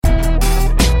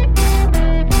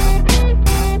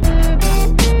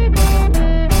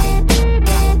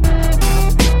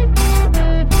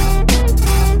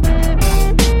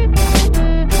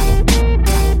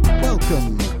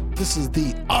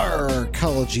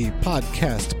Mythology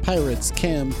Podcast Pirates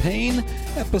Campaign,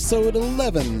 Episode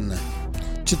 11.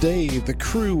 Today, the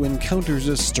crew encounters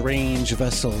a strange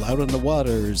vessel out on the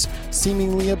waters,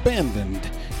 seemingly abandoned.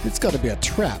 It's gotta be a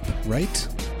trap, right?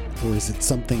 Or is it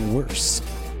something worse?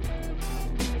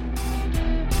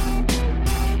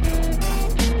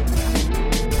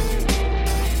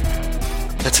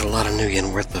 That's a lot of new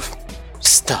yen worth of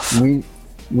stuff. We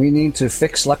need to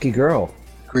fix Lucky Girl.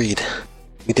 Agreed.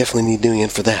 We definitely need new yen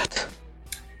for that.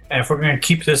 And if we're going to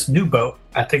keep this new boat,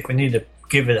 I think we need to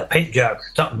give it a paint job or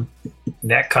something.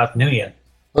 That costs new yen.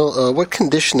 Well, what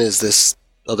condition is this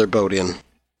other boat in?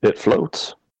 It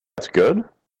floats. That's good,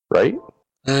 right?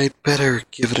 I'd better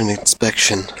give it an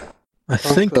inspection. I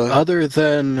think other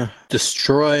than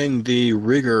destroying the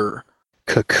rigger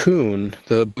cocoon,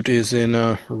 the boat is in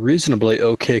a reasonably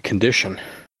okay condition.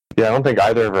 Yeah, I don't think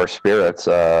either of our spirits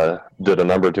did a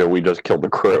number two. We just killed the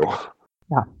crew.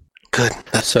 Yeah. Good.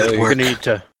 That's So good you're work.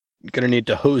 gonna need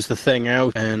to hose the thing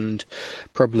out and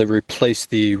probably replace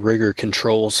the rigger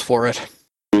controls for it.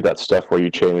 Do that stuff where you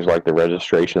change like the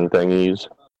registration thingies.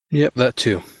 Yep, that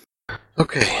too.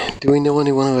 Okay. Do we know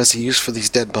anyone who has a use for these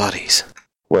dead bodies?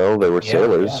 Well, they were Yeah,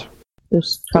 sailors.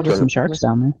 There's probably some sharks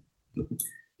down there.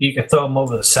 You can throw them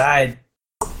over the side.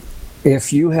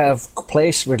 If you have a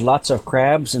place with lots of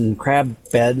crabs and crab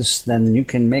beds, then you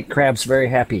can make crabs very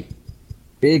happy.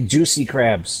 Big, juicy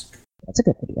crabs. That's a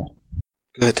good idea.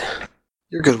 Good.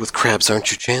 You're good with crabs,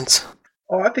 aren't you, Chance?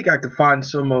 Oh, I think I could find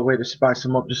some way to spice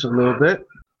them up just a little bit.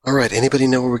 All right. Anybody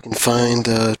know where we can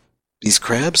find these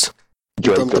crabs?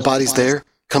 Dump the bodies there,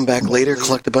 come back later,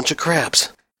 collect a bunch of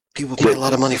crabs. People pay a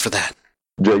lot of money for that.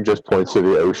 Jake just points to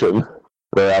the ocean.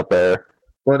 They're out there.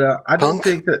 But I don't Punk?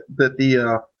 think that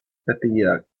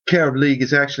the Carib League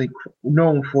is actually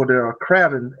known for their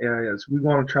crabbing areas. We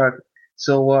want to try,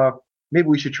 so maybe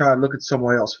we should try to look at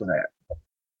somewhere else for that.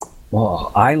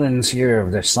 Well, islands here,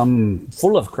 there's some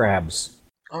full of crabs.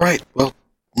 All right. Well,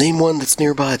 name one that's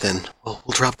nearby then. We'll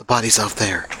drop the bodies off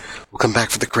there. We'll come back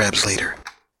for the crabs later.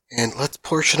 And let's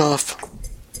portion off.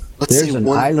 Let's There's say an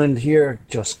one. island here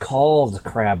just called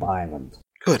Crab Island.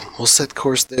 Good. We'll set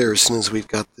course there as soon as we've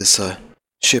got this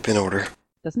ship in order.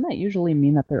 Doesn't that usually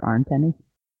mean that there aren't any?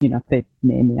 You know, if they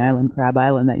name the island Crab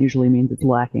Island, that usually means it's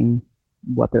lacking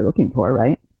what they're looking for,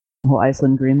 right? The whole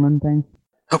Iceland-Greenland thing.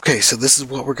 Okay, so this is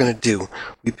what we're going to do.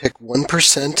 We pick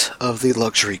 1% of the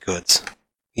luxury goods.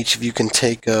 Each of you can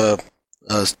take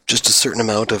just a certain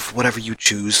amount of whatever you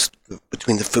choose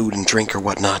between the food and drink or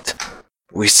whatnot.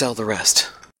 We sell the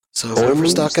rest. So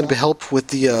whoever's not going to help with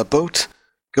the boat,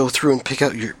 go through and pick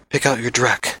out your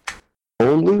dreck.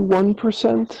 Only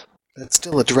 1%? That's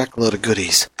still a direct load of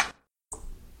goodies.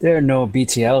 There are no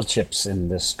BTL chips in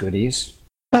this goodies.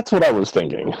 That's what I was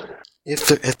thinking.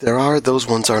 If there are, those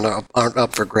ones aren't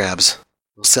up for grabs.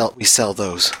 We sell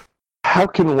those. How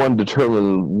can one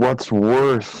determine what's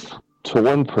worth to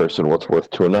one person, what's worth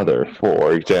to another?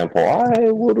 For example, I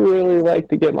would really like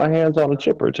to get my hands on a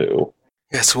chip or two.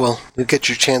 Yes, well, you'll get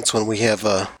your chance when we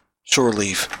have shore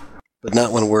leave, but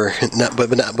not when we're not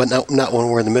when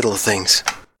we're in the middle of things.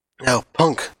 Now,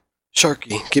 Punk,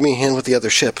 Sharky, give me a hand with the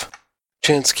other ship.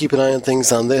 Chance, keep an eye on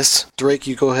things on this. Drake,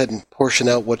 you go ahead and portion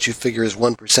out what you figure is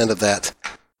 1% of that.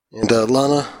 And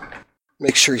Lana,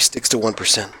 make sure he sticks to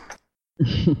 1%.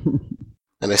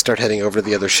 And I start heading over to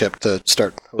the other ship to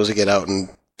start hosing it out and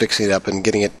fixing it up and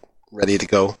getting it ready to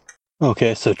go.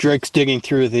 Okay, so Drake's digging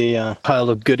through the pile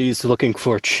of goodies looking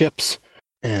for chips,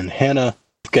 and Hannah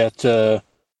get the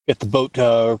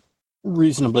boat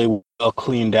reasonably well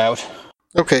cleaned out.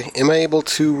 Okay, am I able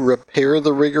to repair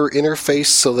the rigger interface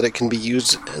so that it can be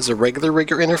used as a regular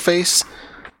rigger interface?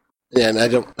 Yeah, and I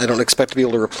don't expect to be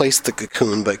able to replace the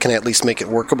cocoon, but can I at least make it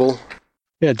workable?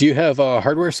 Yeah, do you have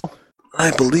hardware?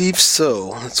 I believe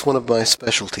so. That's one of my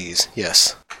specialties,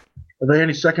 yes. Are there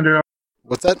any secondary?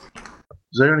 What's that?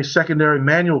 Is there any secondary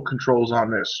manual controls on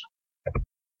this?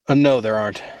 No, there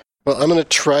aren't. Well, I'm going to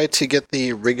try to get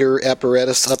the rigger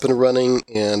apparatus up and running,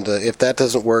 and if that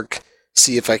doesn't work,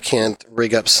 see if I can't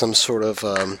rig up some sort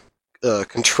of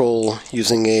control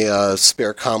using a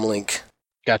spare comlink.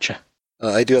 Gotcha.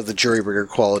 I do have the jury rigger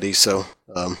quality, so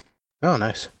Oh,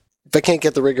 nice. if I can't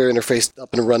get the rigger interface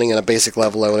up and running on a basic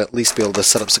level, I would at least be able to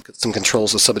set up some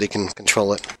controls so somebody can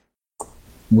control it.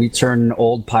 We turn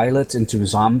old pilot into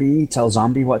zombie, tell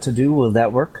zombie what to do. Will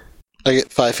that work? I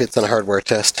get 5 hits on a hardware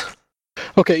test.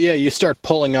 Okay, yeah, you start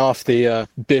pulling off the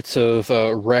bits of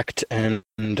wrecked and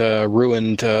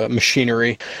ruined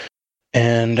machinery,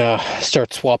 and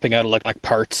start swapping out like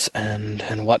parts and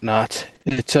whatnot.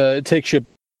 It takes you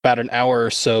about an hour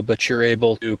or so, but you're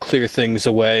able to clear things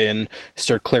away and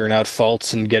start clearing out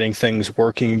faults and getting things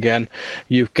working again.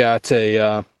 You've got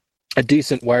a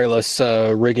decent wireless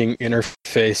rigging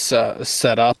interface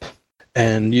set up,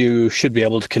 and you should be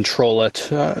able to control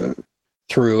it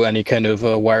through any kind of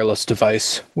wireless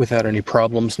device without any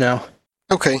problems now.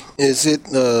 Okay. Is it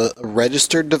a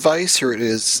registered device, or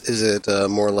is it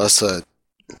more or less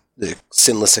the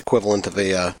sinless equivalent of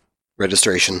a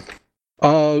registration?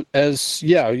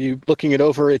 You looking it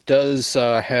over, it does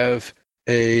have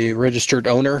a registered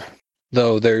owner,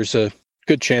 though there's a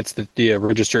good chance that the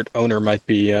registered owner might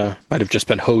have just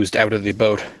been hosed out of the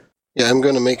boat. Yeah, I'm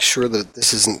going to make sure that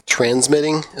this isn't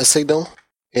transmitting a signal,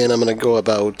 and I'm going to go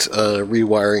about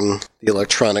rewiring the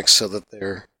electronics so that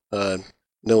they're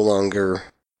no longer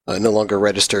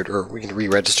registered, or we can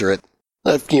re-register it.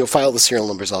 File the serial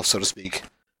numbers off, so to speak.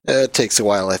 It takes a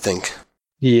while, I think.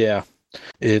 Yeah.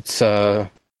 It's,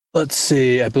 let's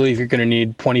see, I believe you're going to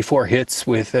need 24 hits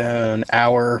with an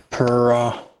hour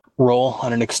per roll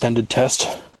on an extended test.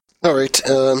 All right.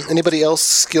 Anybody else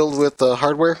skilled with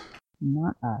hardware?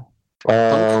 Not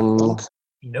us.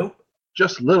 Nope.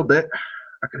 Just a little bit.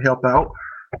 I could help out.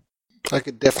 I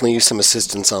could definitely use some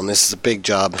assistance on this. It's a big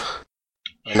job.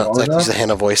 I'm not Sure like to use enough. the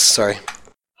Hannah voice, sorry.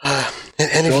 And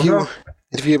if Sure you enough.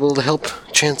 if you're able to help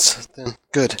Chance, then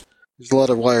good. There's a lot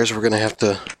of wires we're going to have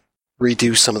to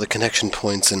redo some of the connection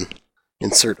points and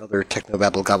insert other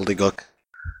technobabble gobbledygook.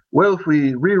 Well, if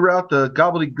we reroute the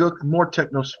gobbledygook more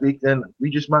techno speak, then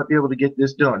we just might be able to get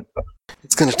this done.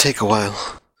 It's going to take a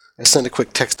while. I sent a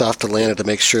quick text off to Lana to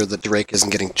make sure that Drake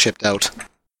isn't getting chipped out.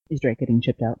 Is Drake getting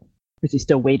chipped out? Or is he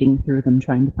still wading through them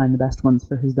trying to find the best ones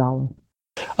for his dollar?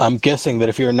 I'm guessing that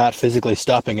if you're not physically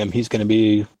stopping him, he's going to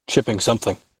be chipping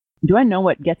something. Do I know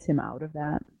what gets him out of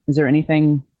that? Is there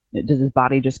anything? Does his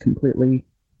body just completely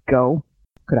go?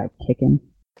 Could I kick him?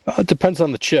 It depends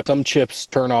on the chip. Some chips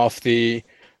turn off your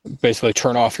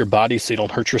body so you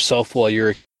don't hurt yourself while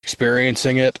you're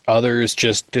experiencing it. Others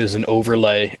just is an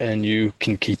overlay and you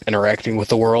can keep interacting with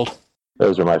the world.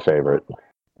 Those are my favorite.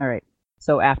 All right.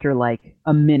 So after like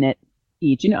a minute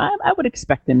each, I would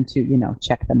expect him to,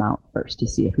 check them out first to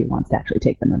see if he wants to actually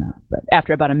take them or not. But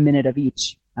after about a minute of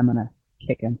each, I'm going to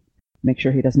kick him. Make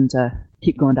sure he doesn't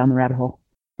keep going down the rabbit hole.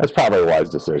 That's probably a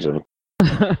wise decision.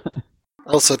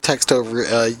 Also, text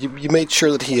over. You made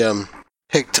sure that he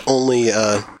picked only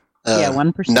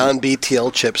 1%.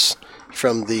 non-BTL chips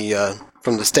from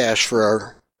the stash for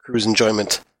our crew's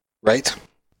enjoyment, right?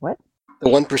 What? The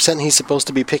 1% he's supposed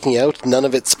to be picking out, none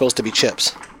of it's supposed to be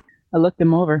chips. I looked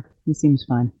him over. He seems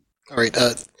fine. All right.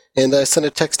 And I sent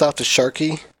a text off to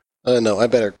Sharky. No, I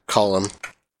better call him.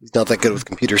 He's not that good with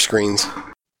computer screens.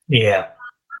 Yeah.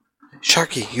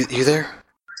 Sharky, you there?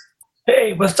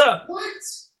 Hey, what's up?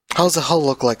 How's the hull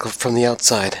look like from the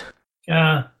outside?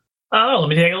 I don't know. Let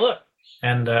me take a look.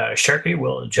 And Sharky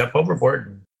will jump overboard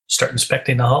and start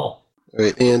inspecting the hull. All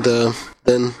right, and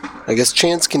then I guess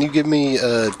Chance, can you give me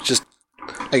just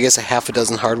a half a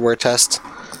dozen hardware tests,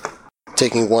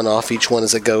 taking one off each one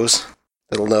as it goes?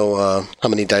 That'll know how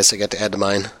many dice I got to add to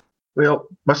mine. Well,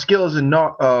 my skill is a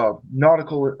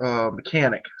nautical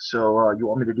mechanic. So you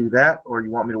want me to do that, or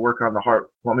you want me to work on the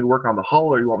hull,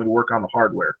 or you want me to work on the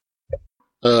hardware?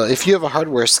 If you have a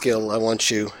hardware skill, I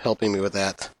want you helping me with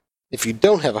that. If you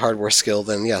don't have a hardware skill,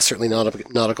 then yeah, certainly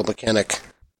nautical mechanic.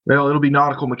 Well, it'll be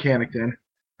nautical mechanic then.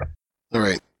 All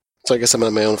right. So I guess I'm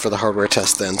on my own for the hardware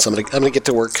test then. So I'm gonna get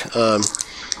to work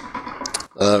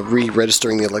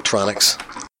re-registering the electronics.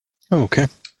 Okay.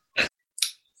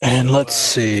 And let's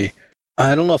see.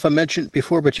 I don't know if I mentioned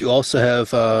before, but you also have,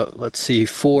 4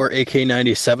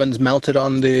 AK-97s mounted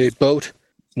on the boat,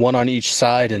 one on each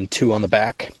side and 2 on the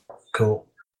back. Cool.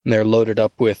 And they're loaded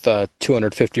up with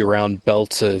 250-round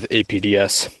belts of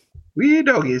APDS. Wee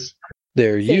doggies.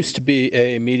 There used to be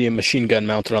a medium machine gun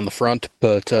mounted on the front,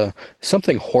 but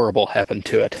something horrible happened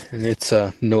to it, and it's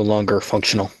no longer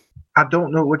functional. I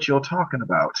don't know what you're talking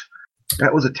about.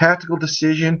 That was a tactical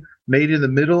decision made in the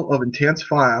middle of intense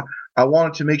fire. I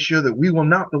wanted to make sure that we were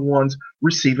not the ones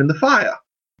receiving the fire.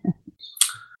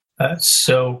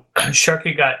 So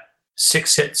Sharky got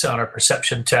 6 hits on our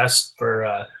perception test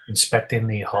for inspecting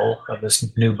the hull of this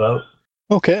new boat.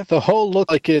 Okay, the hull looks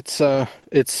like it's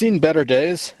seen better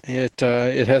days. It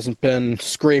hasn't been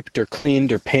scraped or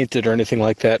cleaned or painted or anything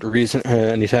like that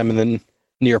anytime in the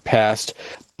near past,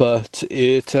 but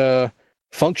it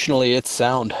functionally it's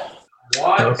sound.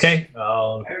 Okay,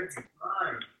 I'll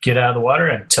get out of the water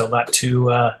and tell that to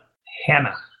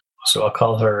Hannah. So I'll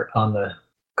call her on the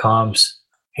comms.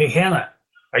 Hey, Hannah,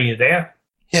 are you there?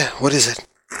 Yeah, what is it?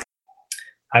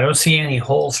 I don't see any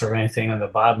holes or anything on the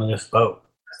bottom of this boat.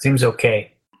 Seems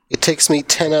okay. It takes me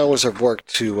 10 hours of work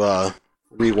to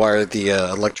rewire the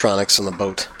electronics on the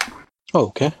boat. Oh,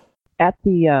 okay. At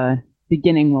the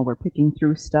beginning, while we're picking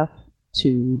through stuff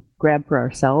to grab for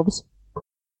ourselves,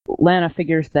 Lana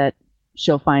figures that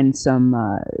she'll find some,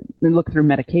 look through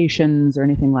medications or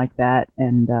anything like that,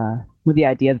 and with the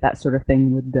idea that sort of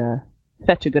thing would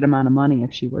fetch a good amount of money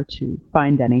if she were to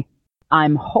find any.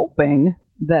 I'm hoping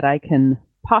that I can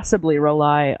possibly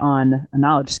rely on a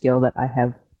knowledge skill that I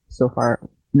have so far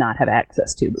not had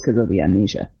access to because of the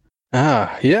amnesia.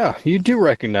 Ah, yeah, you do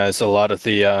recognize a lot of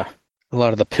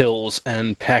the pills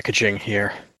and packaging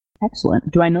here.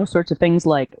 Excellent. Do I know sorts of things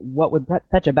like what would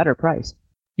fetch a better price?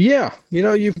 Yeah,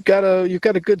 you've got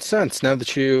a good sense now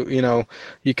that you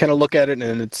kind of look at it,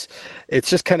 and it's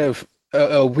just kind of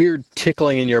a weird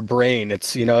tickling in your brain.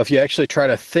 It's, if you actually try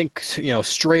to think,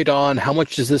 straight on, how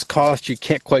much does this cost? You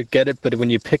can't quite get it, but when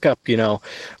you pick up,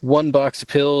 one box of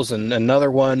pills and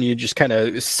another one, you just kind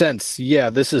of sense, yeah,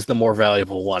 this is the more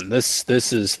valuable one. This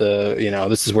is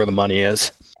this is where the money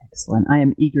is. Excellent. I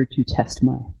am eager to test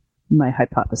my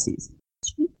hypotheses.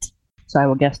 Sweet. So I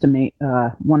will guesstimate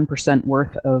 1%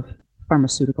 worth of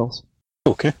pharmaceuticals.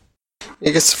 Okay. I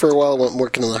guess for a while when I'm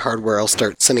working on the hardware, I'll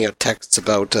start sending out texts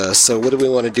about, so what do we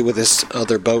want to do with this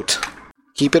other boat?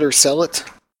 Keep it or sell it?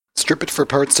 Strip it for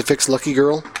parts to fix Lucky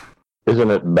Girl?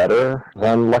 Isn't it better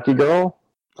than Lucky Girl?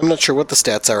 I'm not sure what the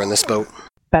stats are in this boat.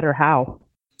 Better how?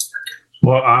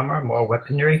 More armor, more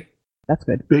weaponry. That's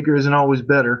good. Bigger isn't always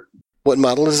better. What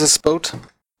model is this boat?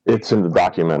 It's in the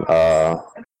document. The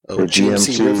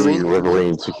GMC GMC Riverine?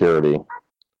 Riverine Security.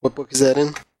 What book is that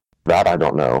in? That I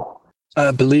don't know.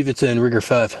 I believe it's in Rigor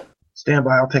 5. Stand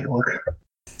by, I'll take a look.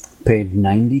 Page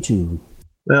 92.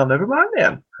 Well, never mind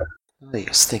then. Oh,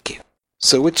 yes, thank you.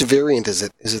 So which variant is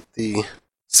it? Is it the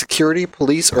security,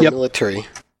 police, or Yep. military?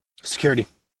 Security.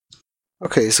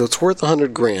 Okay, so it's worth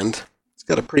 $100,000. It's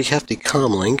got a pretty hefty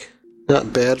comm link.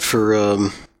 Not bad for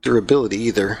durability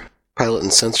either. Pilot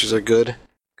and sensors are good.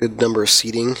 Good number of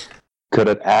seating. Could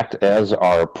it act as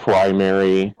our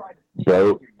primary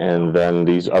boat, and then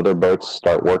these other boats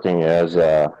start working as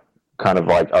kind of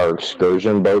like our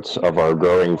excursion boats of our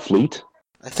growing fleet?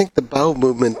 I think the bow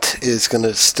movement is going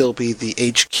to still be the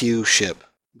HQ ship.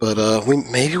 But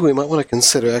maybe we might want to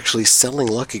consider actually selling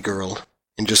Lucky Girl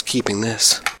and just keeping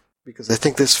this. Because I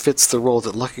think this fits the role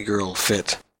that Lucky Girl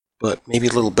fit, but maybe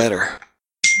a little better.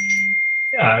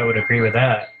 Yeah, I would agree with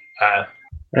that.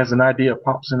 As an idea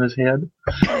pops in his head.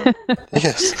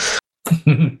 Yes.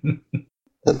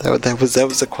 That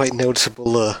was a quite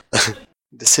noticeable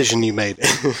decision you made.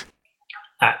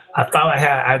 I thought I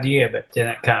had an idea, but then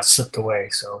it kind of slipped away,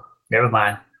 so never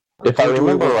mind. If I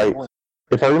remember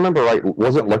right,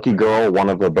 wasn't Lucky Girl one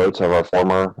of the boats of our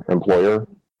former employer?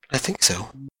 I think so.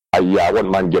 Yeah, I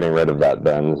wouldn't mind getting rid of that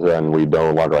then. Then we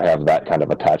no longer have that kind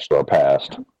of attached to our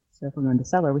past. So if we're going to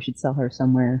sell her, we should sell her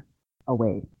somewhere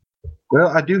away. Well,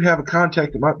 I do have a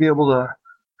contact that might be able to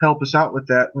help us out with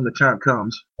that when the time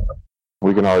comes.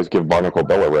 We can always give Barnacle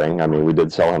Bill a ring. I mean, we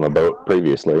did sell him a boat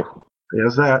previously.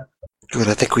 There's that. Good,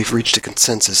 I think we've reached a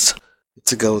consensus.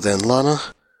 It's a go then. Lana,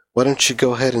 why don't you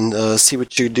go ahead and see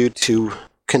what you do to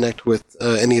connect with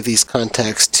any of these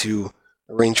contacts to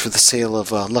arrange for the sale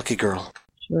of Lucky Girl.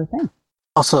 Sure thing.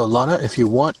 Also, Lana, if you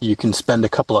want, you can spend a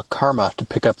couple of karma to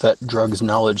pick up that drugs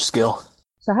knowledge skill.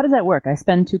 So how does that work? I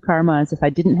spend 2 karma as if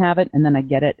I didn't have it, and then I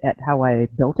get it at how I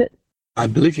built it? I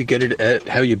believe you get it at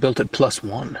how you built it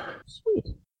 +1. Sweet.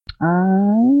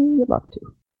 I would love to.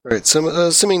 Alright, so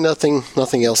assuming nothing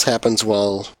else happens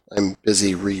while I'm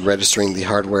busy re-registering the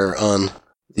hardware on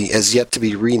the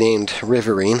as-yet-to-be-renamed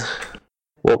Riverine.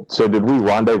 Well, so did we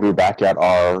rendezvous back at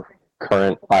our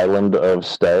current island of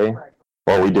stay?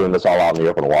 Or are we doing this all out in the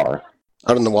open water?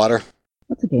 Out in the water.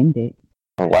 What's the game date?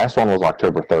 The last one was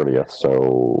October 30th,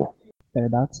 so...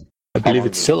 Thereabouts. I believe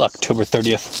it's still October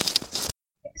 30th.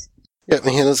 Yeah,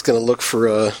 Hannah's going to look for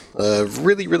a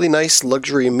really, really nice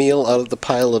luxury meal out of the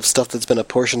pile of stuff that's been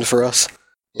apportioned for us.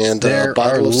 And There a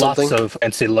bottle are of lots something. of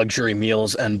fancy luxury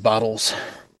meals and bottles.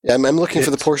 Yeah, I'm looking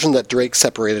for the portion that Drake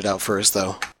separated out first,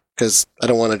 though. Because I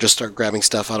don't want to just start grabbing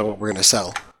stuff out of what we're going to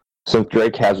sell. Since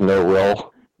Drake has no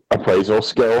real appraisal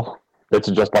skill, it's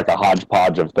just like a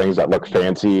hodgepodge of things that look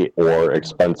fancy or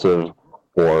expensive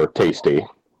or tasty.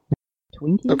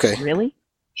 Twinkies? Okay. Really?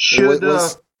 Should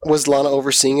Was Lana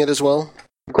overseeing it as well?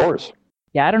 Of course.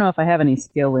 Yeah, I don't know if I have any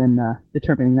skill in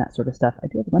determining that sort of stuff. I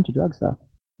do have a bunch of drugs, though.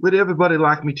 would everybody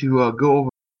like me to go over?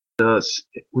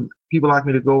 Would people like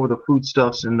me to go over the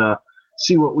foodstuffs and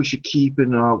see what we should keep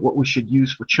and what we should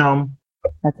use for chum?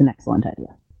 That's an excellent idea.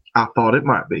 I thought it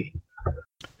might be.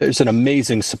 There's an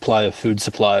amazing supply of food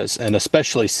supplies, and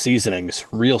especially seasonings,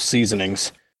 real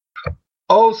seasonings.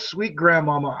 Oh, sweet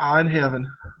grandmama, I'm in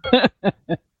heaven.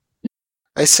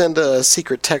 I send a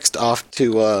secret text off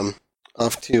to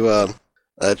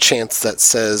Chance that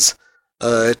says,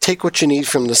 take what you need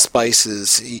from the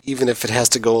spices, even if it has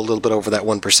to go a little bit over that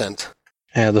 1%.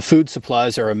 The food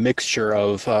supplies are a mixture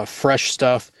of fresh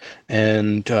stuff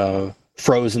and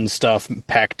frozen stuff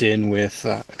packed in with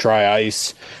dry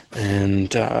ice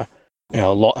and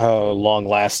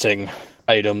long-lasting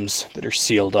items that are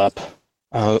sealed up.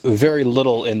 Very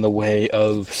little in the way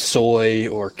of soy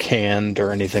or canned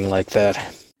or anything like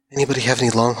that. Anybody have any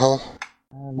long haul?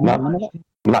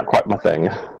 Not quite my thing.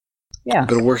 Yeah, I've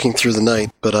been working through the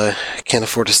night, but I can't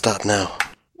afford to stop now.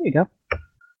 there you go.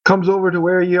 Comes over to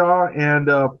where you are and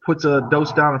puts a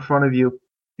dose down in front of you.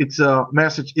 It's a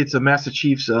Master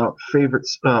Chief's favorite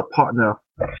partner.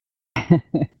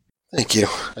 Thank you.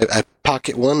 I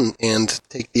pocket one and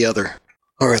take the other.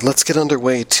 All right, let's get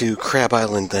underway to Crab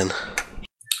Island then.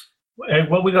 Hey,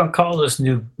 what are we gonna call this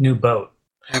new boat?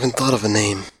 I haven't thought of a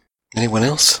name. Anyone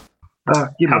else? Give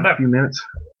me How a about- few minutes.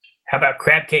 How about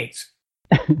crab cakes?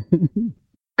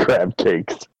 Crab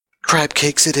cakes. Crab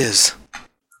cakes it is.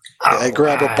 I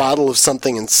grab a Alright. bottle of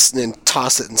something and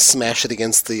toss it and smash it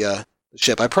against the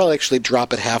ship. I probably actually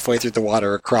drop it halfway through the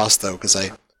water across, though, because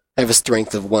I have a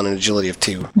strength of 1 and agility of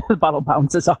 2. The bottle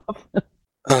bounces off.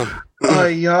 I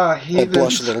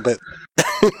blush a little bit.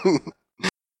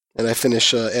 And I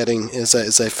finish adding, as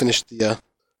I finish the...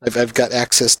 I've got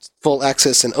full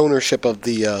access and ownership of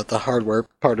the hardware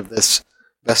part of this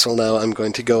vessel now. I'm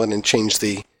going to go in and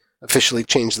officially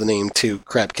change the name to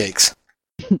Crab Cakes.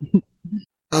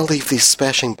 I'll leave these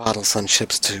smashing bottles on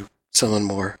ships to someone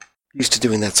more used to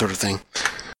doing that sort of thing.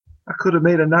 I could have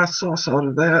made a nice sauce out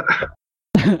of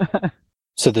that.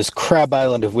 So this Crab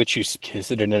Island of which is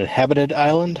it an inhabited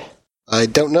island? I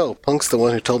don't know. Punk's the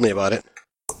one who told me about it.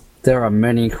 There are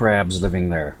many crabs living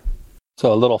there.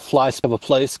 So a little fly speck of a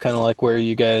place, kind of like where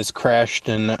you guys crashed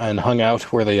and hung out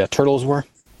where the turtles were?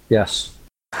 Yes.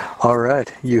 All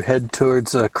right, you head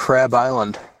towards Crab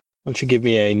Island. Why don't you give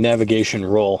me a navigation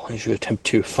roll as you attempt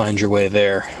to find your way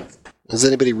there? Is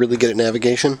anybody really good at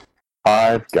navigation?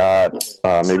 I've got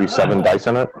maybe 7 dice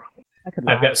in it.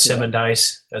 I've got 7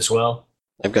 dice as well.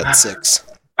 I've got 6.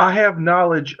 I have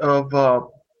knowledge of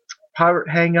pirate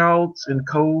hangouts and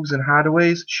coves and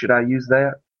hideaways. Should I use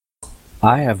that?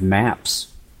 I have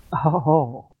maps.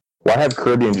 Oh. Well, I have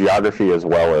Caribbean geography as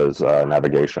well as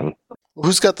navigation.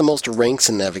 Who's got the most ranks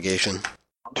in navigation?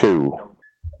 2.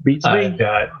 Beats me. I've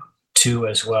got 2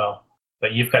 as well.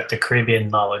 But you've got the Caribbean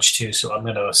knowledge too, so I'm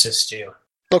going to assist you.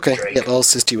 Okay, Drake. yep, I'll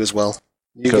assist you as well.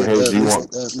 You So, get hey, at do you least,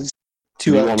 want- at least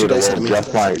Do you want two me to dice roll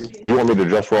out of me. do you want me to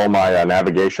just roll my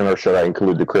navigation, or should I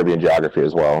include the Caribbean geography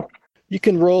as well? You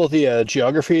can roll the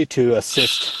geography to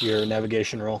assist your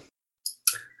navigation roll.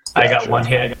 I got Gotcha. 1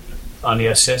 hit on the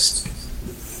assist.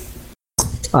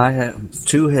 I have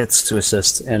 2 hits to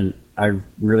assist, and I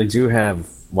really do have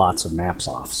lots of maps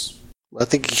offs. I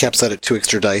think he caps out at 2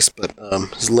 extra dice, but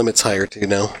his limit's higher too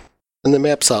now. And the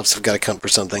map softs have got to count for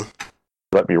something.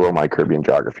 Let me roll my Caribbean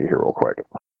geography here real quick.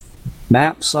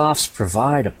 Map softs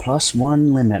provide a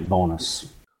 +1 limit bonus.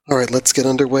 Alright, let's get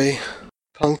underway.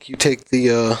 Punk, you take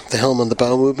the helm on the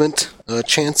bow movement.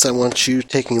 Chance, I want you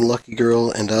taking Lucky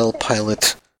Girl, and I'll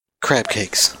pilot Crab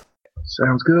Cakes.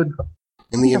 Sounds good.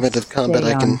 In the event of combat,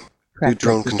 I can... Crab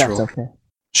drone cakes, if control. That's okay.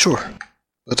 Sure.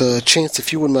 But, Chance,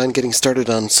 if you wouldn't mind getting started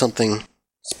on something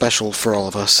special for all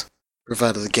of us,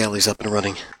 provided the galley's up and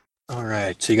running. All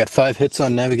right, so you got 5 hits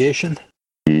on navigation?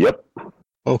 Yep.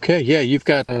 Okay, yeah, you've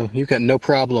got no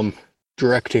problem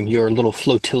directing your little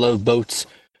flotilla of boats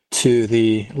to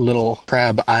the little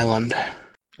Crab Island.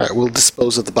 Alright, we'll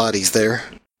dispose of the bodies there.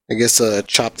 I guess,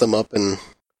 chop them up and...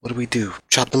 What do we do?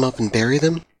 Chop them up and bury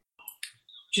them?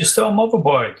 Just throw them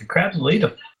overboard. The crabs will eat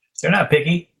them. They're not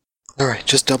picky. Alright,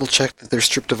 just double check that they're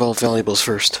stripped of all valuables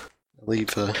first. I'll leave,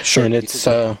 short And it's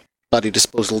body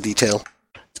disposal detail.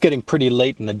 it's getting pretty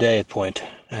late in the day at point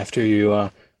after you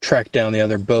tracked down the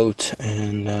other boat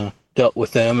and dealt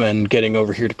with them and getting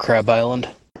over here to Crab Island.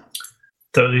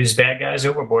 Throw these bad guys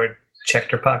overboard. Check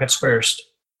their pockets first.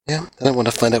 Yeah, then I want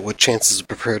to find out what Chances are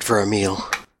prepared for our meal.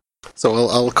 So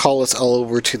I'll call us all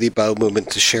over to the bow movement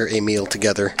to share a meal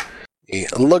together. A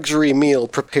luxury meal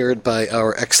prepared by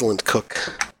our excellent cook.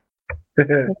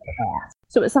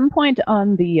 So at some point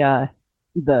on the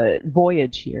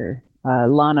voyage here,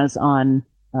 Lana's on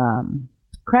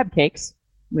crab cakes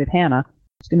with Hannah.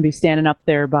 She's going to be standing up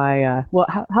there by. Well,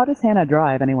 how does Hannah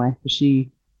drive anyway? Does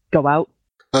she go out?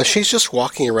 She's just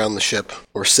walking around the ship,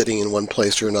 or sitting in one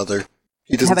place or another.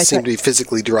 She Have doesn't I seem tried- to be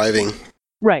physically driving.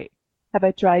 Right. Have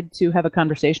I tried to have a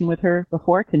conversation with her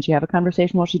before? Can she have a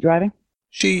conversation while she's driving?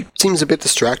 She seems a bit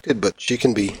distracted, but she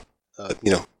can be,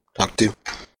 talked to.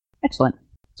 Excellent.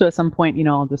 So at some point,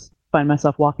 I'll just find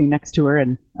myself walking next to her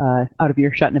and out of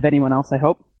earshot of anyone else, I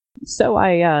hope. So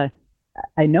I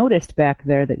noticed back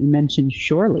there that you mentioned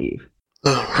shore leave.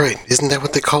 Oh, right. Isn't that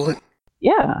what they call it?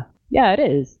 Yeah, it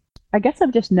is. I guess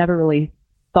I've just never really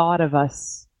thought of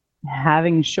us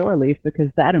having shore leave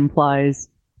because that implies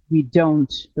we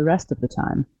don't the rest of the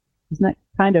time. Isn't that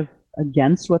kind of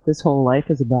against what this whole life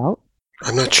is about?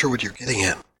 I'm not sure what you're getting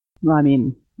at. Well, I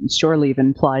mean, shore leave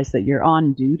implies that you're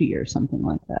on duty or something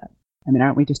like that. I mean,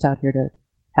 aren't we just out here to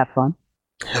have fun?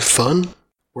 Have fun?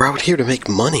 We're out here to make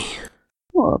money.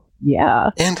 Well, yeah.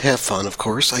 And have fun, of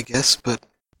course, I guess, but...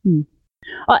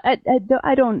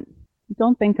 I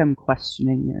don't think I'm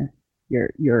questioning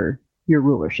your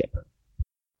rulership.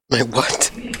 My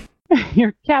what?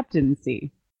 Your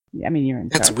captaincy. I mean, you're in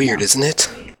charge. That's weird, now. Isn't it?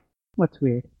 What's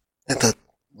weird? That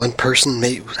one person,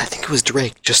 I think it was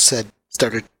Drake, just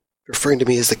started referring to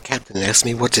me as the captain and asked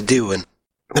me what to do, and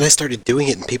then I started doing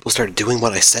it and people started doing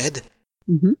what I said.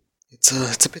 Mm-hmm.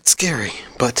 It's a bit scary,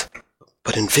 but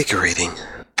invigorating.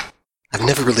 I've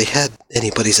never really had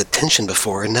anybody's attention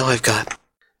before, and now I've got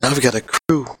a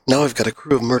crew. Now I've got a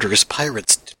crew of murderous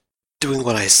pirates doing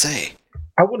what I say.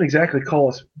 I wouldn't exactly call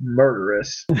us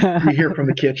murderous. We hear from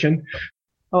the kitchen.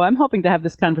 Oh, I'm hoping to have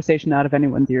this conversation out of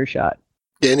anyone's earshot.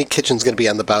 Yeah, any kitchen's going to be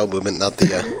on the bow movement, not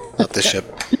the ship.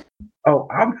 Oh,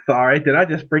 I'm sorry. Did I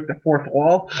just break the fourth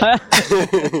wall?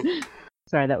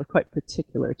 Sorry, that was quite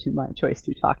particular to my choice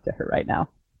to talk to her right now.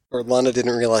 Or Lana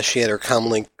didn't realize she had her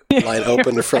comlink line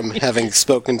open from having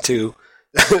spoken to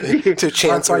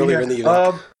Chance earlier in the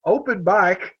evening. Open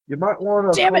mic. You might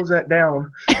want to close that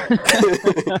down.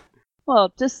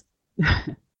 Well, just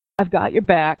I've got your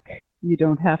back. You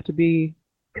don't have to be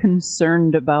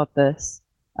concerned about this.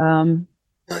 No,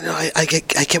 I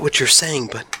get what you're saying,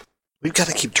 but we've got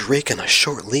to keep Drake on a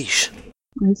short leash.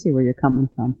 I see where you're coming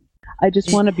from. I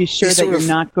just want to be sure that you're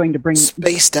not going to bring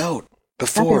spaced out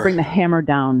before. Not going to bring the hammer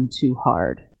down too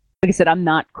hard. Like I said, I'm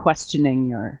not questioning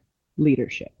your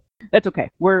leadership. That's okay.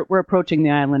 We're approaching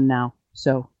the island now,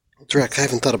 so. Drake, I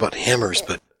haven't thought about hammers,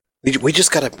 but we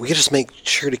just make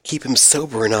sure to keep him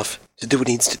sober enough to do what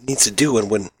he needs to do,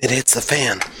 and when it hits the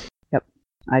fan. Yep.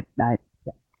 Yeah.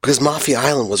 Because Mafia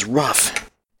Island was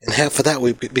rough, and half of that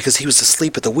because he was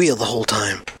asleep at the wheel the whole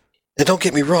time. And don't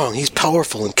get me wrong, he's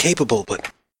powerful and capable,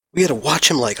 but we had to watch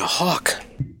him like a hawk.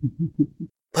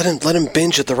 Let him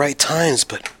binge at the right times,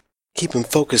 but keep him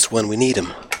focused when we need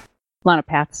him. Lana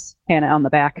pats Hannah on the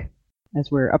back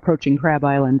as we're approaching Crab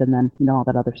Island, and then all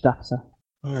that other stuff. So.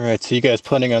 All right. So you guys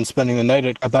planning on spending the night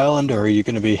at Crab Island, or are you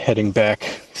going to be heading back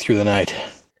through the night?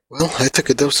 Well, I took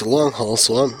a dose of long haul,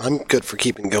 so I'm good for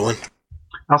keeping going.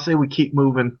 I'll say we keep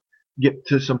moving, get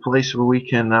to some place where we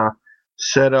can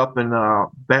set up and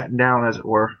batten down, as it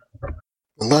were.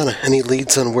 Lana, any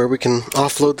leads on where we can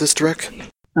offload this Drek?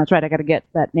 That's right. I got to get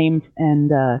that name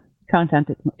and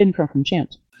contact info from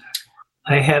Chance.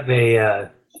 I have a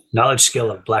knowledge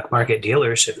skill of black market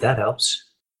dealers, if that helps.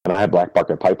 And I have black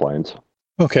market pipelines.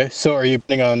 Okay, so are you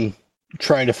planning on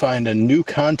trying to find a new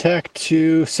contact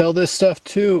to sell this stuff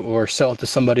to, or sell it to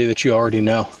somebody that you already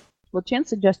know? Well, Chance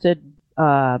suggested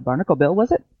Barnacle Bill,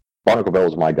 was it? Barnacle Bill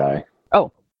was my guy.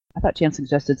 Oh, I thought Chance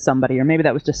suggested somebody, or maybe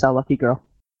that was to sell Lucky Girl.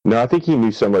 No, I think he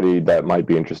knew somebody that might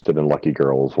be interested in Lucky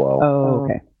Girl as well. Oh,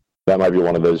 okay. That might be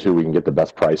one of those who we can get the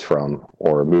best price from,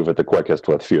 or move it the quickest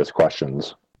with fewest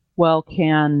questions. Well,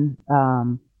 can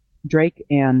Drake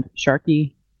and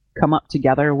Sharky come up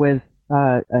together with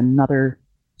another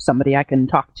somebody I can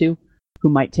talk to who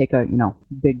might take a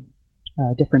big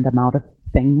different amount of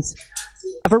things?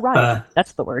 A variety.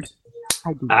 That's the word.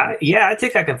 I do. Yeah, I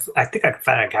think I can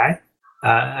find a guy.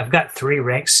 I've got 3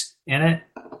 ranks in it.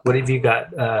 What have you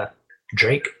got,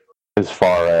 Drake? As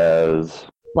far as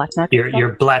black market,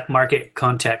 your black market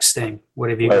contacts thing. What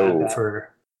have you got for?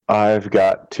 I've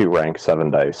got 2 ranks, 7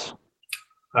 dice.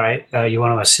 All right, you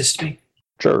want to assist me?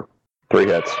 Sure, 3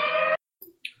 hits.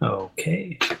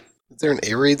 Okay. Is there an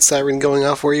air raid siren going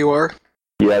off where you are?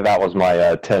 Yeah, that was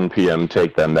my 10 p.m.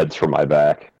 take the meds for my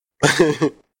back.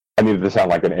 I needed to sound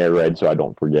like an air raid so I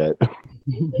don't forget.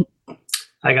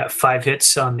 I got 5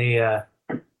 hits on the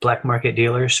black market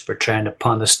dealers for trying to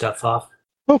pawn the stuff off.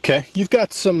 Okay, you've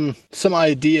got some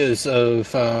ideas of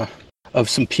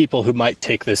some people who might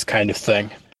take this kind of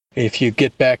thing. If you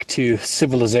get back to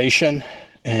civilization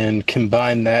and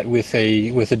combine that with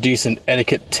a decent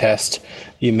etiquette test,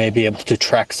 you may be able to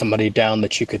track somebody down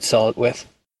that you could sell it with.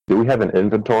 Do we have an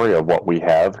inventory of what we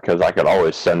have? Because I could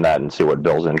always send that and see what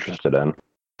Bill's interested in.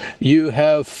 You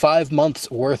have 5 months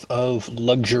worth of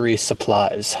luxury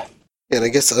supplies. And I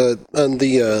guess on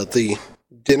the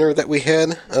dinner that we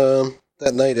had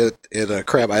that night at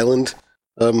Crab Island.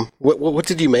 What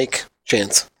did you make,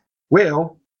 Chance?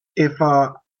 Well, if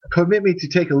permit me to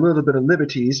take a little bit of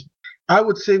liberties, I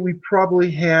would say we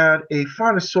probably had a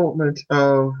fine assortment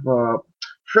of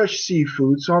fresh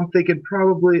seafood. So I'm thinking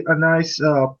probably a nice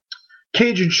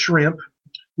Cajun shrimp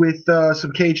with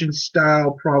some Cajun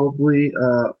style, probably.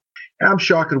 I'm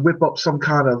sure I could whip up some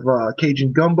kind of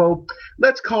Cajun gumbo.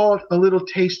 Let's call it a little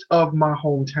taste of my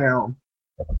hometown.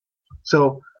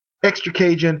 So extra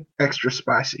Cajun, extra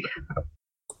spicy.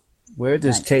 Where's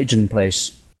this Cajun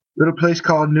place? Little place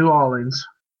called New Orleans.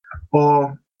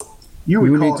 Or you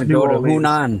would You call need it to New go to Orleans.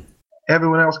 Hunan.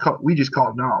 Everyone else we just call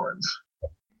it New Orleans.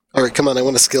 All right, come on. I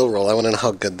want a skill roll. I want to know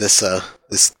how good this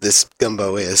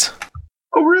gumbo is.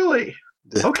 Oh, really?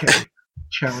 Okay.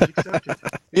 Challenge accepted.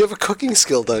 You have a cooking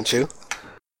skill, don't you?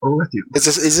 Oh, with you. Is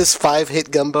this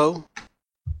 5-hit gumbo?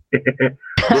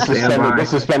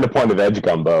 This is spend a point of edge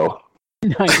gumbo.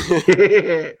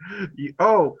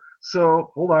 Oh,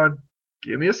 so hold on.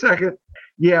 Give me a second.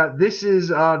 Yeah, this is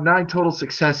 9 total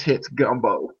success hits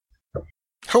gumbo.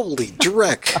 Holy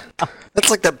dreck. That's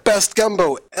like the best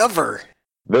gumbo ever.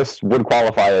 This would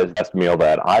qualify as the best meal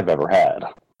that I've ever had.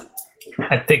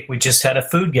 I think we just had a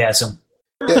foodgasm.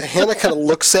 Yeah, Hannah kind of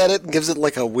looks at it and gives it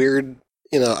like a weird,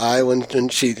 eye when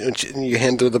you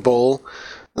hand her the bowl.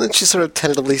 And then she sort of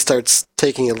tentatively starts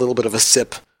taking a little bit of a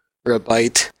sip or a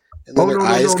bite. And then her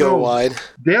eyes go wide.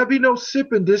 There'll be no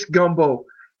sip in this gumbo.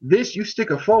 This, you stick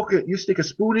a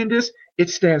spoon in this, it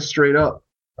stands straight up.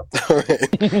 All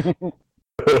right.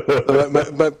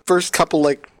 my first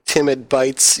couple timid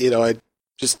bites, I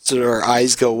just sort of, her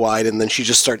eyes go wide, and then she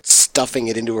just starts stuffing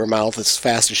it into her mouth as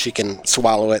fast as she can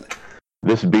swallow it.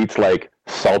 This beats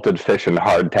salted fish and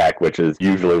hardtack, which is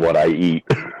usually what I eat.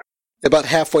 About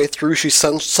halfway through, she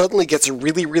suddenly gets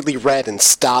really, really red and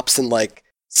stops and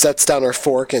sets down her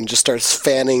fork and just starts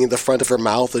fanning the front of her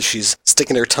mouth as she's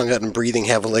sticking her tongue out and breathing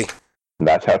heavily.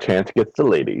 That's how Chance gets the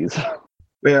ladies.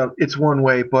 Well, it's one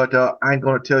way, but I ain't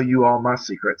gonna tell you all my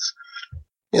secrets.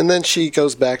 And then she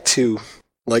goes back to,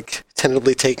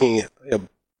 tentatively taking a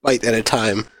bite at a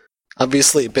time.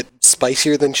 Obviously a bit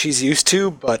spicier than she's used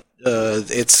to, but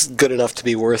it's good enough to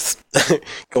be worth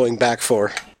going back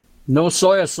for. No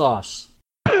soy sauce.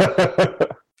 I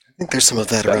think there's some of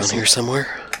that around here somewhere.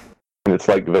 And it's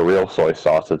like the real soy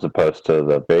sauce as opposed to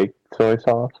the baked soy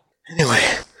sauce. Anyway,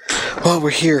 while we're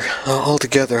here all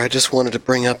together, I just wanted to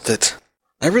bring up that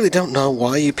I really don't know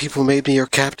why you people made me your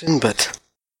captain, but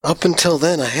up until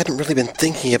then I hadn't really been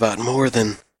thinking about more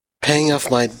than paying off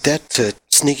my debt to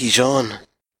Sneaky Jean.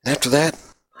 And after that,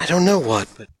 I don't know what,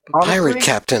 but pirate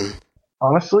captain.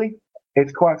 Honestly,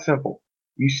 it's quite simple.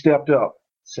 You stepped up.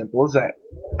 Simple as that.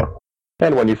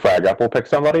 And when you frag up, we'll pick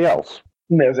somebody else.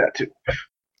 And there's that too.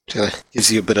 Gives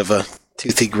you a bit of a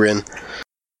toothy grin.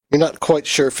 You're not quite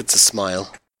sure if it's a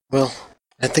smile. Well,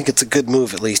 I think it's a good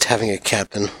move at least having a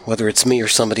captain, whether it's me or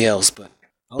somebody else, but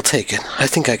I'll take it. I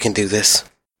think I can do this.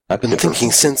 I've been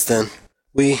thinking since then.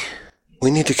 We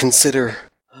need to consider,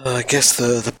 I guess,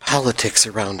 the politics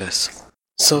around us.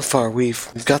 So far,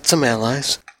 we've got some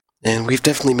allies, and we've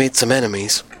definitely made some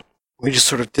enemies. We just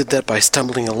sort of did that by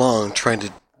stumbling along, trying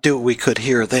to do what we could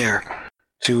here or there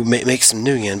to make some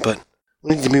new yen, but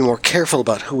we need to be more careful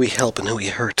about who we help and who we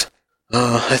hurt.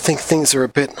 I think things are a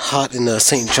bit hot in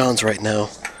St. John's right now.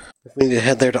 If we need to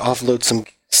head there to offload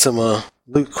some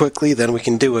loot quickly, then we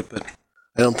can do it, but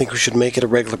I don't think we should make it a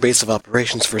regular base of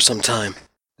operations for some time.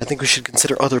 I think we should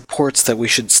consider other ports that we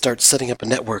should start setting up a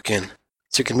network in,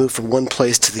 so you can move from one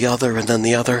place to the other and then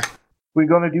the other. If we're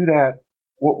going to do that,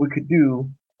 what we could do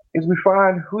is we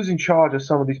find who's in charge of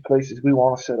some of these places we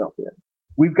want to set up in.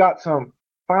 We've got some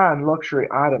fine luxury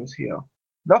items here.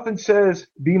 Nothing says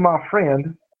be my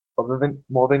friend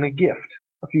more than a gift.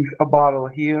 A bottle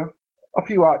here, a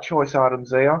few art choice items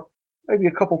there, maybe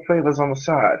a couple favors on the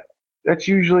side. That's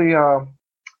usually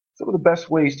some of the best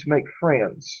ways to make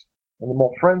friends. And the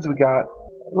more friends we got,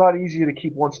 a lot easier to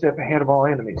keep one step ahead of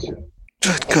our enemies.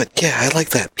 Good. Yeah, I like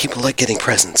that. People like getting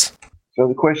presents. So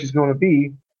the question is going to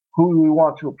be, who do we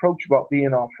want to approach about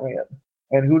being our friend?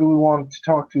 And who do we want to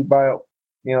talk to about,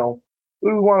 who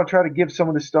do we want to try to give some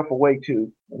of this stuff away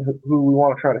to? And who do we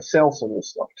want to try to sell some of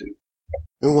this stuff to?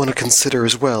 We want to consider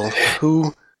as well,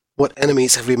 what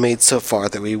enemies have we made so far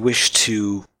that we wish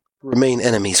to remain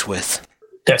enemies with?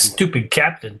 That stupid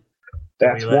captain.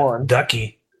 That's one.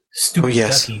 Ducky. Stupid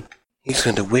Ducky. He's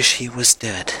going to wish he was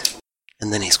dead,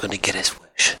 and then he's going to get his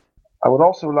wish. I would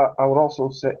also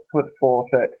put forth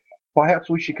that perhaps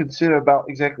we should consider about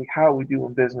exactly how we do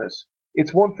in business.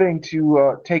 It's one thing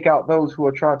to take out those who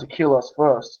are trying to kill us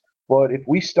first, but if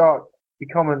we start,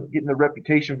 getting a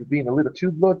reputation for being a little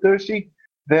too bloodthirsty,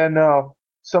 then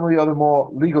some of the other more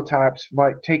legal types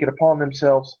might take it upon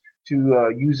themselves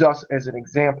to use us as an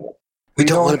example. We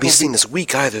don't want to be seen as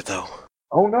weak either, though.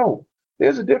 Oh no,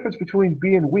 there's a difference between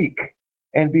being weak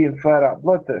and being flat out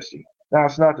bloodthirsty. Now,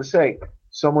 it's not to say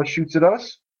someone shoots at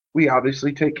us, we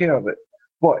obviously take care of it.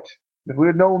 But if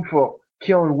we're known for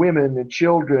killing women and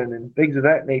children and things of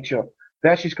that nature,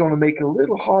 that's just going to make it a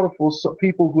little harder for some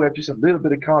people who have just a little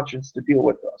bit of conscience to deal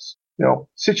with us.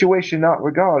 Situation not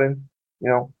regarding,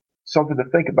 something to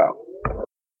think about.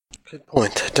 Good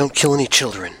point. Don't kill any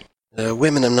children.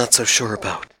 Women I'm not so sure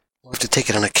about. We'll have to take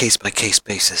it on a case-by-case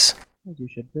basis. As you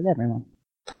should with everyone.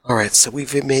 Alright, so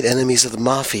we've made enemies of the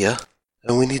Mafia,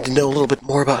 and we need to know a little bit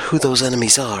more about who those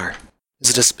enemies are.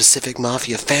 Is it a specific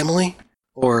Mafia family?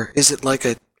 Or is it like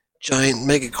a giant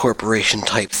megacorporation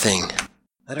type thing?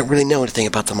 I don't really know anything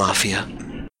about the Mafia.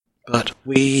 But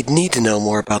we need to know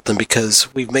more about them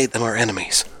because we've made them our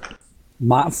enemies.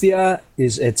 Mafia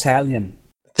is Italian.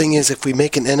 The thing is, if we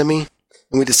make an enemy,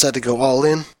 and we decide to go all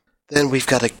in, then we've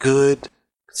got a good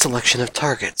selection of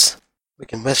targets. We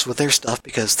can mess with their stuff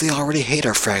because they already hate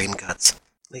our fragging guts.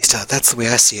 At least that's the way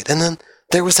I see it. And then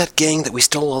there was that gang that we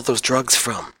stole all those drugs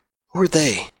from. Who were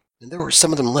they? And there were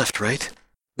some of them left, right?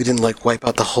 We didn't, wipe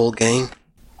out the whole gang?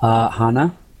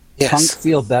 Hana? Yes. Punk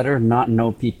feel better not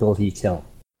know people he killed.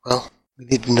 Well, we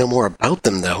need to know more about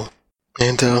them, though.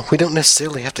 And we don't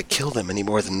necessarily have to kill them any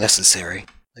more than necessary.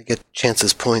 I get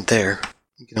Chance's point there.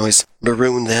 You can always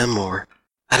maroon them, or...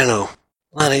 I don't know.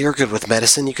 Lana, you're good with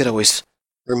medicine. You could always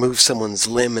remove someone's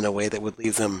limb in a way that would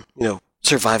leave them,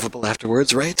 survivable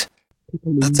afterwards, right?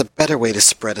 That's a better way to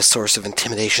spread a source of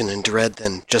intimidation and dread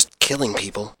than just killing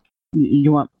people.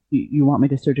 You want me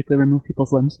to surgically remove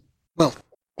people's limbs? Well,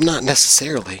 not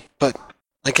necessarily, but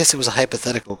I guess it was a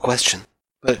hypothetical question.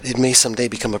 But it may someday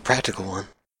become a practical one.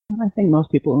 I think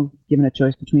most people, given a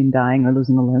choice between dying or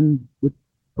losing a limb, would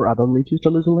probably choose to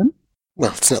lose a limb.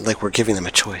 Well, it's not like we're giving them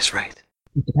a choice, right?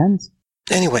 It depends.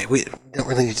 Anyway, we don't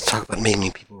really need to talk about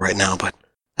maiming people right now, but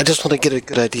I just want to get a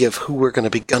good idea of who we're going to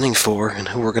be gunning for and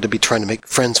who we're going to be trying to make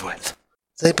friends with.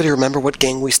 Does anybody remember what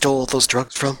gang we stole all those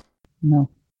drugs from? No.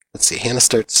 Let's see, Hannah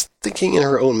starts thinking in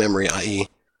her own memory, i.e.,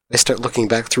 I start looking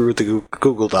back through the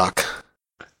Google Doc.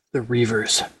 The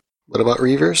Reavers. What about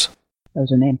Reavers? That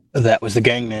was her name. That was the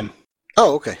gang name.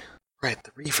 Oh, okay. Right,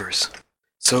 the Reavers.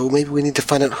 So maybe we need to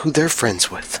find out who they're friends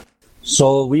with.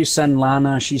 So we send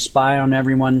Lana, she spy on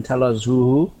everyone, tell us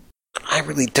who? I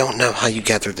really don't know how you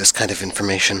gathered this kind of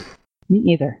information. Me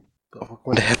either. But we're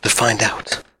going to have to find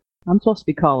out. I'm supposed to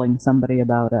be calling somebody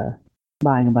about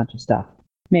buying a bunch of stuff.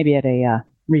 Maybe at a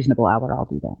reasonable hour I'll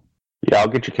do that. Yeah, I'll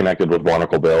get you connected with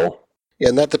Barnacle Bill. Yeah,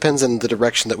 and that depends on the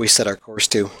direction that we set our course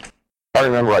to. If I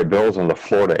remember right, Bill's in the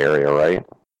Florida area, right?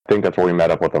 I think that's where we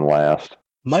met up with him last.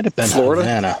 Might have been Florida?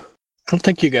 Havana. I don't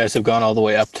think you guys have gone all the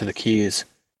way up to the Keys.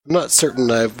 I'm not certain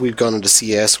we've gone into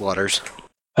CS waters.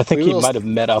 I think We he will- might have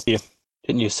met up.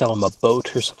 Didn't you sell him a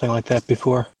boat or something like that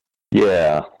before?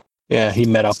 Yeah. Yeah, he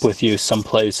met up with you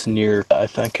someplace near, I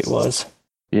think it was.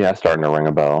 Yeah, starting to ring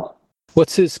a bell.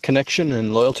 What's his connection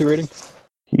and loyalty rating?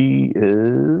 He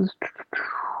is,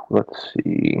 let's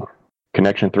see,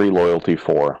 Connection 3, Loyalty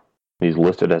 4. He's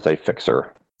listed as a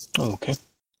fixer. Oh, okay.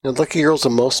 Now, Lucky Girl's a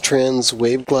most trans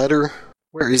wave glider.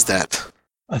 Where is that?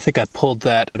 I think I pulled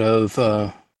that out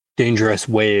of Dangerous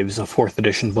Waves, a 4th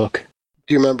edition book.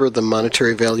 Do you remember the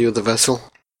monetary value of the vessel?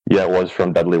 Yeah, it was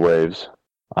from Deadly Waves.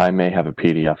 I may have a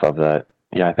PDF of that.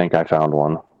 Yeah, I think I found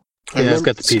one. Yeah, I've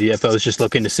got the PDF. I was just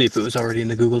looking to see if it was already in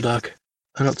the Google Doc.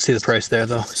 I don't see the price there,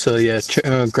 though. So, yeah,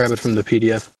 grab it from the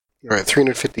PDF. All right,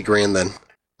 350 grand then.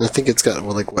 I think it's got,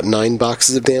 9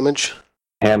 boxes of damage?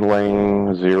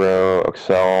 Handling, 0,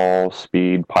 Excel,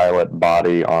 speed, pilot,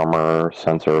 body, armor,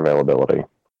 sensor availability,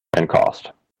 and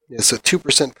cost. Yeah, so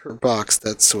 2% per box,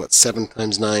 that's 7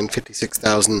 times 9,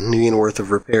 56,000 New yen worth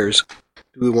of repairs.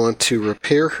 Do we want to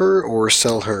repair her or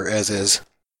sell her as is?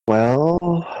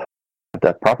 Well,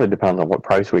 that probably depends on what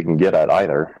price we can get at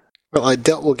either. Well, I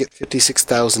doubt we'll get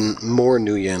 56,000 more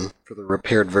New yen for the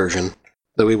repaired version,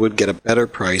 though we would get a better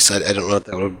price. I don't know if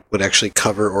that would actually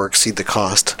cover or exceed the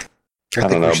cost. I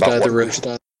don't know we should about either...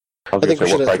 I was going to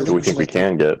say, what price do we think we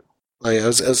can get? I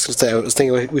was going to say, I was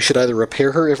thinking we should either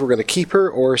repair her if we're going to keep her,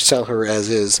 or sell her as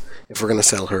is if we're going to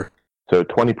sell her. So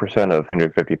 20% of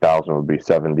 150,000 would be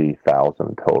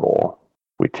 70,000 total.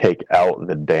 We take out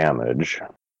the damage,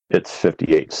 it's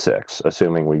 58.6,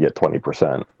 assuming we get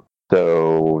 20%.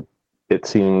 So it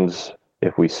seems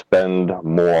if we spend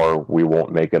more, we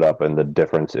won't make it up in the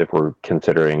difference if we're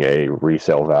considering a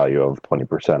resale value of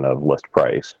 20% of list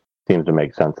price. Seems to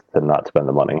make sense to not spend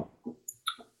the money.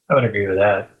 I would agree with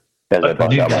that. As I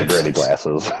bust You out my guys- granny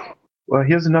glasses. Well,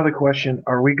 here's another question.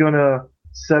 Are we going to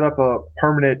set up a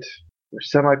permanent or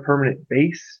semi-permanent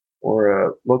base or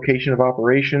a location of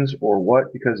operations or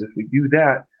what? Because if we do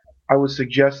that, I would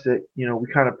suggest that,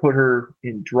 we kind of put her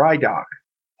in dry dock,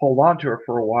 hold on to her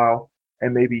for a while,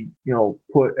 and maybe,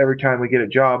 put every time we get a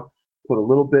job, put a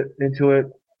little bit into it,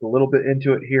 a little bit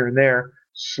into it here and there,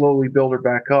 slowly build her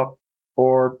back up,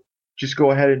 or just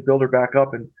go ahead and build her back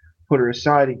up and put her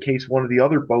aside in case one of the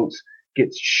other boats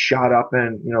gets shot up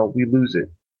and, we lose it.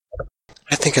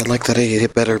 I think I like that idea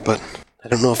better, but I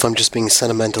don't know if I'm just being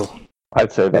sentimental.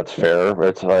 I'd say that's fair.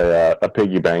 It's a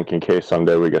piggy bank in case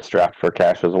someday we get strapped for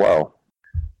cash as well.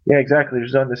 Yeah, exactly.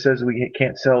 There's nothing that says we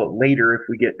can't sell it later if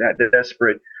we get that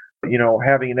desperate.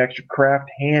 Having an extra craft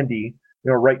handy,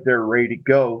 right there ready to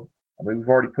go. I mean, we've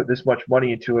already put this much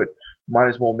money into it. Might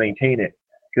as well maintain it.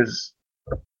 Because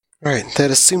Alright,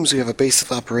 that assumes we have a base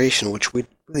of operation, which we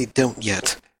really don't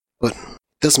yet. But it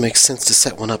does make sense to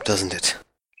set one up, doesn't it?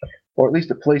 or at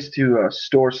least a place to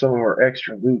store some of our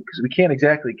extra loot, because we can't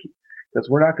exactly, because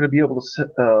we're not going to be able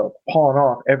to pawn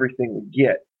off everything we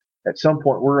get. At some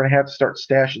point, we're going to have to start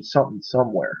stashing something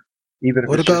somewhere, even if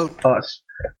What it's just about- us.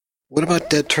 What about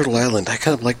Dead Turtle Island? I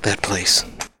kind of like that place.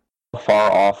 How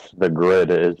far off the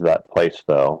grid is that place,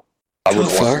 though? How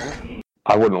far?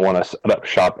 I wouldn't want to set up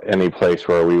shop any place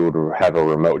where we would have a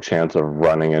remote chance of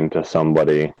running into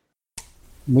somebody.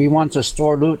 We want to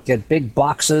store loot, get big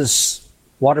boxes,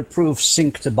 waterproof,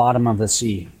 sink to bottom of the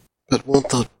sea. But won't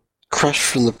they crush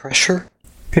from the pressure?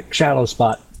 Pick shallow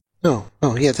spot. No.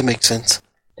 Oh, yeah, that makes sense.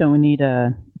 Don't we need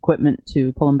equipment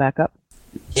to pull them back up?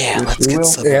 Yeah, Which let's we get will.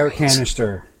 submarines. Air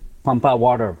canister. Pump out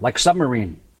water. Like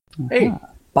submarine. Hey,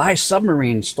 buy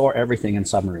submarine, store everything in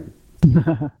submarine.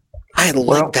 I like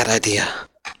Well- that idea.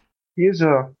 Here's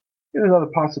another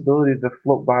possibility to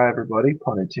float by everybody,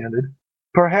 pun intended.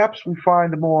 Perhaps we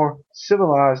find a more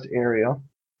civilized area,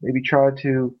 maybe try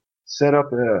to set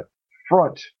up a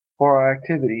front for our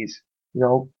activities.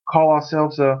 Call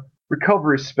ourselves a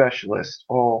recovery specialist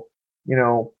or,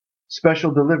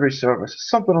 special delivery service,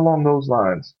 something along those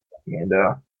lines. And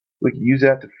we can use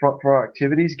that to front for our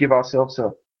activities, give ourselves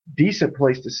a decent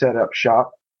place to set up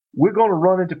shop. We're going to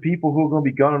run into people who are going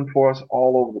to be gunning for us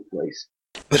all over the place.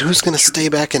 But who's going to stay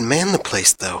back and man the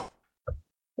place, though?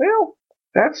 Well,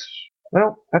 that's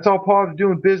all part of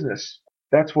doing business.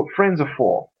 That's what friends are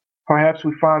for. Perhaps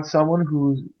we find someone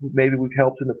who maybe we've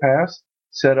helped in the past,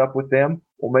 set up with them,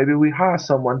 or maybe we hire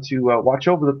someone to watch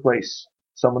over the place,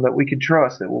 someone that we can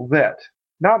trust, that will vet.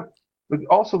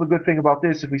 Also, the good thing about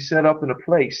this, if we set up in a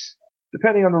place,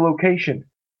 depending on the location,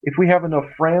 if we have enough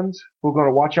friends who are going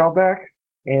to watch our back,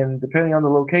 and depending on the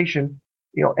location,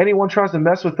 anyone tries to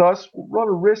mess with us, we'll run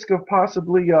a risk of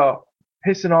possibly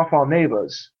pissing off our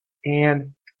neighbors.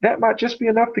 And that might just be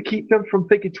enough to keep them from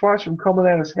thinking twice from coming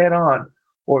at us head on,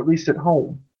 or at least at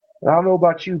home. And I don't know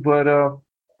about you, but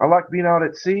I like being out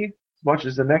at sea as much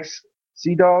as the next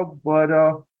sea dog, but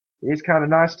it's kind of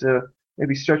nice to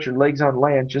maybe stretch your legs on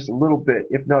land just a little bit,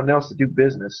 if nothing else, to do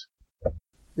business.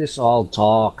 This all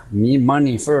talk. Need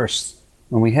money first.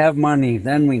 When we have money,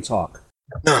 then we talk.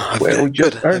 No, I've Well, got we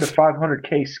just good. earned a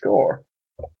 500K score.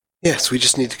 Yes, we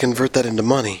just need to convert that into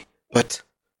money. But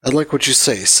I like what you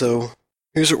say, so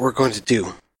here's what we're going to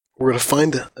do. We're going to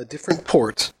find a different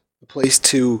port, a place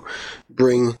to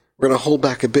bring... We're going to hold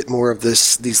back a bit more of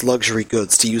these luxury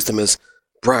goods to use them as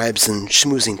bribes and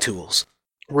schmoozing tools.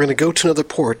 We're going to go to another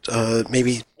port,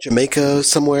 maybe Jamaica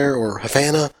somewhere, or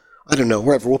Havana. I don't know,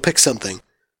 wherever. We'll pick something.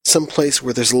 Some place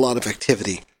where there's a lot of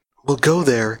activity. We'll go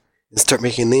there and start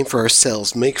making a name for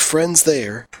ourselves, make friends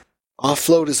there,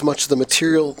 offload as much of the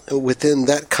material within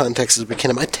that context as we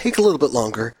can. It might take a little bit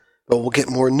longer, but we'll get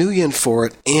more Nuyen for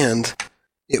it, and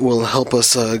it will help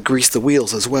us grease the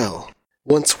wheels as well.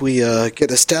 Once we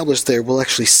get established there, we'll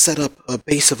actually set up a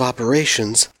base of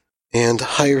operations and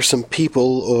hire some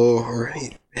people or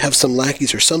have some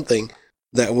lackeys or something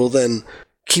that will then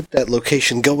keep that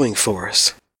location going for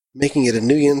us, making it a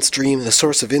Nuyen stream and a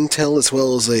source of intel as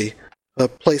well as a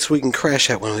place we can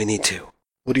crash at when we need to.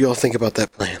 What do you all think about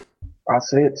that plan? I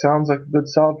say it sounds like a good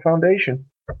solid foundation.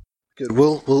 Good.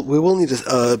 We will need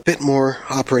a bit more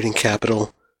operating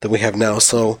capital than we have now.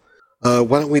 So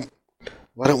why don't we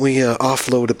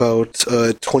offload about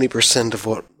 20%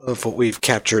 of what we've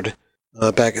captured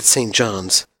back at St.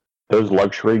 John's? Those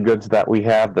luxury goods that we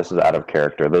have, this is out of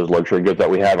character. Those luxury goods that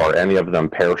we have, are any of them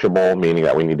perishable, meaning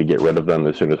that we need to get rid of them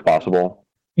as soon as possible?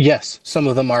 Yes, some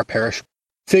of them are perishable.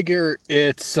 Figure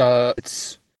it's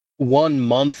 1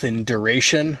 month in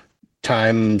duration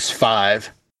times 5.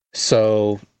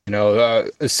 So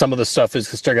Some of the stuff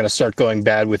is going to start going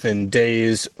bad within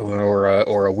days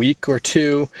or a week or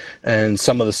two, and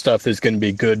some of the stuff is going to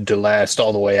be good to last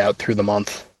all the way out through the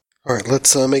month. All right,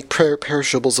 let's make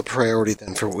perishables a priority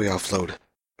then for what we offload.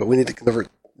 But we need to convert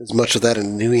as much of that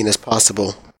into Nuyen as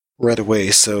possible right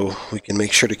away so we can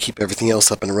make sure to keep everything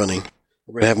else up and running.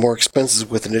 We're going to have more expenses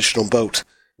with an additional boat,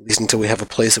 at least until we have a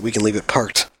place that we can leave it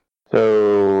parked.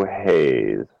 So,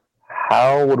 Hayes,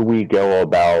 how would we go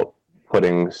about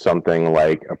putting something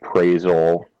like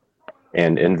appraisal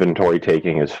and inventory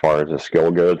taking as far as a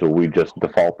skill goes? Would we just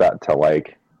default that to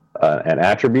like an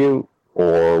attribute,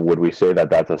 or would we say that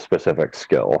that's a specific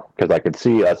skill? Because I could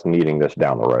see us needing this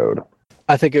down the road.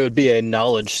 I think it would be a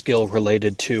knowledge skill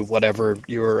related to whatever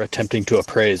you're attempting to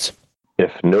appraise.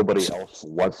 If nobody else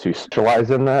wants to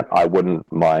specialize in that, I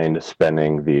wouldn't mind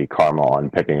spending the karma on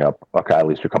picking up at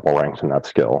least a couple ranks in that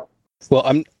skill. Well,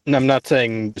 I'm not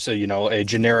saying a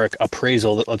generic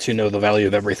appraisal that lets you know the value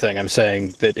of everything. I'm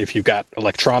saying that if you've got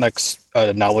electronics,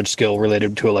 a knowledge skill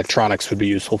related to electronics would be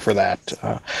useful for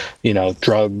that.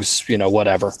 Drugs,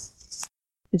 whatever.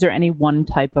 Is there any one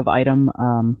type of item?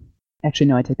 Actually,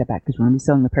 no, I take that back because we're going to be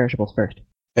selling the perishables first.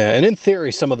 Yeah, and in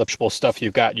theory, some of the perishable stuff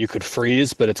you've got you could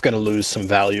freeze, but it's going to lose some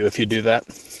value if you do that.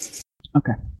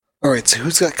 Okay. All right, so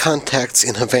who's got contacts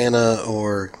in Havana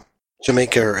or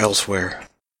Jamaica or elsewhere?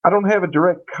 I don't have a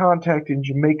direct contact in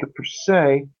Jamaica per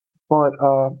se, but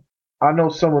I know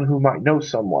someone who might know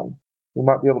someone who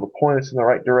might be able to point us in the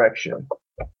right direction.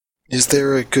 Is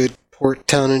there a good port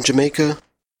town in Jamaica?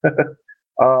 There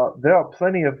are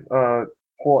plenty of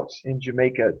ports in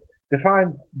Jamaica.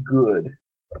 Define good.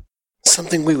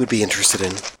 Something we would be interested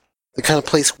in. The kind of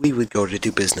place we would go to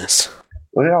do business.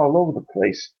 Well, they're all over the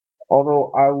place.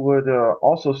 Although I would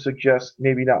also suggest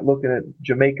maybe not looking at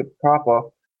Jamaica proper,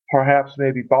 perhaps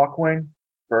maybe Bockwing.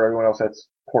 For everyone else, that's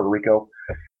Puerto Rico.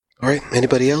 All right,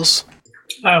 anybody else?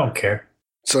 I don't care.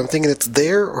 So I'm thinking it's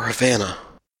there or Havana.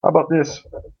 How about this?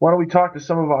 Why don't we talk to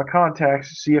some of our contacts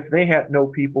to see if they know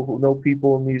people who know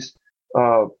people in these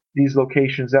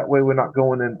locations. That way we're not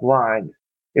going in blind.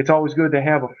 It's always good to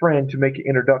have a friend to make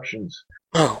introductions.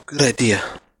 Oh, good idea.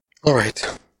 All right.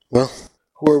 Well,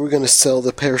 who are we going to sell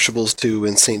the perishables to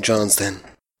in St. John's then?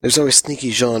 There's always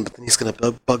Sneaky Jean, but then he's going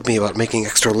to bug me about making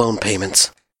extra loan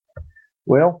payments.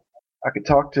 Well, I could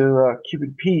talk to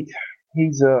Cupid Pete.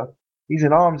 He's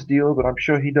an arms dealer, but I'm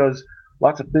sure he does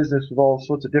lots of business with all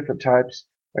sorts of different types.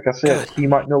 Like I said, He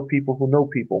might know people who know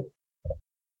people.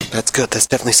 That's good. That's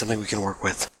definitely something we can work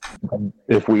with.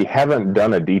 If we haven't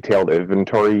done a detailed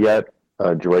inventory yet,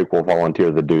 Drake will volunteer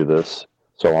to do this,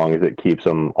 so long as it keeps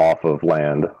him off of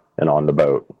land and on the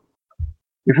boat.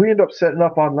 If we end up setting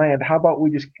up on land, how about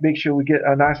we just make sure we get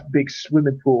a nice big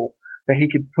swimming pool that he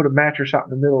could put a mattress out in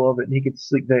the middle of it and he could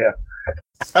sleep there.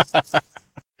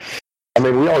 I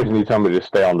mean, we always need somebody to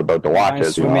stay on the boat to watch My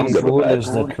it. swimming pool is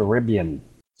the Caribbean.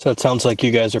 So it sounds like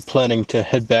you guys are planning to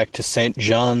head back to St.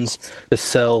 John's to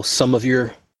sell some of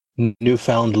your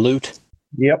newfound loot.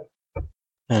 Yep.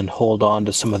 And hold on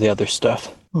to some of the other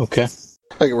stuff. Okay.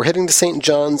 Okay, we're heading to St.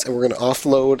 John's, and we're going to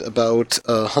offload about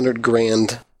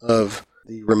 $100,000 of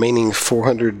the remaining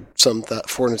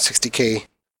 460K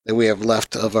that we have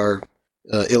left of our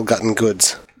ill-gotten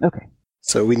goods. Okay.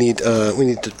 So we need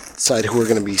to decide who we're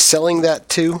going to be selling that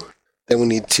to. Then we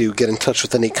need to get in touch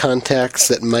with any contacts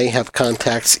that may have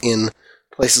contacts in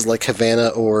places like Havana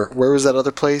or where was that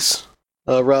other place,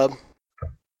 Rob?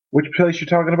 Which place you're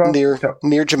talking about?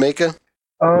 Near Jamaica.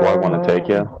 Do I want to take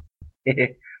you?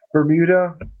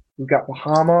 Bermuda. We've got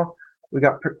Bahama. We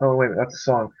got. Oh wait, that's a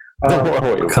song.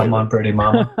 Come on, Pretty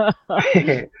Mama.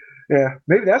 Yeah,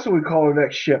 maybe that's what we call our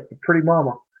next ship, the Pretty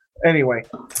Mama. Anyway,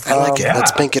 I like it.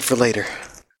 Let's bank it for later.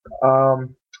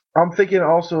 I'm thinking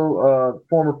also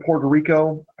former Puerto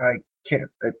Rico. I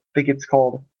think it's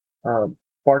called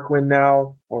Barkwind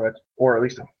now, or at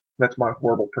least that's my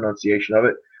horrible pronunciation of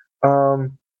it.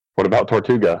 What about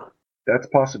Tortuga? That's a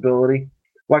possibility.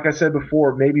 Like I said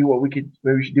before, maybe we should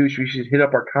do is we should hit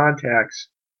up our contacts,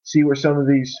 see where some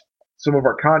of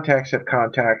our contacts have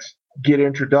contacts, get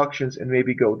introductions, and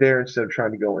maybe go there instead of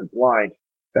trying to go in blind.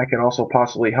 That can also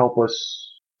possibly help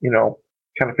us, kind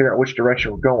of figure out which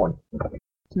direction we're going.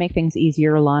 To make things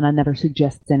easier, Alana never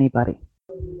suggests anybody.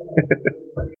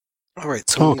 All right,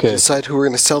 so we need to decide who we're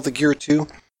going to sell the gear to,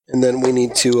 and then we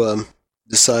need to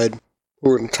decide who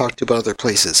we're going to talk to about other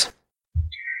places.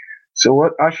 So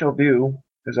what I shall do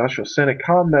is I shall send a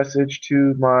comm message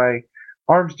to my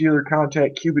arms dealer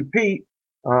contact, Cupid Pete,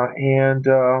 and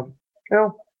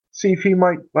see if he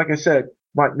might, like I said,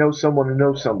 might know someone who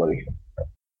knows somebody.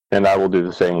 And I will do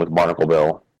the same with Barnacle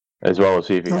Bill, as well as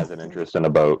see if he has an interest in a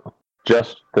boat.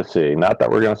 Just to see. Not that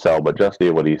we're going to sell, but just see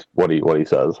what he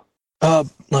says.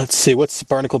 Let's see. What's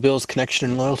Barnacle Bill's connection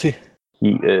and loyalty?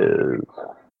 He is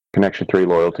connection 3,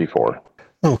 loyalty 4.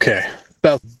 Okay.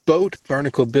 About boat,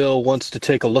 Barnacle Bill wants to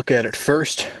take a look at it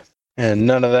first, and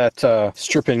none of that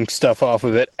stripping stuff off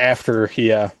of it after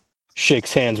he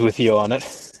shakes hands with you on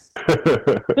it.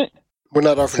 We're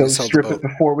not offering So to sell the strip boat. it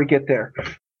before we get there.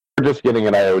 We're just getting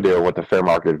an idea of what the fair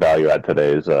market value at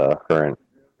today's current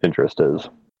interest is.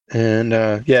 And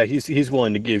yeah, he's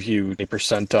willing to give you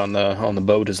 8% on the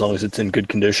boat as long as it's in good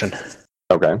condition.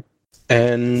 Okay.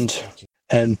 And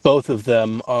both of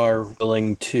them are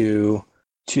willing to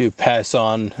pass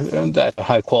on that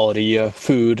high quality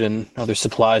food and other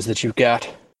supplies that you've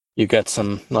got. You've got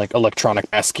some like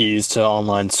electronic pass keys to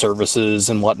online services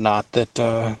and whatnot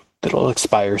that'll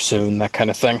expire soon, that kind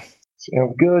of thing.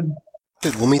 Sounds good.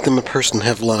 Good, we'll meet them in person and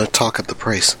have a lot of talk at the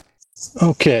price.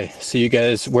 Okay, so you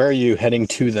guys, where are you heading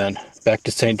to then? Back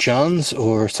to St. John's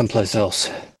or someplace else?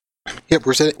 Yep,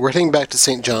 we're heading back to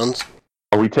St. John's.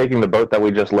 Are we taking the boat that we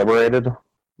just liberated?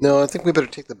 No, I think we better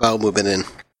take the bow movement in.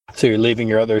 So you're leaving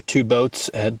your other 2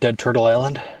 boats at Dead Turtle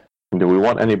Island? Do we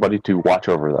want anybody to watch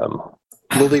over them?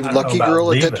 We'll leave I don't know Lucky about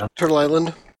Girl at leaving. Dead Turtle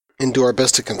Island and do our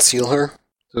best to conceal her.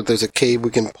 So if there's a cave we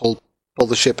can pull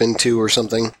the ship into or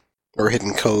something, or a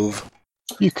hidden cove.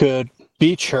 You could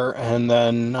beach her and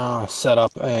then set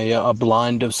up a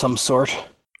blind of some sort.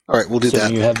 All right, we'll do So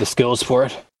that. you have the skills for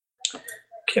it.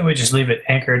 Can't we just leave it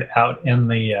anchored out in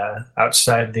the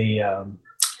outside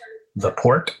the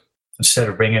port instead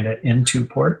of bringing it into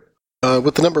port?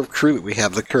 With the number of crew that we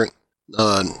have, the current,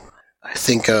 I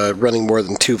think running more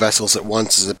than 2 vessels at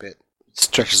once is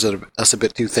stretches us a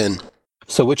bit too thin.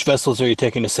 So which vessels are you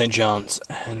taking to St. John's,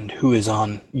 and who is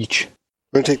on each?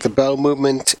 We're going to take the bow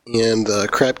movement and the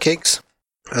crab cakes.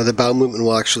 The bow movement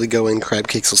will actually go in, crab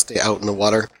cakes will stay out in the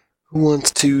water. Who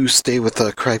wants to stay with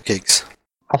the crab cakes?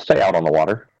 I'll stay out on the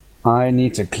water. I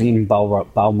need to clean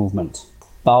bowel movement.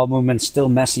 Bowel movement's still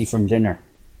messy from dinner.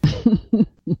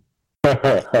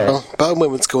 Well, bow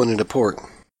movement's going into port.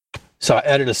 So I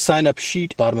added a sign-up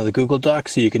sheet bottom of the Google Doc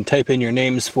so you can type in your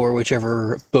names for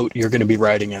whichever boat you're going to be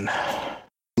riding in.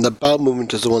 And the bow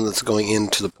movement is the one that's going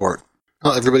into the port.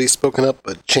 Well, everybody's spoken up,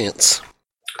 but Chance.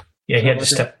 Yeah, he had to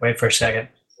step away for a second.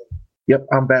 Yep,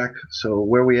 I'm back. So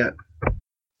where we at?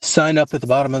 Sign up at the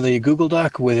bottom of the Google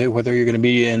Doc with whether you're going to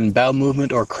be in bow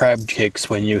movement or crab cakes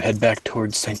when you head back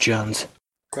towards St. John's.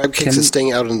 Crab cakes is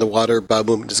staying out in the water, bow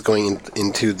movement is going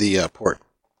into the port.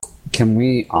 Can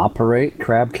we operate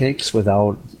crab cakes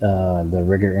without the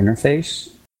rigger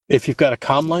interface? If you've got a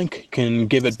comm link, you can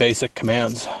give it basic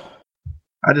commands.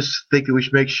 I just think that we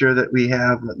should make sure that we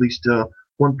have at least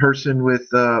one person with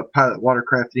pilot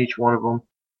watercraft in each one of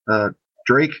them.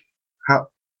 Drake,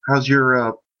 how's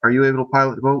your? Are you able to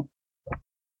pilot the boat?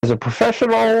 As a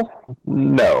professional,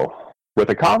 no.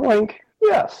 With a comlink,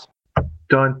 yes.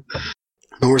 Done.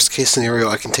 In the worst case scenario,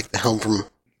 I can take the helm from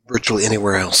virtually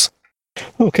anywhere else.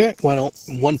 Okay, why don't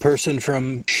one person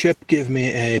from ship give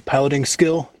me a piloting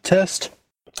skill test?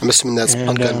 I'm assuming that's And,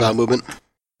 punk and bow movement.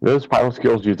 Those pilot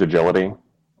skills use agility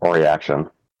or reaction.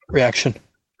 Reaction.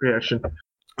 Reaction.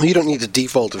 You don't need a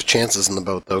default of Chances in the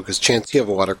boat, though, because Chance, you have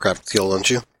a watercraft skill, don't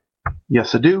you?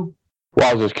 Yes, I do. Well,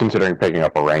 I was just considering picking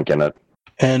up a rank in it.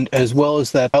 And as well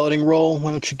as that piloting roll,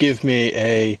 why don't you give me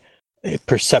a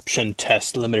perception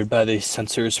test limited by the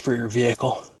sensors for your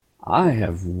vehicle? I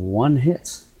have 1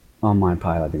 hit on my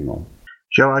piloting roll.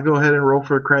 Shall I go ahead and roll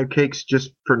for crab cakes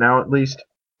just for now at least?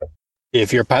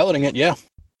 If you're piloting it, yeah.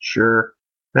 Sure.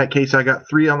 In that case, I got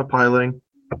 3 on the piloting,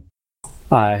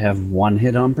 I have 1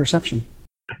 hit on perception.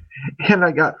 and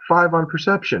I got 5 on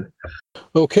perception.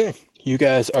 Okay, you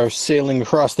guys are sailing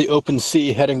across the open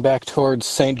sea heading back towards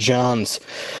St. John's.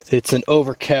 It's an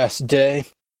overcast day,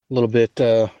 a little bit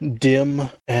dim,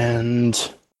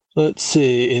 and let's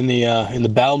see, in the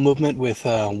bow movement with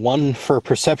 1 for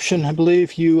perception, I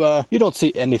believe, you don't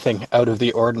see anything out of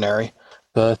the ordinary,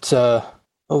 but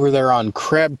over there on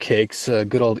crab cakes,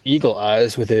 good old Eagle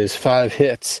Eyes with his 5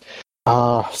 hits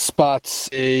spots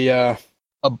a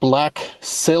black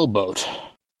sailboat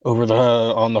over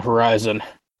on the horizon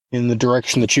in the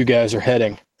direction that you guys are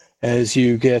heading. As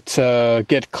you get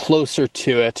closer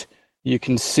to it, you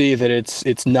can see that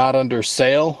it's not under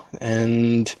sail,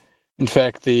 and in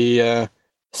fact the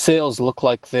sails look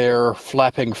like they're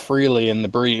flapping freely in the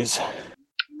breeze.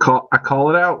 I call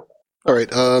it out. All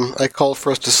right, I call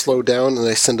for us to slow down, and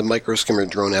I send a microskimmer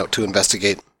drone out to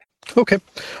investigate. Okay.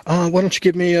 Why don't you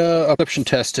give me a perception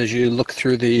test as you look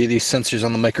through the sensors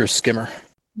on the microskimmer?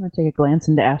 I'm going to take a glance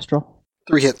into Astral.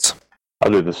 3 hits.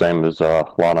 I'll do the same as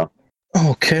Lana.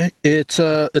 Okay, it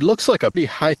looks like a pretty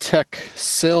high-tech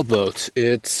sailboat.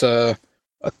 It's a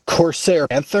Corsair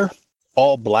Panther,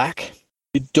 all black.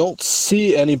 You don't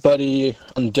see anybody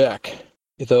on deck,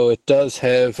 though it does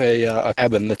have a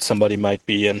cabin that somebody might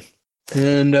be in.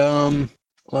 And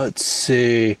let's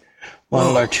see. One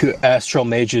of our two astral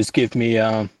mages give me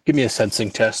a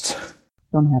sensing test.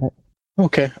 Don't have it.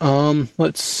 Okay.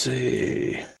 Let's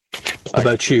see. How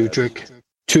about you, Drake?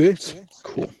 2 hits?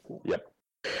 Cool. Yep.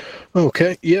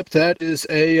 Okay. Yep. That is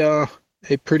a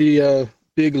pretty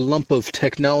big lump of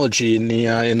technology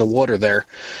in the water there,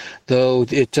 though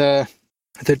it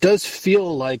there does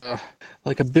feel like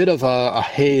a bit of a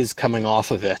haze coming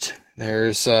off of it.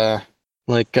 There's some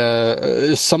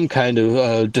kind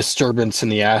of disturbance in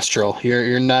the astral.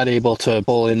 You're not able to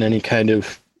pull in any kind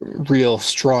of real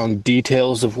strong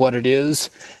details of what it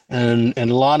is, and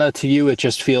Lana, to you, it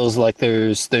just feels like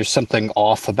there's something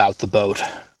off about the boat.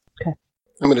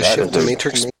 I'm going to shift to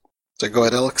Matrix. So go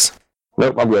ahead, Alex.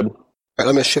 Nope, I'm good. All right,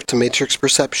 I'm going to shift to Matrix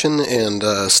Perception and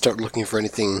start looking for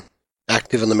anything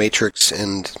active in the Matrix,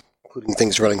 and including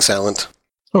things running silent.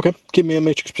 Okay, give me a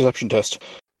Matrix Perception test.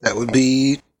 That would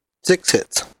be 6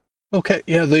 hits. Okay,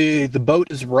 yeah, the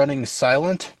boat is running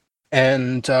silent,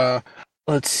 and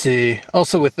let's see.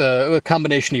 Also, with a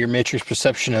combination of your Matrix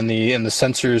Perception and the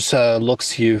sensors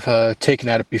looks you've taken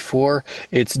at it before,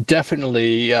 it's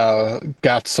definitely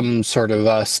got some sort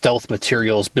of stealth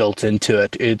materials built into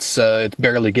it. It's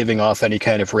barely giving off any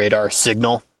kind of radar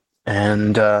signal,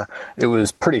 and it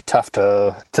was pretty tough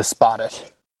to spot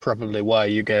it. Probably why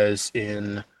you guys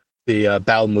in the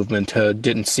bow movement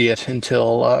didn't see it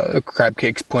until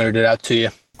Crabcakes pointed it out to you.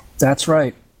 That's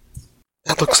right.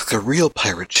 That looks like a real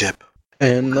pirate ship.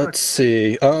 And let's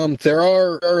see. There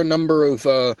are a number of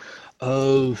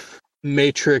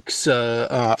Matrix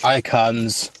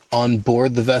icons on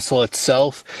board the vessel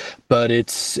itself, but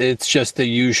it's just the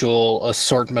usual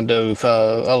assortment of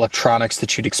electronics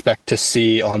that you'd expect to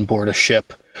see on board a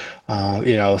ship.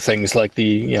 Things like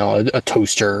a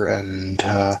toaster and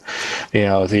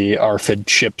the ARFID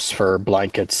chips for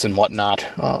blankets and whatnot.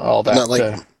 All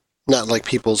that. Not like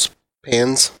people's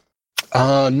pans.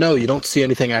 No, you don't see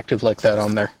anything active like that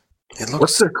on there. It looks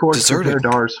What's their course deserted. compared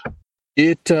to ours?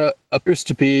 It appears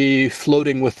to be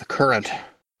floating with the current.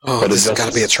 Oh, But this it has got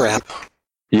to be a trap.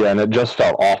 Yeah, and it just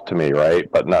felt off to me, right?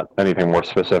 But not anything more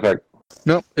specific.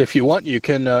 No, if you want, you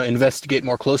can investigate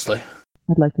more closely.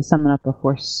 I'd like to summon up a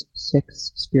Force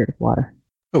 6 Spirit of Water.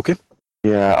 Okay.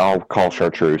 Yeah, I'll call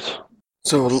Chartreuse.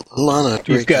 So, Lana,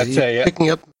 You've got are you picking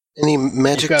up any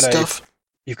magic stuff?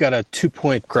 You've got a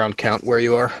 2-point ground count where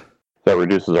you are. That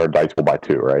reduces our dice pool by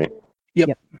 2, right?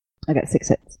 I got 6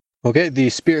 hits. Okay, the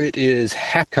spirit is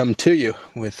come to you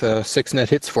with 6 net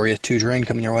hits for you, 2 drain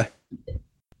coming your way.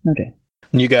 Okay.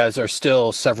 And you guys are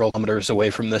still several kilometers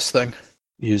away from this thing,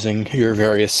 using your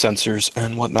various sensors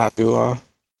and whatnot to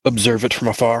observe it from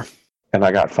afar. And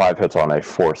I got 5 hits on a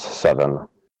Force 7.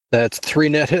 That's 3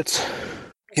 net hits.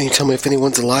 Can you tell me if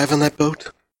anyone's alive on that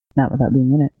boat? Not without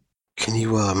being in it. Can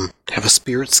you have a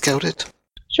spirit scout it?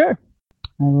 Sure.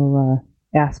 I will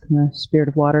ask the Spirit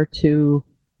of Water to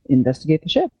investigate the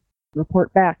ship.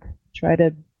 Report back. Try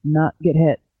to not get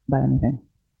hit by anything.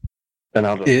 And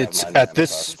I'll just It's have my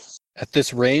at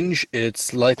this range,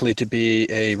 it's likely to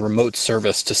be a remote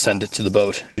service to send it to the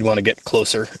boat. You want to get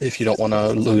closer if you don't want to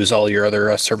lose all your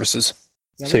other services.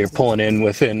 So you're pulling in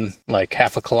within like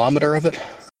half a kilometer of it?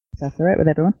 That's all right with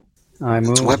everyone? I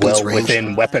move weapons well range.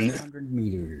 within weapon, 500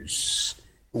 meters.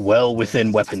 well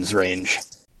within weapons range.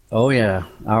 Oh yeah,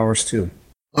 ours too.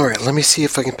 All right, let me see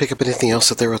if I can pick up anything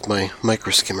else out there with my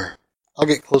micro skimmer. I'll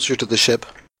get closer to the ship.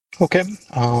 Okay.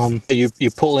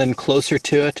 You pull in closer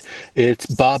to it. It's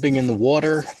bobbing in the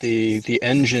water. The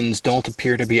engines don't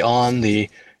appear to be on. The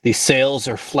sails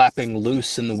are flapping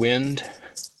loose in the wind.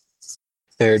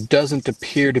 There doesn't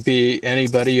appear to be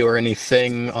anybody or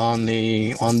anything on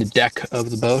the deck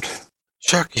of the boat.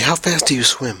 Sharky, how fast do you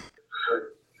swim?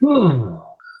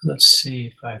 Let's see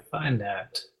if I find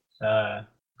that.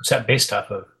 What's that based off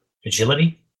of?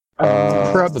 Agility?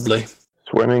 Probably.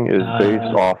 Swimming is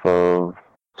based off of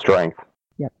strength.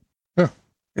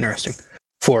 Interesting.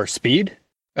 For speed?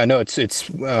 I know it's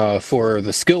for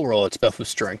the skill roll, it's buff of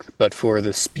strength, but for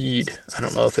the speed, I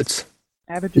don't know if it's...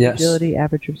 Average of agility,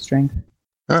 average of strength.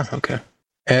 Oh, okay.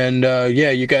 And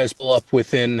you guys pull up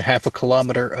within half a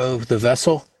kilometer of the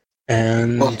vessel.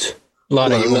 And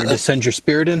Lana, you wanted to send your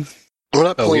spirit in? We're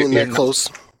not pulling in that close.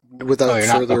 Without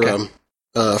further,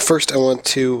 okay. First I want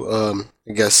to,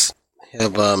 I guess,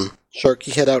 have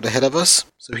Sharky head out ahead of us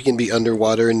so he can be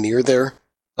underwater and near there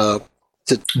to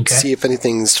see if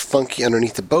anything's funky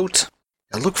underneath the boat.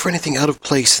 I look for anything out of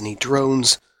place, any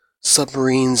drones,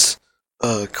 submarines,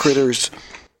 critters,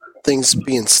 things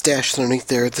being stashed underneath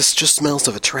there. This just smells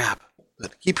of a trap.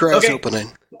 But keep your eyes open,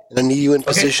 and I need you in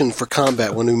position for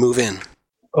combat when we move in.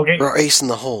 Okay. We're ace in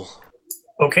the hole.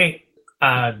 Okay.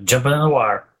 Jumping in the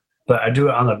water. But I do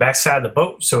it on the backside of the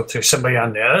boat, so if there's somebody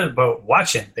on the other boat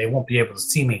watching, they won't be able to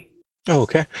see me.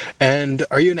 Okay. And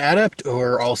are you an adept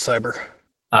or all cyber?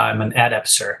 I'm an adept,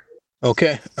 sir.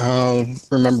 Okay.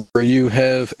 Remember, you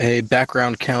have a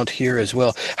background count here as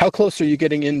well. How close are you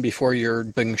getting in before you're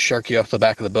being Sharky off the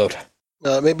back of the boat?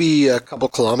 Maybe a couple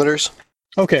kilometers.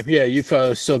 Okay, yeah,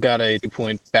 you've still got a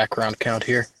 2-point background count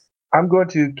here. I'm going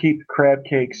to keep the crab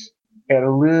cakes at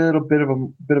a little bit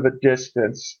of a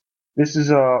distance. This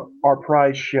is our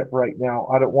prize ship right now.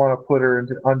 I don't want to put her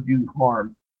into undue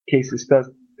harm in case this does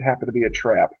happen to be a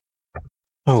trap.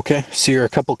 Okay, so you're a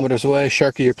couple kilometers away.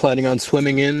 Sharky, you're planning on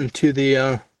swimming in to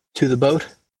the boat?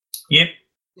 Yep.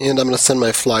 And I'm going to send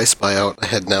my fly spy out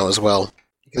ahead now as well.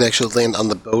 You can actually land on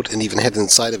the boat and even head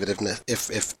inside of it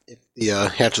if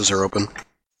the hatches are open.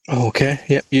 Okay,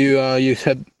 yep. You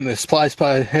had the fly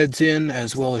spy heads in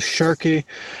as well as Sharky,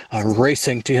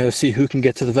 racing to see who can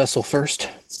get to the vessel first.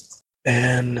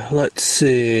 And let's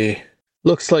see.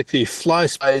 Looks like the fly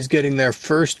spy is getting there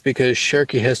first because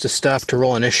Sharky has to stop to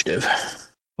roll initiative.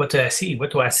 What do I see?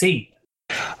 What do I see?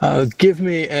 Give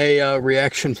me a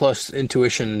reaction plus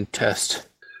intuition test.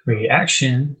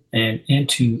 Reaction and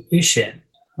intuition.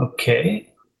 Okay.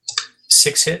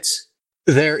 6 hits.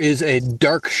 There is a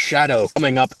dark shadow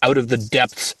coming up out of the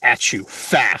depths at you,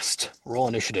 fast. Roll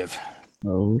initiative.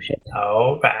 Oh, shit.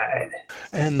 All right.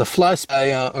 And the fly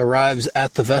spy arrives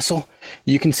at the vessel.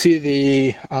 You can see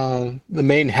the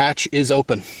main hatch is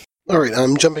open. All right,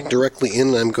 I'm jumping directly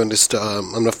in. I'm going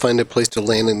to find a place to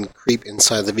land and creep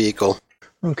inside the vehicle.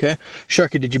 Okay.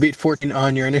 Sharky, did you beat 14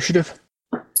 on your initiative?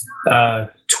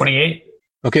 28.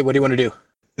 Okay, what do you want to do?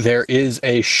 There is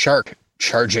a shark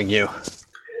charging you.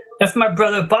 That's my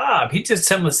brother Bob. He just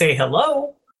told me to say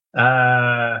hello.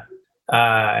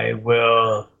 I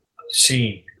will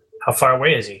see. How far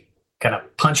away is he? Can I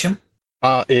punch him?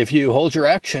 If you hold your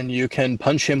action, you can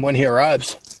punch him when he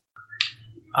arrives.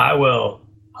 I will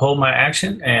hold my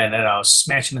action, and then I'll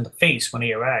smash him in the face when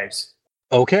he arrives.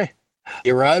 Okay.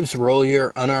 He arrives, roll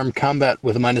your unarmed combat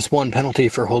with a -1 penalty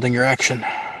for holding your action.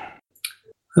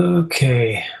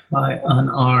 Okay, my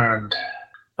unarmed.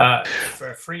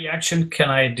 For a free action, can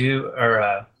I do,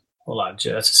 hold on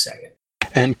just a second.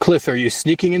 And Cliff, are you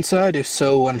sneaking inside? If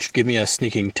so, why don't you give me a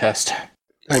sneaking test?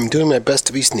 I'm doing my best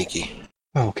to be sneaky.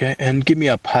 Okay, and give me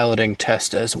a piloting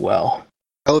test as well.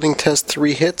 Piloting test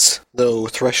 3 hits, though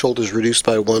threshold is reduced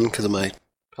by 1 because of my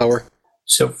power.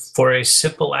 So for a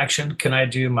simple action, can I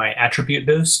do my attribute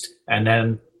boost and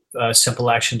then a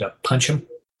simple action to punch him?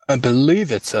 I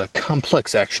believe it's a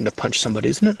complex action to punch somebody,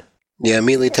 isn't it? Yeah,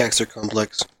 melee attacks are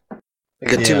complex. I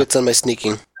got 2 hits on my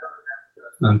sneaking.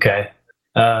 Okay.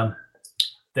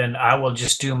 Then I will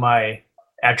just do my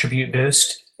attribute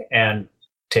boost and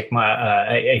take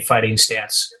my a fighting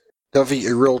stance. Duffy,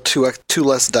 you roll 2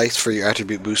 less dice for your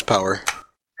attribute boost power.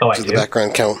 Oh, I to do? the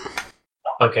background count.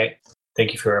 Okay.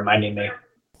 Thank you for reminding me.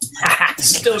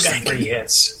 Still got 3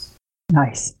 hits.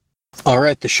 Nice. All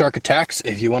right, the shark attacks.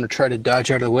 If you want to try to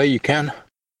dodge out of the way, you can.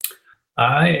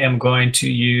 I am going to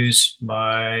use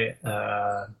my...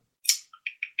 let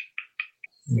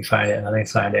me find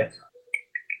it.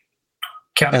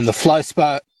 Counter- And the fly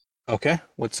spot... Okay,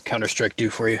 what's Counter-Strike do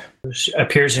for you?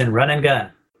 appears in run and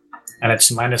gun. And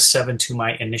it's -7 to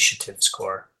my initiative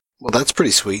score. Well, that's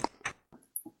pretty sweet.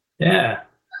 Yeah.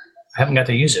 I haven't got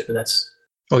to use it, but that's...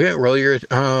 Okay, roll your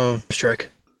strike.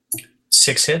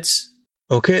 6 hits.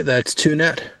 Okay, that's 2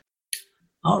 net.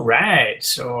 All right.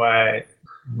 So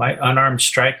my unarmed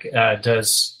strike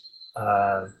does...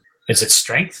 is it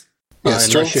strength? Yeah, Unless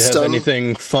strength, you have stun,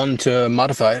 anything fun to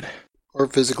modify it. or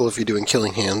physical if you're doing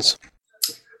killing hands.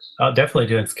 I'll definitely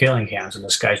do killing hands, and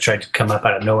this guy tried to come up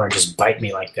out of nowhere and just bite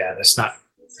me like that. It's not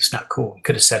cool. He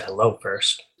could have said hello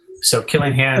first. So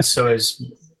killing hands. So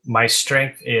my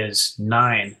strength is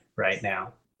 9 right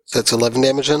now. So that's 11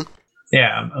 damage then?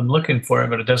 Yeah, I'm looking for it,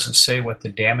 but it doesn't say what the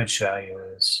damage value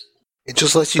is. It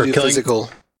just lets you For do killing- physical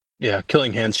Yeah,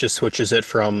 killing hands just switches it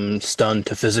from stun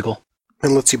to physical.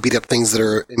 and lets you beat up things that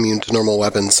are immune to normal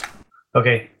weapons.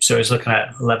 Okay, so he's looking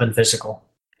at 11 physical.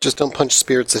 Just don't punch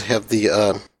spirits that have the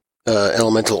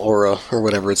elemental aura, or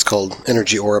whatever it's called,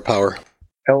 energy aura power.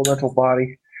 Elemental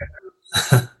body.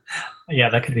 Yeah,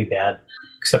 that could be bad.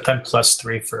 Except I'm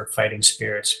 +3 for fighting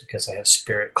spirits because I have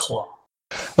spirit claw.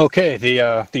 Okay,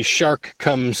 the shark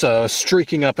comes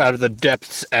streaking up out of the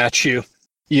depths at you.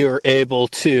 You're able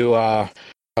to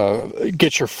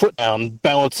get your foot down,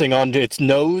 balancing onto its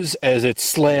nose as it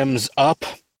slams up.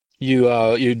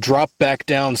 You drop back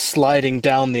down, sliding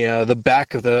down the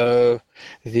back of the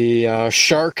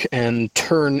shark, and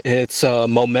turn its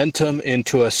momentum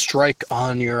into a strike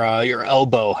on your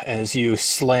elbow as you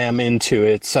slam into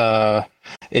its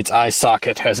eye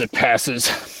socket as it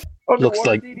passes. Looks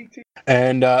like, DDT.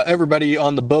 And everybody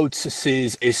on the boats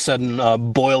sees a sudden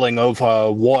boiling of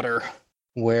water,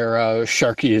 where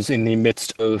Sharky is in the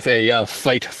midst of a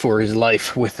fight for his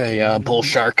life with a bull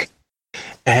shark.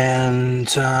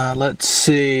 And let's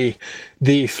see,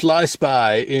 the fly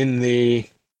spy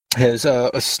has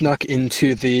snuck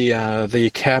into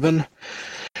the cabin.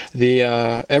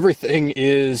 Everything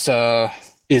is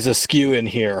askew in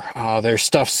here. There's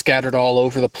stuff scattered all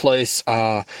over the place.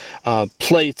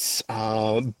 Plates,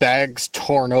 bags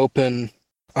torn open.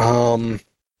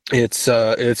 It's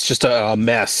just a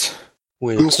mess.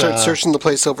 I'm gonna start searching the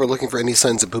place over, looking for any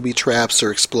signs of booby traps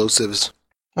or explosives.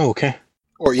 Oh, okay.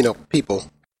 Or, people.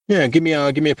 Yeah, give me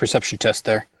a perception test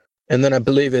there. And then I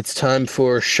believe it's time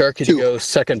for Sharky to go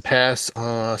second pass,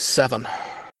 7.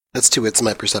 That's 2 hits in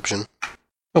my perception.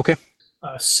 Okay.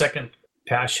 Second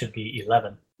pass should be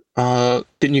 11.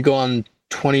 Didn't you go on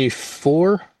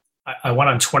 24? I went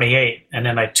on 28, and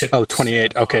then I took... Oh,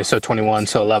 28. Okay, so 21,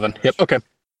 so 11. Yep, okay.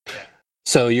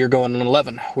 So you're going on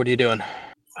 11. What are you doing?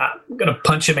 I'm going to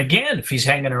punch him again if he's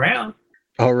hanging around.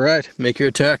 All right, make your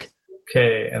attack.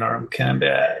 Okay, an armed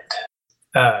combat.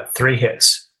 3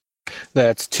 hits.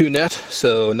 That's 2 net,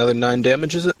 so another 9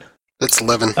 damage, is it? That's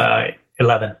 11.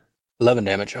 11. 11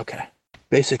 damage, okay.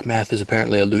 Basic math is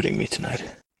apparently eluding me tonight.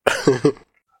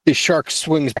 The shark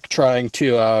swings back, trying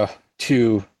to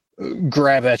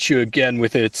grab at you again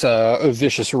with its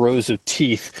vicious rows of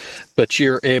teeth, but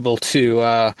you're able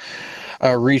to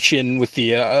reach in with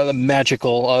the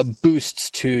magical boosts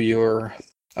to your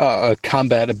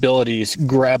combat abilities,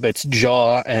 grab its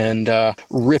jaw, and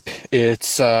rip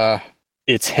its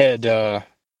head,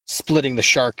 splitting the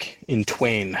shark in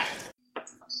twain.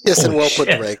 Yes, and well put,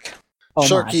 Drake. Oh,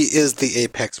 Sharky is the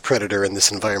apex predator in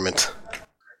this environment.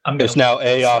 There's now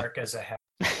a shark as a hat.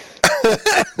 I'm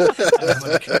going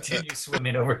to continue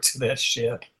swimming over to that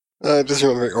ship. Just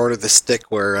remember, order the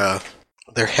stick where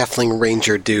their halfling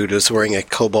ranger dude was wearing a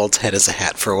kobold's head as a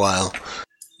hat for a while.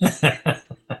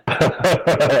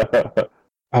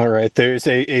 All right, there's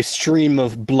a stream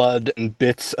of blood and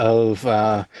bits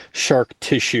of shark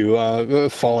tissue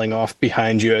falling off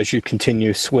behind you as you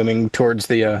continue swimming towards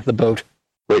the boat.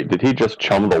 Wait, did he just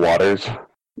chum the waters?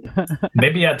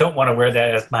 Maybe I don't want to wear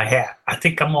that as my hat. I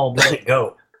think I'm all ready to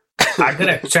go. I'm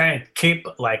going to try and keep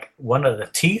one of the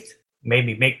teeth,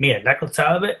 maybe make me a necklace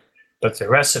out of it, but the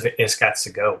rest of it has got to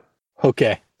go.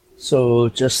 Okay. So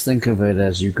just think of it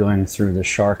as you going through the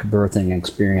shark birthing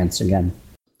experience again.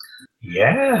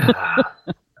 Yeah.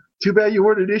 Too bad you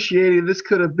weren't initiated. This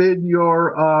could have been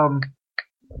your,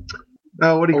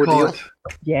 what do you call it?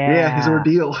 Yeah, his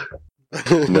ordeal.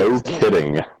 No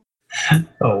kidding.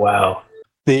 Oh, wow.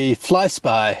 The fly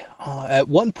spy. At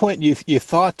one point, you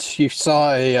thought you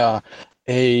saw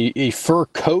a fur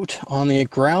coat on the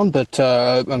ground, but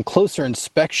on closer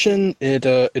inspection, it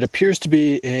appears to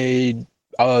be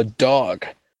a dog,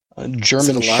 a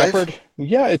German Shepherd.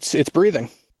 Yeah, it's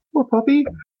breathing. Poor puppy.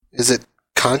 Is it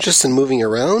conscious and moving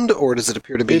around, or does it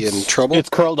appear to be in trouble? It's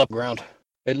curled up ground.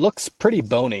 It looks pretty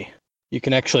bony. You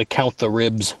can actually count the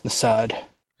ribs, the side.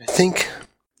 I think,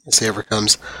 as he ever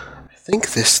comes, I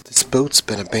think this boat's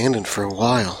been abandoned for a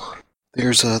while.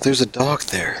 There's a dog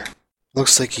there.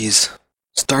 Looks like he's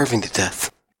starving to death.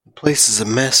 The place is a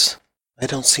mess. I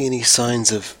don't see any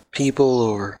signs of people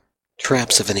or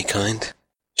traps of any kind.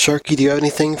 Sharky, do you have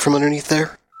anything from underneath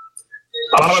there?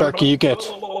 Sharky, you get.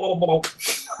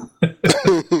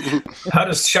 How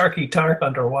does Sharky talk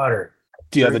underwater?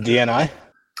 Do you have a DNI?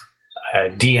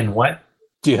 D and what?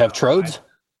 Do you have trodes?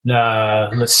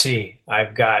 Let's see.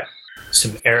 I've got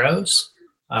some arrows.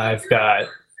 I've got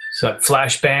some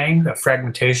flashbang, a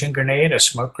fragmentation grenade, a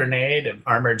smoke grenade, an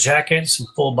armored jacket, some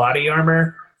full body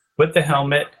armor with the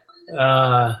helmet, and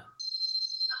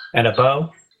a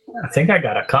bow. I think I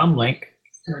got a comm link.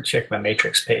 Let me check my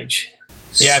matrix page.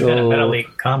 Yeah, I've got a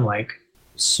Metalink comm link.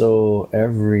 So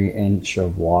every inch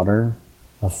of water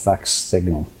affects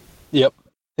signal. Yep. I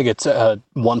think it's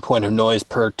 1 point of noise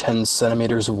per 10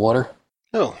 centimeters of water.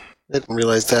 Oh, I didn't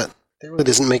realize that. That really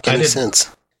doesn't make any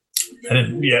sense.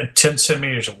 10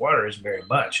 centimeters of water is very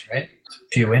much, right? A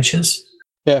few inches.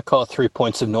 Yeah, call it 3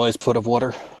 points of noise foot of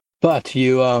water. But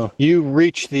you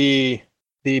reach the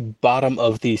bottom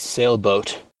of the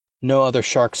sailboat. No other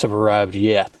sharks have arrived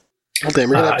yet. Well, damn,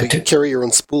 you're going to have to carry your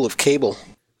own spool of cable.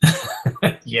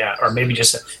 Yeah, or maybe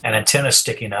just an antenna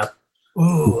sticking up.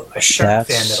 Ooh, a shark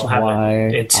fin that'll have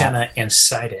an antenna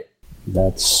inside it.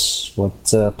 That's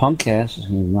what Punk has.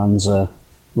 He runs a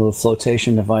little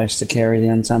flotation device to carry the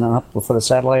antenna up for the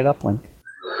satellite uplink.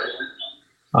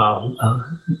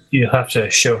 You'll have to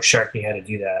show Sharky how to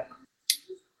do that.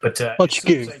 But what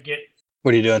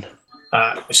are you doing?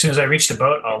 As soon as I reach the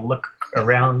boat, I'll look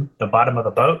around the bottom of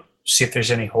the boat, see if there's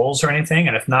any holes or anything,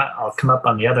 and if not, I'll come up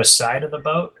on the other side of the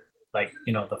boat, like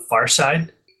the far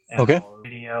side. And okay. I'll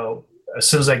radio. As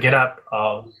soon as I get up,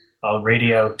 I'll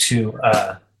radio to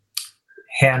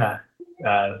Hannah.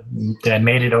 That I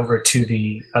made it over to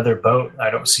the other boat. I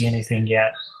don't see anything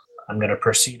yet. I'm going to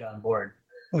proceed on board.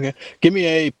 Okay. Give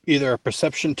me either a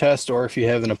perception test, or if you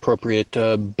have an appropriate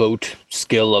boat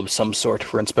skill of some sort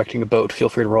for inspecting a boat, feel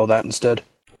free to roll that instead.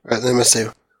 All right, let me say,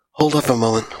 hold up a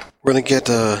moment. We're gonna get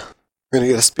a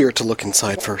spirit to look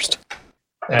inside first.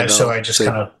 So I just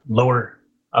kind of lower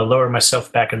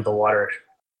myself back into the water.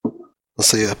 Let's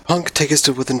say, Punk, take us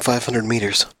to within 500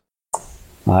 meters.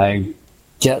 I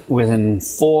get within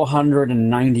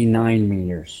 499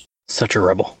 meters. Such a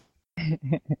rebel.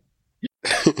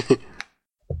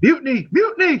 Mutiny!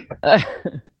 Mutiny!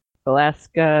 I'll ask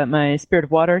my spirit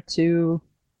of water to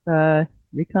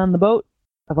recon the boat,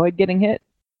 avoid getting hit,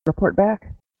 report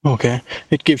back. Okay.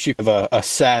 It gives you a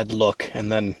sad look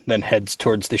and then heads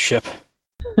towards the ship.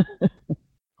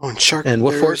 Oh, and Shark. And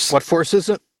what force is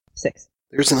it? 6.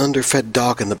 There's an underfed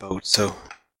dog in the boat, so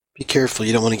be careful.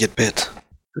 You don't want to get bit.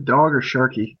 The dog or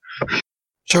Sharky?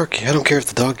 Sharky, I don't care if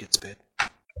the dog gets bit.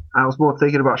 I was more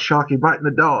thinking about Sharky biting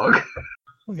the dog.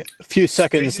 Okay. A few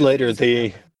seconds later,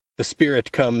 the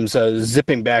spirit comes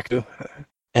zipping back to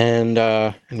and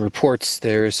reports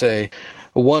there's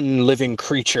one living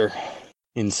creature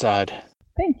inside.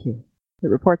 Thank you. It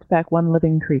reports back one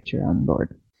living creature on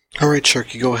board. All right,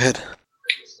 Sharky, go ahead.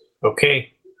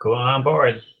 Okay, go on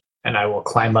board, and I will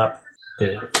climb up.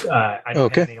 I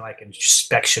don't have any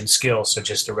inspection skills, so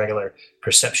just a regular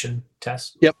perception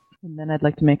test. Yep. And then I'd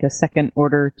like to make a second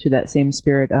order to that same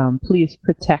spirit. Please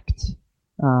protect.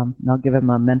 And I'll give him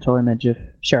a mental image of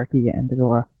Sharky and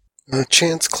Aurora.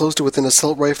 Chance, close to within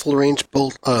assault rifle range.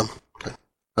 Bolt. I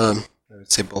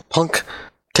would say Bolt. Punk,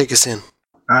 take us in.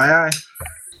 Aye, aye.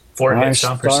 4 hits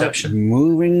on perception.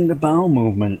 Moving the bowel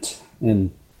movement,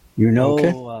 and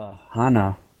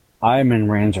Hannah, I'm in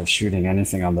range of shooting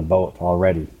anything on the boat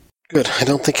already. Good. I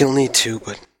don't think you'll need to,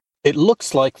 but it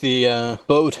looks like the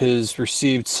boat has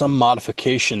received some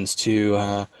modifications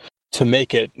to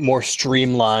make it more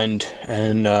streamlined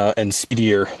and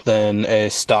speedier than a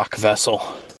stock vessel.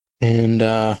 And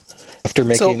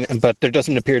but there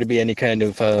doesn't appear to be any kind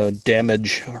of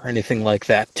damage or anything like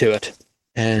that to it.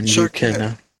 And sure, you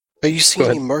can. Are you seeing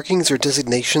any markings or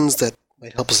designations that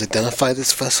might help us identify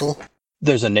this vessel?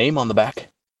 There's a name on the back.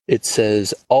 It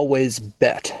says "Always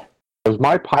Bet." Does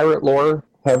my pirate lore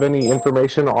have any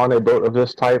information on a boat of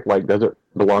this type? Like, does it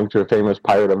belong to a famous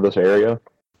pirate of this area?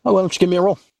 Oh, why don't you give me a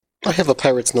roll? I have a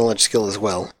pirate's knowledge skill as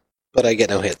well, but I get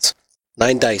no hits.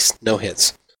 9 dice, no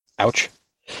hits. Ouch.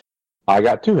 I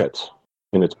got 2 hits,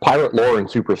 and it's pirate lore and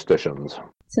superstitions.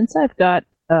 Since I've got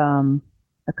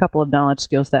a couple of knowledge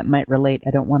skills that might relate,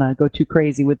 I don't want to go too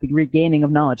crazy with the regaining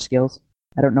of knowledge skills.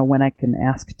 I don't know when I can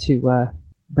ask to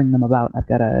bring them about. I've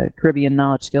got a Caribbean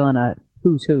knowledge skill and a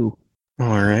Who's Who.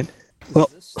 All right. Well,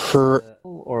 for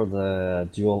or the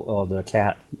dual or the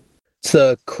cat. It's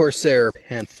the Corsair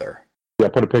Panther. Yeah,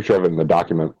 put a picture of it in the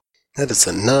document. That is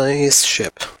a nice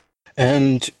ship.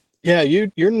 And yeah,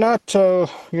 you're not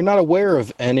aware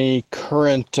of any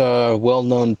current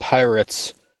well-known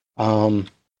pirates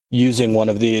using one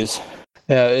of these.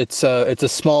 It's a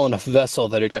small enough vessel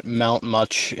that it can mount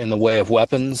much in the way of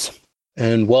weapons,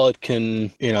 and while it can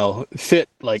fit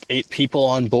like 8 people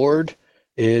on board,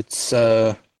 it's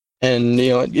it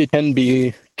can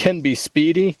be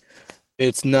speedy.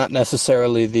 It's not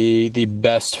necessarily the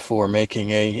best for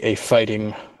making a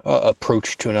fighting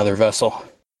approach to another vessel.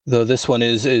 Though this one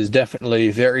is definitely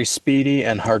very speedy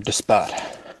and hard to spot.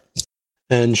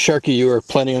 And Sharky, you are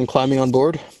planning on climbing on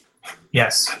board?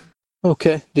 Yes.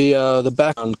 Okay. The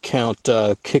background count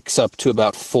kicks up to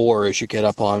about 4 as you get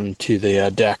up onto the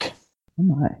deck. Oh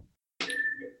my.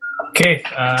 Okay.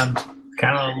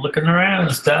 Kind of looking around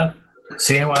and stuff,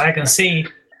 seeing what I can see.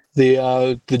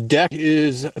 The deck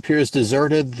appears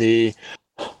deserted. The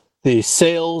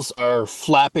sails are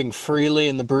flapping freely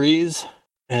in the breeze,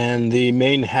 and the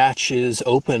main hatch is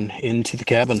open into the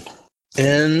cabin.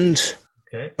 And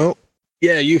oh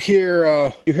yeah, you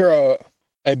hear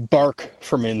a bark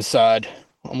from inside,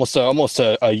 almost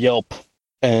a yelp,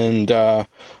 and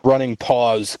running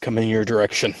paws coming your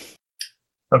direction.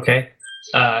 Okay.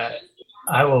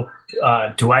 I will.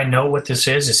 Do I know what this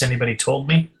is? Has anybody told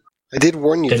me? I did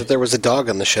warn you that there was a dog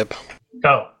on the ship.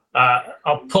 Oh,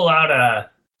 I'll pull out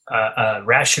a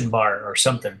ration bar or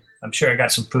something. I'm sure I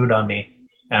got some food on me,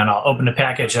 and I'll open the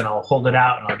package and I'll hold it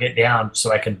out and I'll get down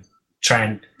so I can try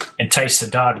and entice the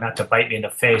dog not to bite me in the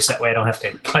face. That way I don't have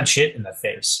to punch it in the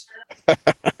face.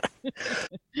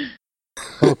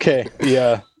 Okay,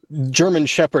 the German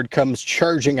Shepherd comes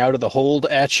charging out of the hold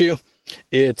at you.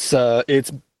 It's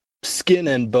skin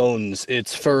and bones.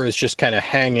 Its fur is just kind of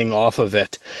hanging off of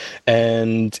it,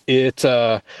 and it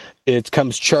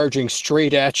comes charging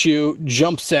straight at you,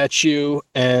 jumps at you,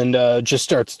 and just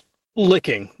starts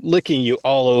licking you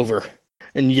all over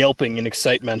and yelping in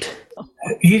excitement.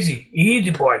 Easy,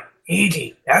 boy,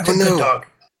 easy. That's a good dog.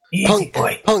 Easy, Punk,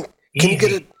 boy. Punk, can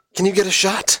Easy. you get a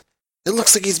shot? It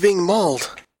looks like he's being mauled.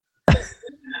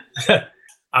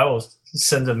 I will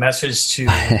send a message to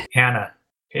Hannah.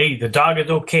 Hey, the dog is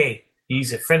okay.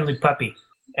 He's a friendly puppy,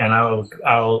 and I'll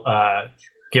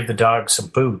give the dog some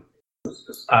food.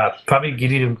 Probably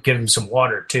give him some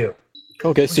water too.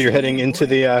 Okay, so you're heading into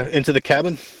the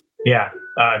cabin. Yeah.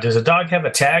 Does the dog have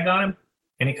a tag on him?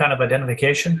 Any kind of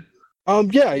identification?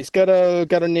 Yeah, he's got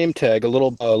a name tag, a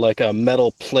little like a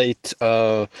metal plate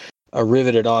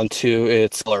riveted onto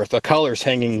its collar. The collar's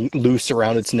hanging loose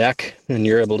around its neck, and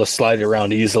you're able to slide it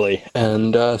around easily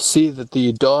and see that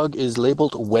the dog is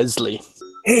labeled Wesley.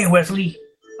 Hey, Wesley.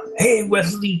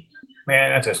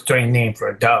 Man, that's a strange name for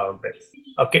a dog, but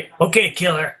okay,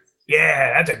 Killer.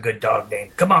 Yeah, that's a good dog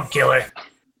name. Come on, Killer.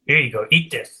 Here you go.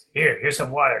 Eat this. Here's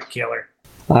some water, Killer.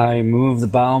 I move the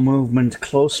bowel movement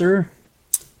closer.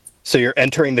 So you're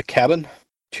entering the cabin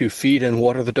to feed and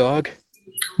water the dog?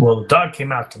 Well, the dog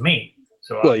came out to me.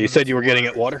 So Well, you said you were getting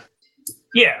it water?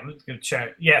 Yeah, I'm going to try.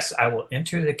 Yes, I will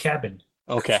enter the cabin.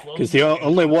 Okay, because the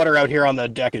only water out here on the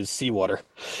deck is seawater.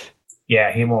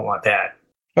 Yeah, he won't want that.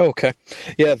 Okay.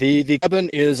 Yeah, the cabin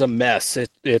is a mess.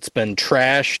 It's been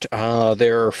trashed.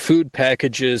 There are food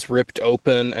packages ripped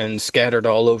open and scattered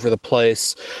all over the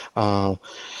place.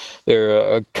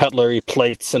 There are cutlery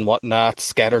plates and whatnot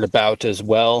scattered about as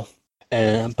well.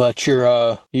 But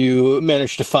you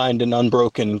managed to find an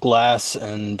unbroken glass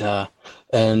and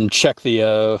check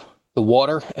the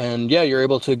water, and yeah, you're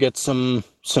able to get some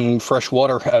fresh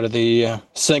water out of the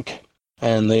sink,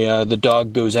 and the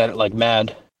dog goes at it like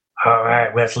mad. All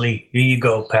right, Wesley, here you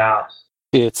go, pal.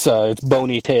 Its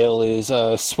bony tail is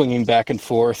swinging back and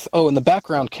forth. Oh, and the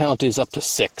background count is up to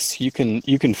 6. You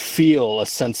can feel a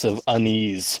sense of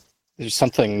unease. There's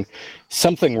something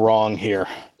wrong here.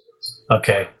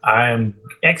 Okay, I'm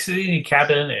exiting the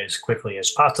cabin as quickly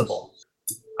as possible.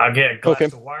 I'll get a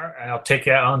glass of water and I'll take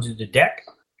it out onto the deck.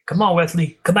 Come on,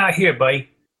 Wesley. Come out here, buddy.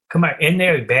 Come out. In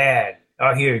there bad.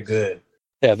 Out here good.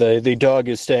 Yeah, the dog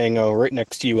is staying right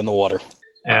next to you in the water.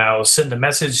 And I'll send a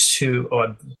message to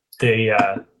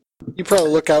the... You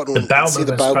probably look out and see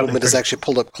the bowel movement is pretty... actually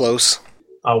pulled up close.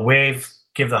 I'll wave,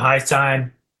 give the high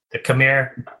sign, to come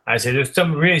here. I say, there's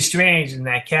something really strange in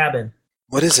that cabin.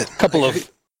 What is it?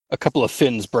 A couple of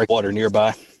fins break water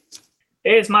nearby.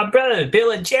 Hey, it's my brother,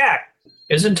 Bill and Jack.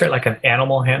 Isn't there like an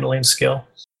animal handling skill?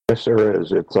 Yes, there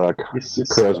is. It's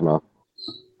charisma.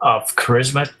 Of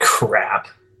charisma? Crap.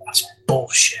 That's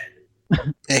bullshit.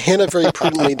 Hannah very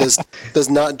prudently does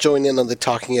not join in on the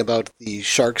talking about the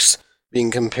sharks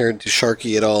being compared to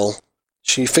Sharky at all.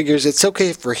 She figures it's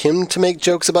okay for him to make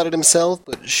jokes about it himself,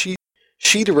 but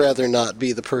she'd rather not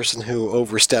be the person who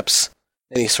oversteps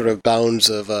any sort of bounds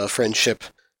of friendship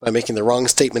by making the wrong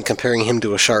statement comparing him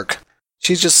to a shark.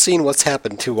 She's just seen what's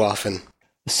happened too often.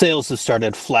 The sails have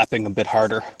started flapping a bit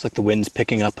harder. It's like the wind's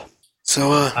picking up. So,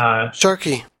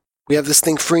 Sharky, we have this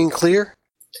thing free and clear?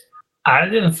 I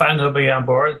didn't find nobody on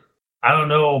board. I don't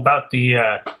know about the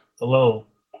little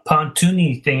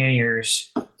pontoony thing of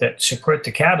yours that support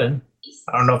the cabin.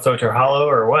 I don't know if those are hollow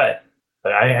or what,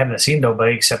 but I haven't seen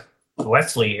nobody except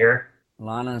Wesley here.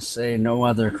 Lana say no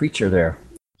other creature there.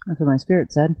 That's what my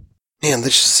spirit said. Man,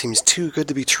 this just seems too good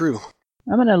to be true.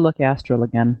 I'm going to look astral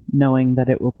again, knowing that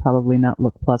it will probably not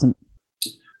look pleasant.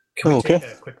 Can we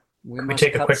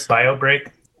take a quick bio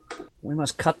break? We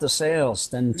must cut the sails,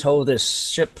 then tow this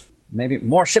ship. Maybe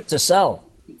more ship to sell.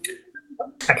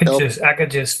 I could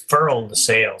just furl the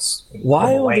sails.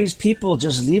 Why will these people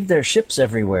just leave their ships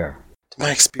everywhere? In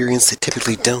my experience, they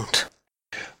typically don't.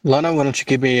 Lana, why don't you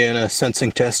give me a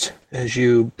sensing test as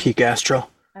you peek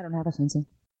astral? I don't have a sensing.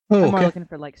 Oh, I'm more looking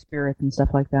for like spirits and stuff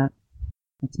like that.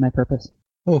 That's my purpose.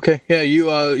 Okay, yeah,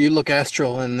 you look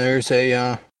astral, and there's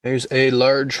a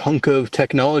large hunk of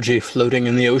technology floating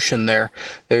in the ocean there.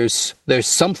 There's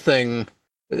something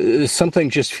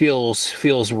just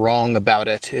feels wrong about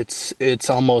it. It's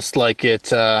almost like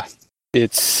it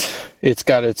it's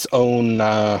got its own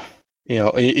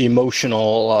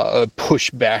emotional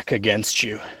pushback against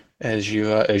you as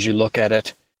you look at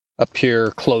it. Up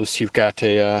here close, you've got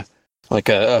a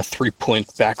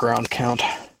 3-point background count.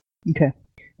 Okay.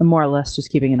 I'm more or less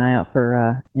just keeping an eye out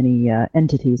for any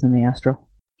entities in the astral.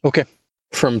 Okay.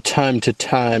 From time to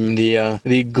time,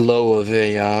 the glow of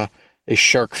a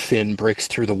shark fin breaks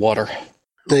through the water.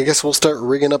 I guess we'll start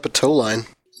rigging up a tow line.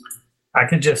 I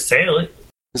could just sail it.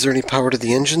 Is there any power to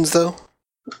the engines, though?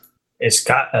 It's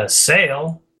got a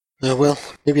sail. Well,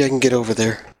 maybe I can get over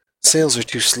there. Sails are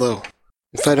too slow.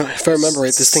 If I remember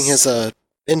right, this thing has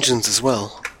engines as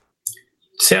well.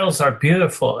 Sails are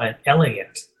beautiful and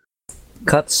elegant.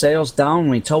 Cut sails down,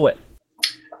 we tow it.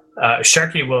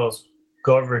 Sharky will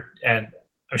go over, and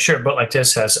I'm sure a boat like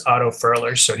this has auto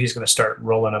furlers, so he's going to start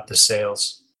rolling up the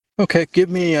sails. Okay, give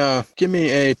me a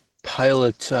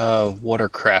pilot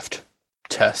watercraft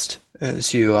test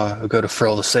as you go to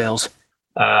furl the sails.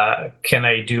 Can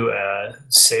I do a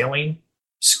sailing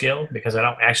skill? Because I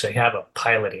don't actually have a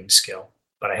piloting skill,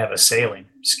 but I have a sailing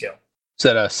skill. Is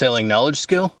that a sailing knowledge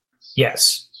skill?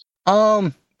 Yes.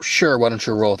 Sure. Why don't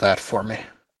you roll that for me?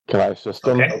 Can I assist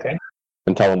him Okay.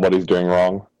 and tell him what he's doing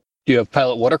wrong? Do you have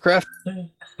pilot watercraft? No,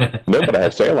 but I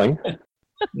have sailing.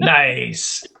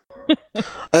 Nice.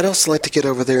 I'd also like to get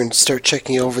over there and start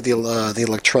checking over the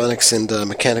electronics and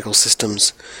mechanical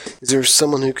systems. Is there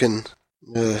someone who can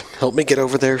help me get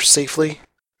over there safely?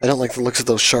 I don't like the looks of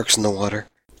those sharks in the water.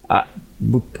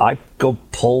 I go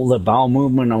pull the bow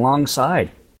movement alongside.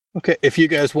 Okay, if you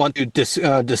guys want to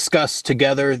discuss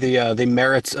together the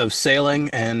merits of sailing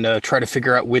and try to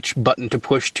figure out which button to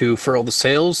push to furl the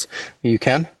sails, you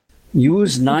can.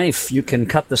 Use knife. You can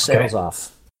cut the sails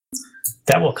off.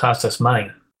 That will cost us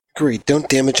money. Agreed. Don't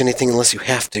damage anything unless you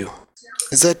have to.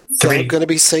 Is that dog going to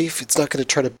be safe? It's not going to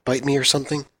try to bite me or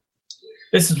something?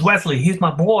 This is Wesley. He's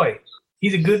my boy.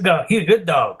 He's a good dog. He's a good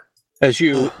dog. As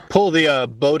you pull the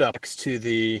boat up to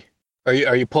the...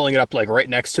 Are you pulling it up like right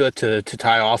next to it to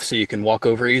tie off so you can walk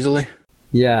over easily?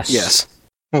 Yes. Yes.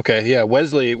 Okay, yeah.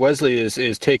 Wesley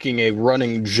is taking a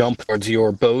running jump towards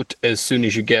your boat as soon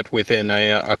as you get within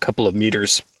a couple of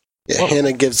meters. Yeah,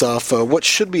 Hannah gives off what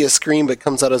should be a scream but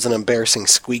comes out as an embarrassing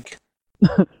squeak.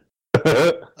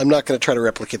 I'm not going to try to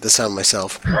replicate the sound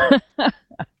myself.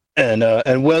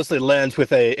 And Wesley lands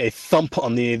with a thump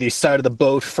on the side of the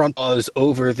boat, front paws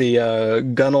over the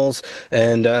gunnels,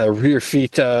 and rear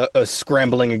feet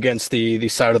scrambling against the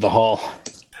side of the hull.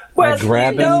 I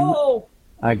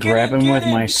grab him with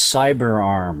my cyber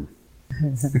arm.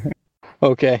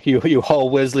 Okay, you haul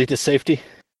Wesley to safety?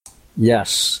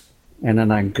 Yes. And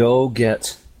then I go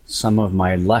get some of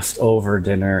my leftover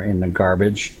dinner in the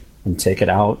garbage and take it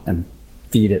out and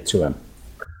feed it to him.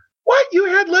 What? You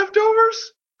had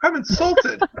leftovers? I'm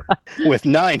insulted. With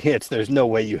 9 hits, there's no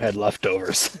way you had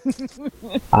leftovers.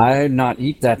 I not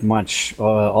eat that much.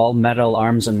 All metal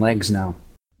arms and legs now.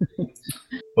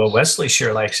 Well, Wesley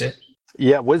sure likes it.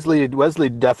 Yeah, Wesley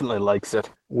definitely likes it.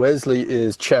 Wesley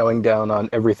is chowing down on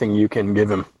everything you can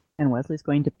give him. And Wesley's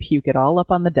going to puke it all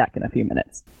up on the deck in a few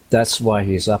minutes. That's why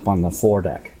he's up on the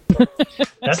foredeck.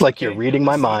 That's like you're reading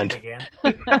my mind.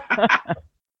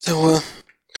 So,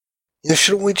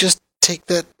 shouldn't we just take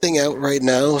that thing out right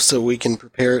now so we can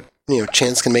prepare it?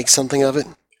 Chance can make something of it.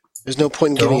 There's no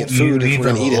point in giving it food if we're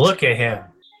going to eat it. Look at him.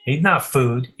 He's not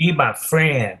food. He's my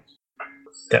friend.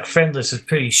 That friend list is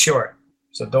pretty short,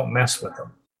 so don't mess with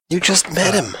him. You just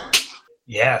met him.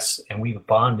 Yes, and we've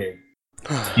bonded.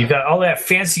 You got all that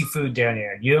fancy food down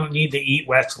there. You don't need to eat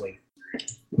Wesley.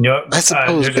 No, I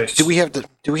suppose. But do we have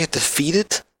to feed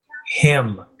it?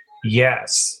 Him,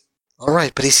 yes. All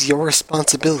right, but it's your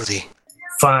responsibility.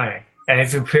 Fine. And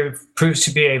if it proves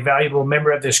to be a valuable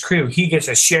member of this crew, he gets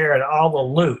a share in all the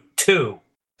loot too.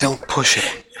 Don't push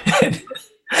it.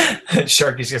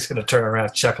 Sharky's just going to turn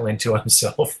around chuckling to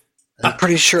himself. I'm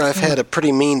pretty sure I've had a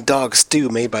pretty mean dog stew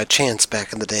made by Chance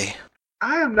back in the day.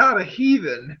 I am not a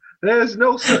heathen. There's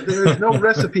no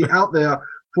recipe out there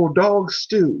for dog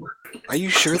stew. Are you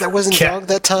sure that wasn't dog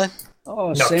that time? Oh,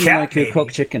 No, same cat, like your maybe.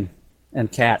 cooked chicken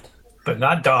and cat. But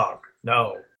not dog.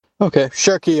 No. Okay,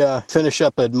 Sharky finish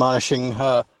up admonishing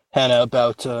Hannah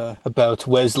about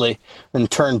Wesley and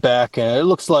turn back, and it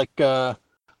looks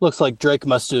like Drake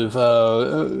must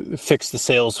have fixed the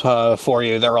sails for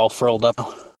you. They're all furled up.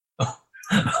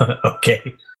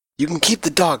 Okay. You can keep the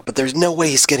dog, but there's no way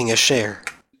he's getting a share.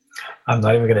 I'm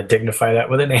not even going to dignify that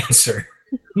with an answer.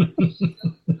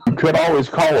 You could always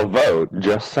call a vote,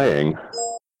 just saying.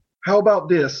 How about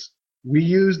this? We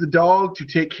use the dog to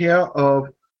take care of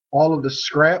all of the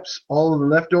scraps, all of the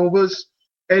leftovers,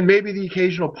 and maybe the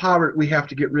occasional pirate we have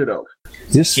to get rid of.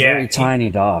 This Yeah, very tiny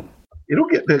dog. It'll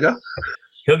get bigger.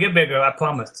 He'll get bigger, I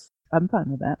promise. I'm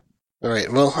fine with that. All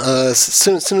right. Well, as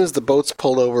soon as the boat's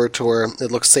pulled over to where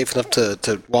it looks safe enough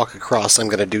to walk across, I'm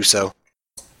going to do so.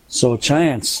 So,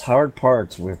 Giant's hard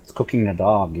part with cooking a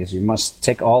dog is you must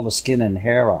take all the skin and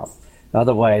hair off.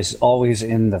 Otherwise, always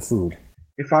in the food.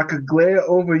 If I could glare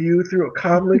over you through a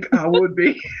comlink, I would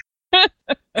be.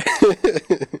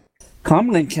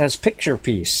 Comlink has picture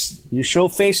piece. You show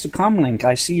face to Comlink,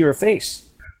 I see your face.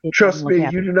 It Trust doesn't look me,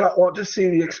 happy. you do not want to see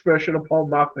the expression upon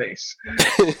my face.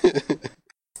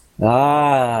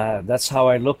 Ah, that's how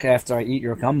I look after I eat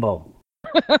your gumbo.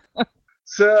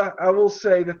 Sir, I will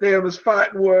say that they are as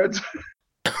fighting words.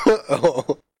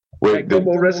 Oh. Wait, That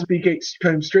gumbo recipe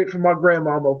came straight from my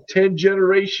grandmama. 10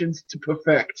 generations to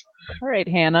perfect. All right,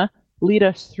 Hannah, lead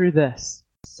us through this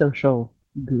social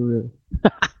guru.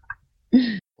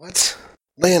 What?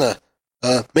 Lana,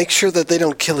 make sure that they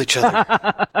don't kill each other.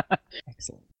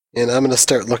 Excellent. And I'm going to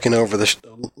start looking over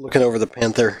the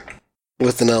panther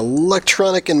with an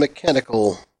electronic and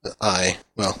mechanical eye.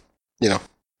 Well,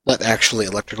 not actually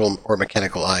electrical or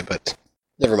mechanical eye, but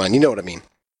never mind. You know what I mean.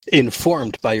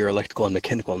 Informed by your electrical and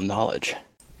mechanical knowledge.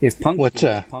 If Punk, What,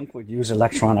 Punk would use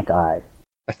electronic eye.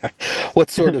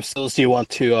 What sort of skills do you want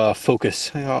to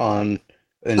focus on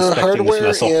inspecting this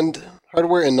vessel?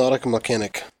 Hardware and nautical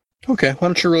mechanic. Okay, why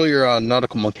don't you roll your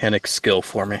nautical mechanics skill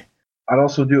for me? I'd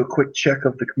also do a quick check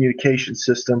of the communication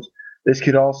systems. This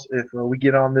could also, if we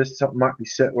get on this, something might be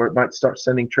set where it might start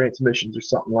sending transmissions or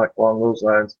something like along those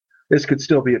lines. This could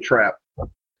still be a trap.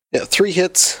 Yeah, 3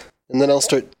 hits, and then I'll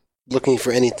start looking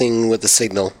for anything with a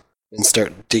signal and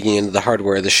start digging into the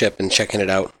hardware of the ship and checking it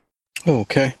out.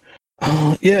 Okay.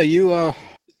 Yeah,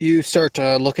 you start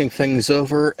looking things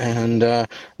over, and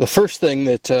the first thing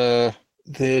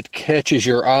that catches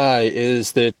your eye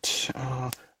is that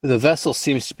the vessel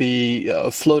seems to be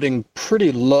floating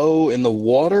pretty low in the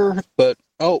water. But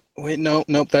nope,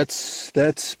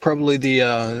 that's probably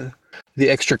the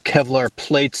extra Kevlar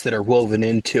plates that are woven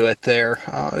into it. There,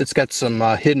 it's got some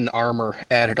hidden armor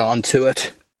added onto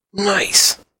it.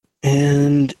 Nice.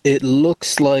 And it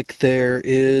looks like there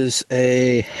is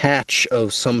a hatch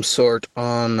of some sort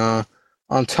on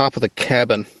top of the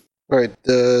cabin. All right.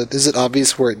 Is it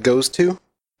obvious where it goes to?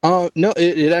 No,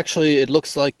 it actually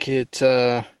looks like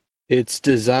it's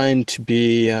designed to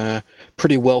be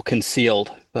pretty well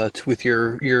concealed. But with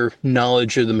your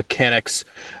knowledge of the mechanics,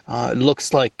 it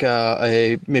looks like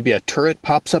maybe a turret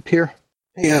pops up here.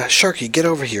 Hey, Sharky, get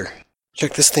over here.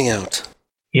 Check this thing out.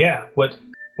 Yeah,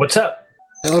 what's up?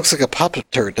 That looks like a pop-up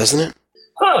turret, doesn't it?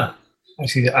 Huh.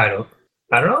 I don't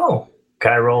know.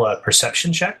 Can I roll a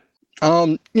perception check?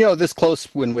 This close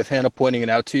with Hannah pointing it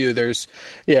out to you, there's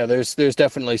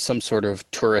definitely some sort of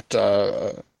turret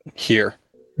here.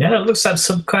 Yeah, it looks like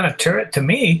some kind of turret to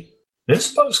me.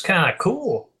 This boat's kind of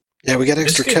cool. Yeah, we got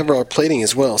extra Kevlar plating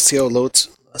as well. See how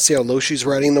low she's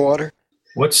riding in the water?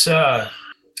 But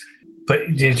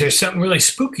there's something really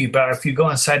spooky about it if you go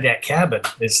inside that cabin.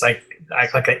 It's like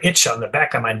an itch on the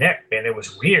back of my neck, man. It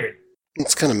was weird.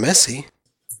 It's kind of messy.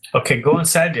 Okay, go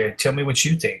inside there. Tell me what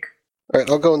you think. All right,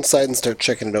 I'll go inside and start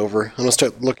checking it over. I'm going to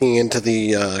start looking into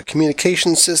the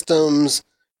communication systems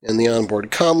and the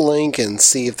onboard comlink and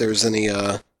see if there's any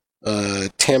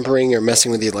tampering or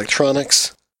messing with the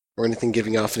electronics or anything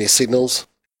giving off any signals.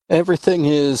 Everything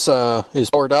is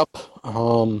powered up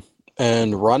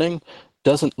and running.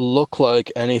 Doesn't look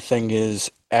like anything is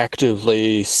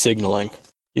actively signaling.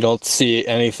 You don't see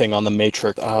anything on the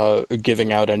matrix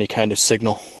giving out any kind of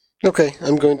signal. Okay,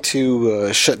 I'm going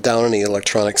to shut down any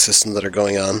electronic systems that are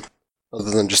going on, other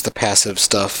than just the passive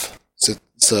stuff. So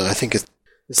I think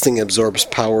this thing absorbs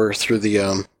power through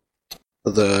the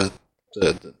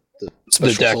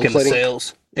special deck hull and plating. the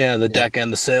sails. Yeah, the deck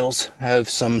and the sails have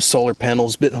some solar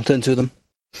panels built into them.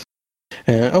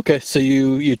 Okay, so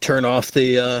you turn off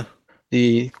the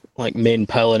main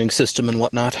piloting system and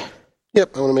whatnot.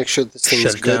 Yep, I want to make sure this thing's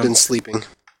Shut it good down. and sleeping.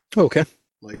 Okay.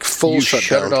 Like full You shutdown.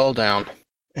 shut it all down,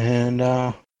 and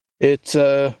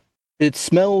it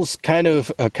smells kind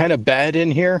of bad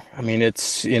in here. I mean,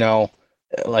 it's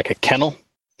like a kennel,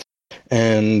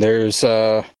 and there's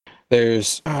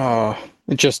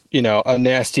just a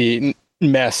nasty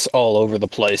mess all over the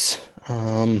place.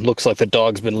 Looks like the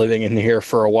dog's been living in here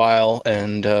for a while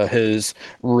and has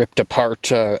ripped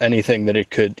apart anything that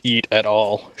it could eat at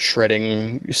all,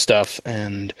 shredding stuff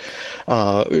and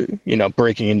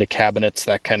breaking into cabinets,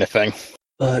 that kind of thing.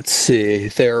 Let's see.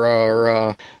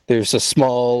 There's a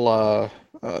small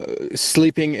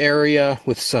sleeping area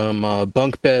with some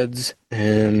bunk beds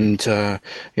and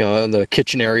the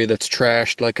kitchen area that's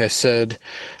trashed, like I said.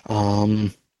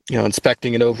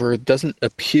 Inspecting it over, it doesn't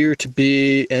appear to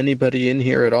be anybody in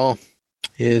here at all.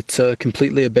 It's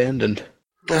completely abandoned.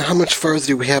 How much farther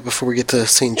do we have before we get to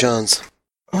St. John's?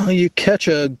 You catch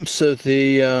actually,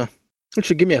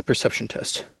 give me a perception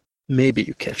test. Maybe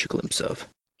you catch a glimpse of.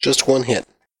 Just one hit.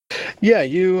 Yeah,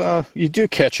 you do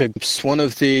catch a glimpse. One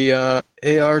of the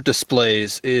AR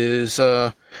displays is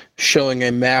showing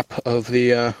a map of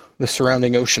the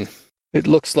surrounding ocean. It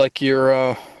looks like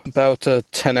you're about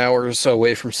 10 hours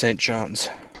away from St. John's.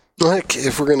 Like,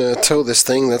 if we're gonna tow this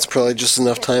thing, that's probably just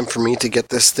enough time for me to get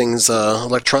this thing's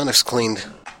electronics cleaned.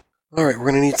 Alright, we're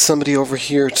gonna need somebody over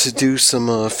here to do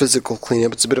some physical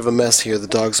cleanup. It's a bit of a mess here. The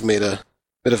dog's made a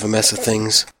bit of a mess of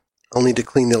things. I'll need to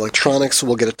clean the electronics.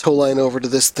 We'll get a tow line over to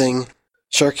this thing.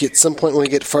 Sharky, at some point when we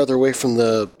get farther away from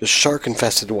the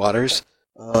shark-infested waters,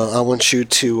 I want you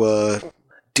to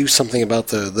do something about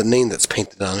the name that's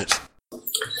painted on it.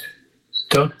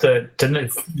 Doesn't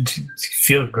it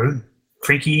feel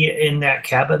freaky in that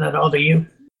cabin at all to you?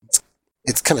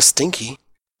 It's kind of stinky.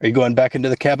 Are you going back into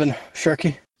the cabin,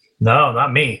 Sharky? No,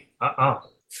 not me.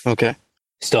 Okay.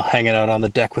 Still hanging out on the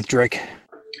deck with Drake?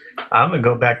 I'm going to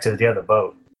go back to the other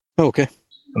boat. Okay.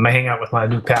 I'm going to hang out with my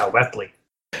new pal, Wesley.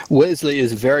 Wesley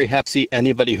is very happy to see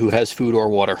anybody who has food or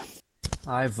water.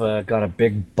 I've got a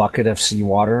big bucket of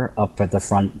seawater up at the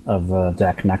front of the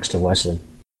deck next to Wesley.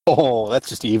 Oh, that's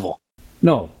just evil.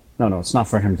 No, it's not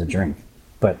for him to drink.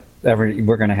 But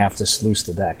we're going to have to sluice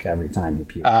the deck every time he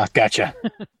pukes. Gotcha.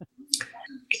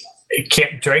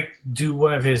 Can't Drake do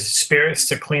one of his spirits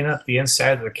to clean up the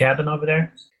inside of the cabin over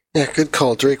there? Yeah, good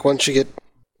call, Drake. Why don't you get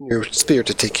your spirit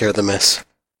to take care of the mess?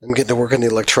 I'm getting to work on the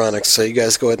electronics, so you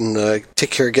guys go ahead and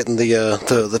take care of getting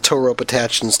the tow rope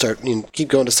attached and keep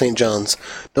going to St. John's.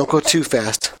 Don't go too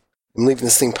fast. I'm leaving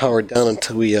this thing powered down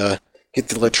until we get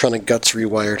the electronic guts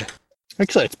rewired.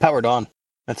 Actually, it's powered on.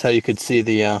 That's how you could see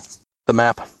the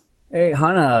map. Hey,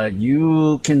 Hana,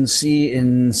 you can see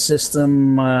in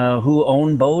system who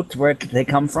own boat, where they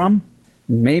come from?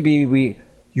 Maybe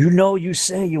you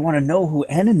say you want to know who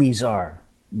enemies are.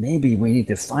 Maybe we need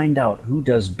to find out who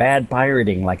does bad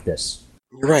pirating like this.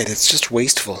 You're right, it's just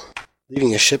wasteful.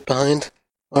 Leaving a ship behind?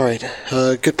 Alright,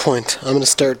 good point. I'm going to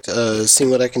start seeing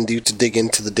what I can do to dig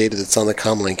into the data that's on the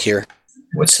comlink here.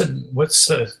 What's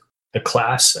the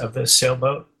class of this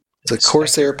sailboat? It's a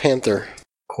Corsair Panther.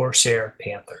 Corsair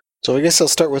Panther. So I guess I'll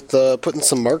start with putting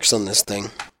some marks on this thing.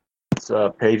 It's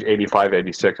page 85,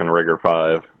 86 in Rigger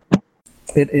 5.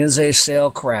 It is a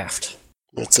sailcraft.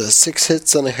 It's 6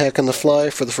 hits on a hack on the fly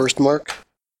for the first mark. Did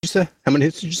you say? How many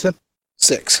hits did you say?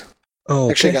 6. Oh,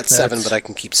 okay. Actually, I got 7, but I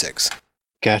can keep 6.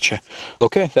 Gotcha.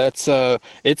 Okay, that's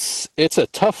it's a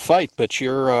tough fight, but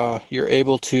you're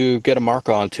able to get a mark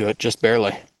onto it just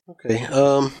barely. Okay.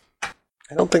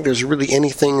 I don't think there's really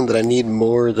anything that I need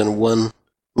more than one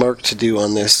mark to do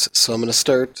on this, so I'm going to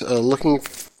start looking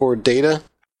for data,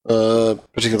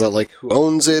 particularly about like who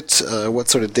owns it, what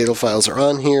sort of data files are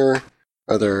on here.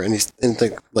 Are there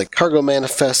anything like cargo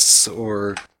manifests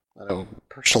or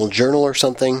personal journal or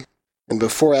something? And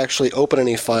before I actually open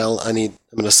any file, I'm going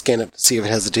to scan it to see if it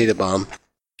has a data bomb.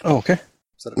 Oh, okay.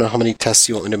 So I don't know how many tests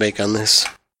you want me to make on this.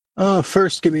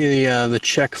 First, give me the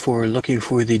check for looking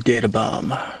for the data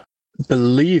bomb. I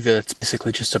believe it's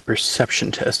basically just a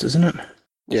perception test, isn't it?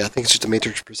 Yeah, I think it's just a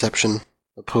matrix perception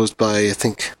opposed by, I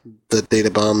think, the data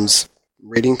bomb's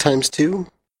rating times 2.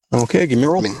 Okay, give me a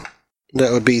roll.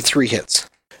 That would be 3 hits.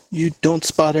 You don't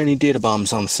spot any data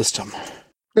bombs on the system.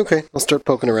 Okay, I'll start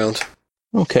poking around.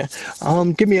 Okay.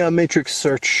 Give me a matrix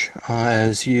search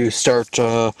as you start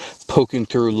poking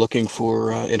through, looking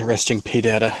for interesting P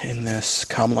data in this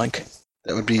comlink.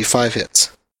 That would be 5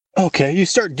 hits. Okay, you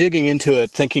start digging into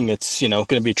it, thinking it's going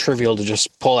to be trivial to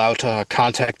just pull out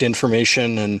contact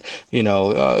information and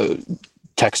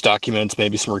text documents,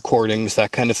 maybe some recordings,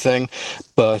 that kind of thing.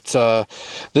 But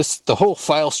the whole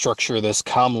file structure of this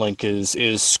comlink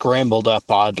is scrambled up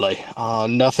oddly.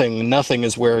 Nothing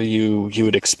is where you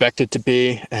would expect it to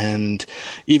be, and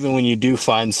even when you do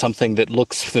find something that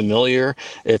looks familiar,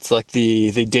 it's like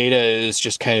the data is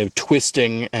just kind of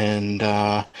twisting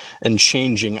and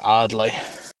changing oddly.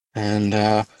 And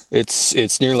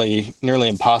it's nearly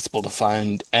impossible to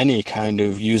find any kind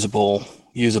of usable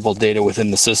data within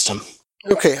the system.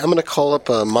 Okay, I'm going to call up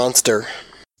a monster.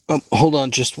 Hold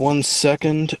on just 1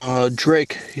 second.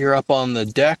 Drake, you're up on the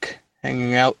deck,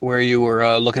 hanging out where you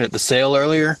were looking at the sail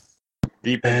earlier.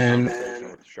 Deep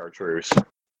and chartreuse.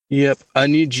 Yep, I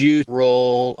need you to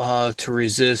roll to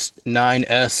resist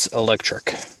 9S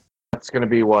electric. That's going to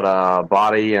be what,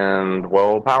 body and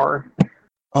willpower?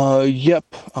 Yep,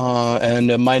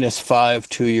 and a -5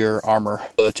 to your armor.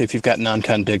 But if you've got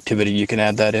non-conductivity, you can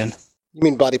add that in. You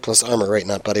mean body plus armor, right?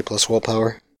 Not body plus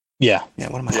willpower? Yeah,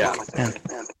 what am I talking about?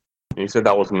 You said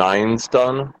that was 9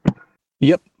 stun?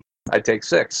 Yep. I take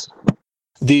 6.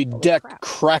 The Holy deck crap.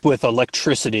 cracked with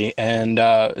electricity and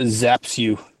zaps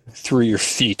you through your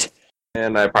feet.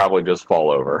 And I probably just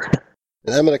fall over.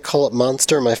 And I'm going to call up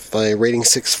Monster, my rating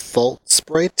 6 Fault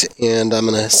Sprite, and I'm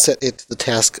going to set it to the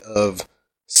task of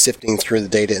sifting through the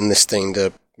data in this thing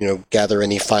to, gather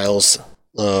any files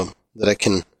that I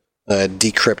can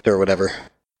decrypt or whatever.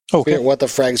 Okay. Figure out what the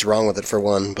frag's wrong with it for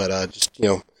one, but just,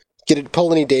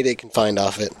 pull any data it can find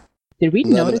off it. Did we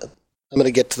And then notice? I'm going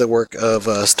to get to the work of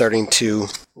starting to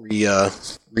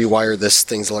rewire this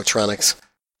thing's electronics.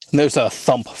 And there's a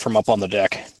thump from up on the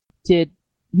deck. He's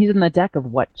in the deck of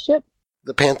what ship?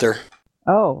 The Panther.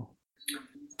 Oh,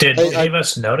 Did I- any of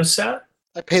us notice that?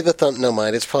 I pay the thump no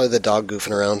mind. It's probably the dog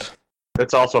goofing around.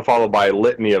 It's also followed by a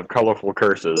litany of colorful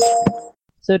curses.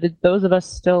 so did those of us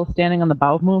still standing on the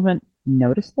bow movement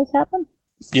notice this happen?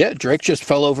 Yeah, Drake just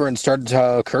fell over and started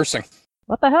cursing.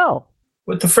 What the hell?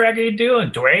 What the frag are you doing,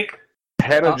 Drake?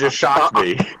 Hannah just shocked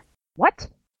me. What?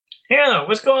 Hannah,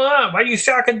 what's going on? Why are you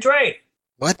shocking Drake?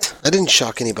 What? I didn't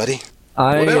shock anybody.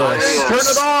 Turn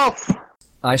it off!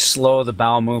 I slow the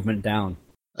bowel movement down.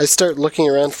 I start looking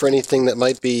around for anything that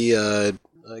might be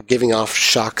giving off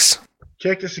shocks.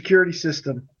 Check the security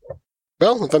system.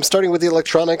 Well, if I'm starting with the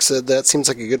electronics, that seems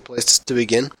like a good place to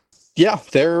begin. Yeah,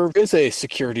 there is a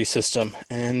security system,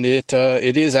 and it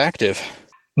is active.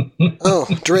 Oh,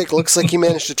 Drake, looks like you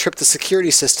managed to trip the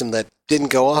security system that didn't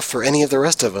go off for any of the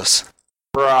rest of us.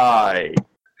 Right.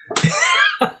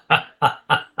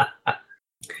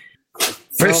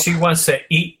 First she wants to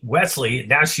eat Wesley,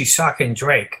 now she's shocking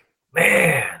Drake.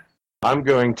 Man. I'm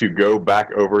going to go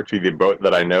back over to the boat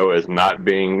that I know is not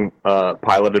being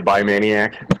piloted by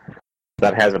Maniac.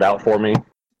 That has it out for me.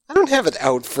 I don't have it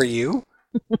out for you.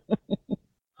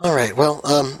 All right, well,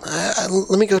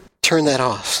 let me go turn that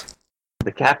off.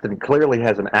 The captain clearly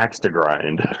has an axe to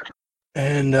grind.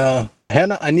 And,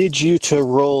 Hannah, I need you to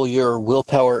roll your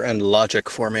willpower and logic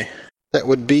for me. That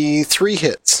would be 3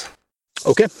 hits.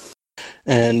 Okay.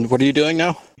 And what are you doing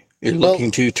now? You're Well- looking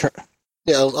to turn...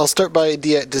 Yeah, I'll start by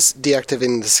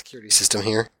deactivating the security system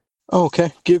here.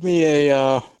 Okay. Give me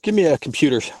a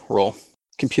computer roll.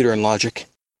 Computer and logic.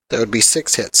 That would be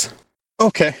 6 hits.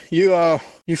 Okay. You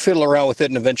fiddle around with it,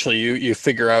 and eventually you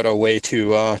figure out a way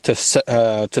to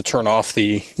turn off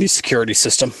the security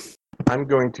system. I'm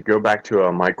going to go back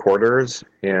to my quarters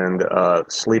and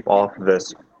sleep off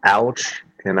this ouch,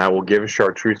 and I will give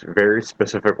Chartreuse very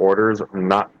specific orders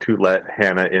not to let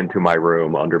Hannah into my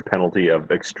room under penalty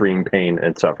of extreme pain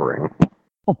and suffering.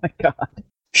 Oh my god.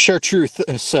 Chartreuse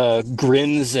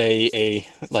grins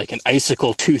like an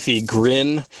icicle toothy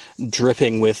grin,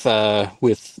 dripping with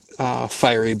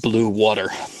fiery blue water.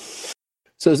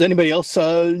 So is anybody else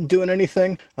doing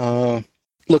anything?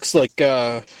 Looks like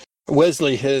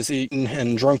Wesley has eaten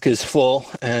and drunk his full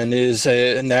and is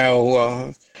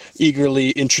now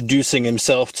eagerly introducing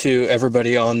himself to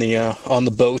everybody on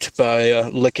the boat by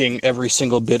licking every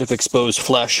single bit of exposed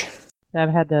flesh.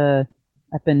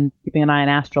 I've been keeping an eye on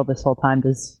Astral this whole time.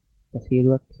 Does he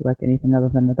look like anything other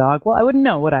than a dog? Well, I wouldn't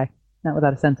know, would I? Not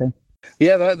without a sensing.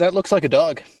 Yeah, that looks like a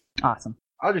dog. Awesome.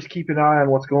 I'll just keep an eye on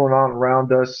what's going on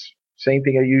around us. Same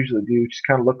thing I usually do. Just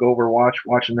kind of look over,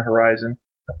 watching the horizon.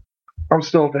 I'm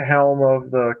still at the helm of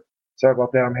the... Sorry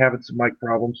about that. I'm having some mic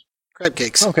problems. Crab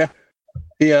cakes. Okay.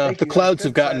 Thank The you. clouds I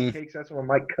have said crab gotten... Cakes, that's when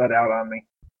my mic cut out on me.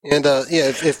 And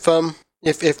yeah,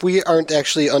 if we aren't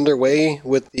actually underway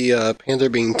with the Panther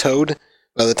being towed,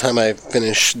 by the time I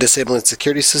finish disabling the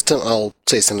security system, I'll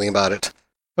say something about it.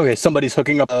 Okay, somebody's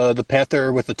hooking up the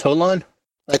Panther with the tow line?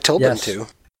 I told Yes. them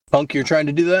to. Punk, you're trying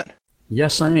to do that?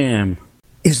 Yes, I am.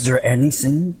 Is there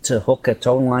anything to hook a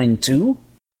tow line to?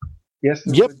 Yes.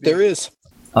 Yep, there is.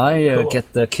 I Cool.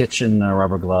 get the kitchen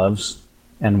rubber gloves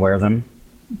and wear them.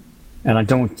 And I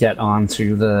don't get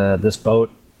onto this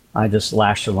boat. I just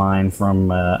lash the line from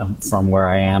where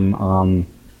I am on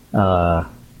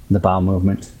the bow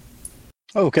movement.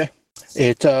 Okay.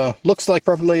 It looks like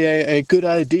probably a good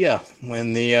idea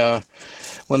when the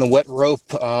wet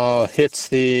rope hits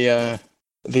the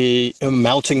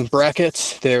mounting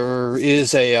bracket. There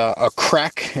is a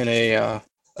crack and a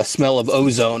smell of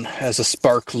ozone as a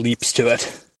spark leaps to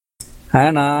it.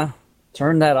 Hannah,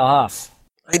 turn that off.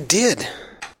 I did.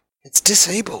 It's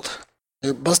disabled.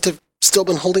 There must have still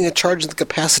been holding a charge in the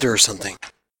capacitor or something.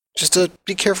 Just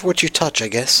be careful what you touch, I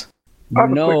guess. I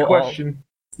have a quick question.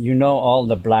 You know all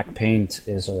the black paint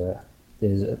is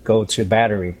go to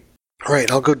battery. All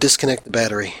right, I'll go disconnect the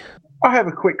battery. I have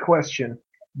a quick question.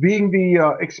 Being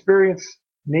the experienced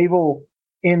naval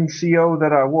NCO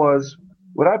that I was,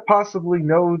 would I possibly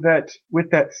know that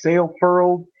with that sail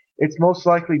furled, it's most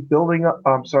likely building up.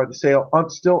 The sail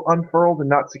still unfurled and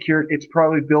not secured. It's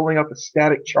probably building up a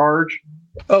static charge.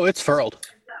 Oh, it's furled.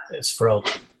 It's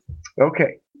furled.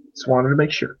 Okay, just wanted to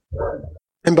make sure.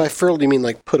 And by furled, you mean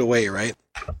like put away, right?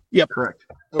 Yep. Correct.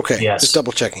 Okay, Yes. just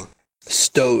double checking.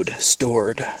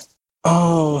 Stored.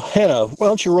 Oh, Hannah, why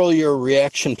don't you roll your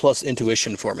reaction plus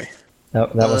intuition for me?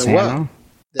 That was wow. Hannah.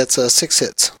 That's 6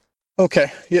 hits.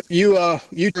 Okay. Yep.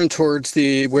 You turn towards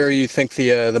where you think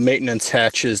the maintenance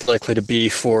hatch is likely to be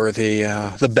for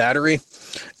the battery,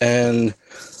 and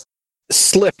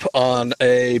slip on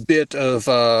a bit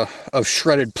of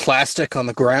shredded plastic on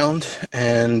the ground,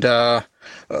 and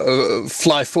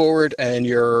fly forward, and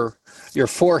your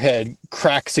forehead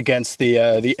cracks against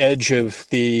the edge of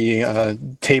the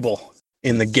table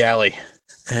in the galley,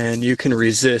 and you can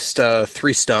resist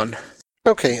 3 stun.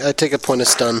 Okay, I take a point of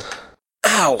stun.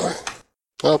 Ow!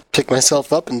 I'll pick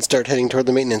myself up and start heading toward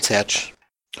the maintenance hatch.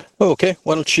 Okay,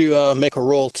 why don't you make a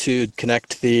roll to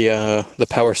connect the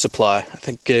power supply? I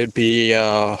think it'd be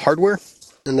hardware.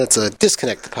 And that's a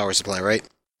disconnect the power supply, right?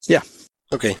 Yeah.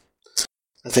 Okay.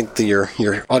 I think your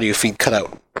audio feed cut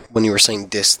out when you were saying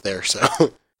disc there, so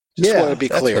just want to be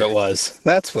clear.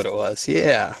 That's what it was.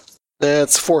 Yeah.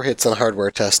 That's 4 hits on a hardware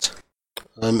test.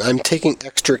 I'm taking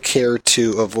extra care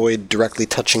to avoid directly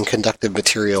touching conductive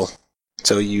material.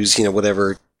 So use,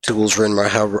 whatever tools are in my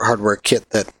hardware kit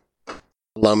that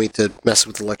allow me to mess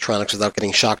with electronics without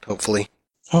getting shocked, hopefully.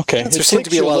 Okay. There seems to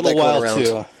be a lot of that going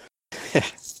around.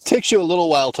 It takes you a little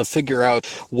while to figure out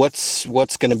what's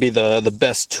going to be the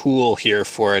best tool here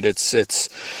for it. But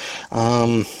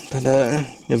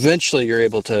eventually you're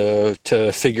able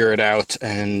to figure it out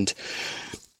and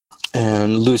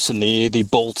loosen the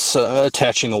bolts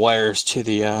attaching the wires to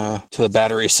the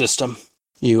battery system.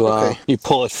 You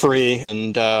pull it free,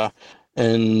 and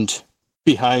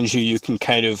behind you can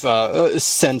kind of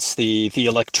sense the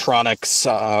electronics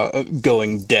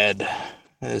going dead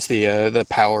as the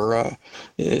power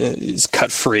is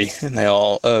cut free, and they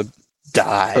all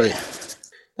die. Right.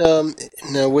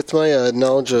 Now, with my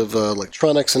knowledge of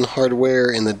electronics and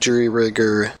hardware and the jury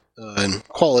rigger and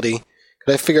quality,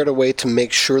 could I figure out a way to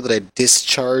make sure that I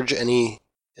discharge any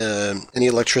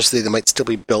electricity that might still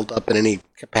be built up in any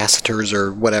capacitors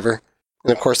or whatever?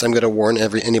 And of course, I'm going to warn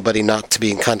anybody not to be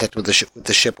in contact with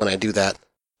the ship when I do that.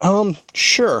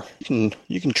 Sure. You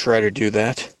can try to do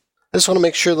that. I just want to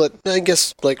make sure that, I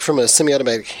guess, like from a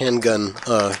semi-automatic handgun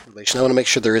relation, I want to make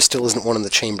sure still isn't one in the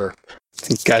chamber.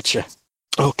 Gotcha.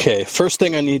 Okay, first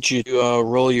thing I need you to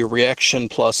roll your reaction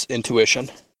plus intuition.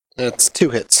 That's 2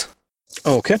 hits.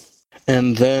 Okay.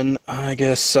 And then, I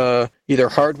guess, either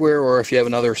hardware or if you have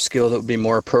another skill that would be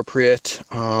more appropriate.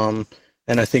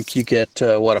 And I think you get,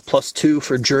 a +2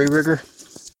 for jury rigger?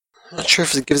 I'm not sure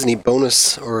if it gives any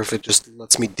bonus or if it just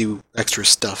lets me do extra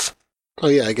stuff. Oh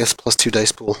yeah, I guess +2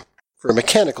 dice pool. For a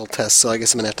mechanical test, so I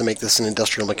guess I'm going to have to make this an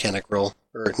industrial mechanic roll,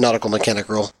 or nautical mechanic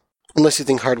roll. Unless you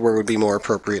think hardware would be more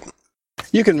appropriate.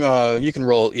 You can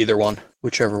roll either one,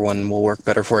 whichever one will work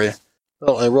better for you.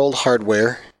 Well, I rolled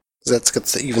hardware. That's got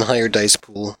the even higher dice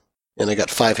pool, and I got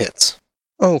 5 hits.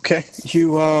 Okay,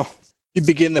 you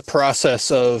begin the process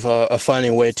of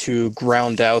finding a way to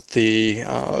ground out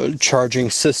the charging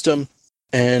system,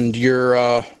 and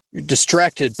you're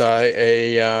distracted by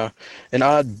an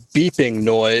odd beeping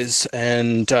noise,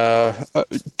 and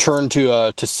turn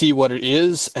to see what it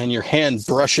is, and your hand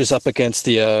brushes up against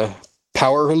the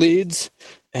power leads,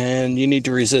 and you need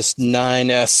to resist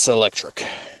 9S electric.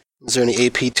 Is there any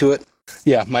AP to it?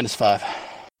 Yeah, -5.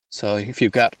 So if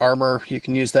you've got armor, you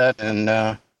can use that,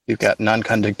 and you've got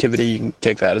non-conductivity, you can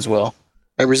take that as well.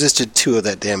 I resisted 2 of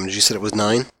that damage. You said it was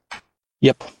 9?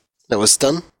 Yep. That was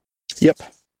stun? Yep.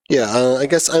 Yeah, I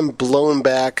guess I'm blown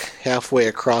back halfway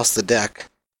across the deck.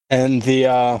 And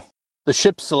the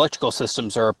ship's electrical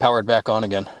systems are powered back on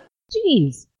again.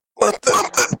 Jeez. What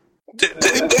the?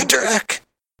 Drac!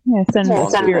 Yeah, send the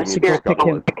spirit to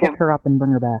go pick her up and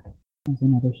bring her back. That's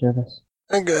another service.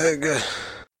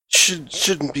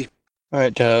 Shouldn't be. All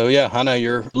right, Hannah,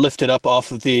 you're lifted up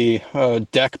off of the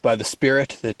deck by the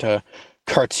spirit that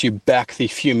carts you back the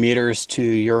few meters to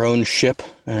your own ship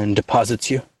and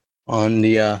deposits you on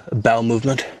the bow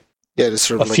movement. Yeah, just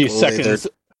sort of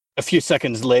A few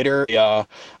seconds later, a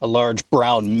large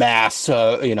brown mass,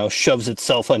 shoves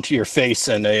itself onto your face,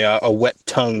 and a wet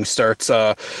tongue starts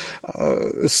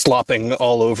slopping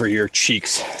all over your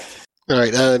cheeks. All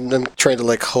right, I'm trying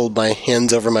to hold my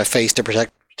hands over my face to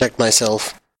protect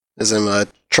myself as I'm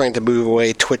trying to move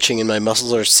away, twitching, and my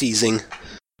muscles are seizing.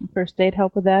 First aid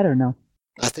help with that or no?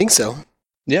 I think so.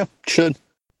 Yeah, should.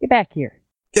 Get back here.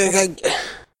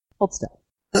 Hold still.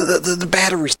 The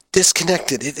battery's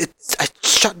disconnected. I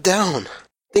shut down.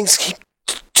 things keep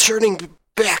turning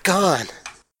back on.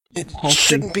 It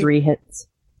shouldn't be 3 hits.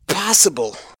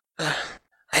 possible.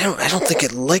 I don't think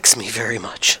it likes me very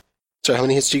much. So how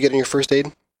many hits do you get in your first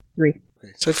aid? 3.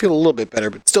 Okay, so I feel a little bit better,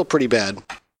 but still pretty bad.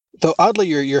 Though oddly,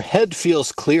 your head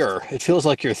feels clearer. It feels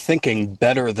like you're thinking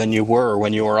better than you were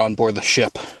when you were on board the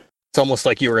ship. It's almost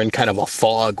like you were in kind of a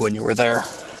fog when you were there.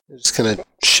 I'm just gonna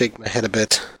shake my head a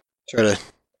bit, try to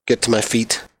get to my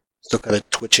feet. Still kind of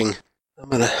twitching. I'm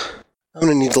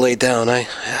gonna need to lay down. I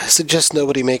suggest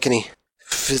nobody make any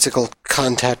physical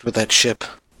contact with that ship.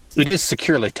 It is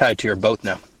securely tied to your boat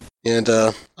now. And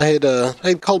I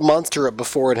had called Monster up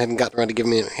before and hadn't gotten around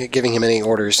to giving him any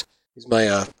orders. He's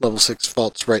my level 6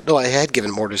 faults, right? No, I had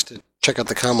given him orders to check out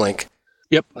the comlink.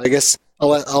 Yep. I guess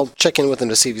I'll check in with him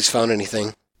to see if he's found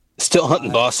anything. Still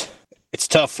hunting, boss. It's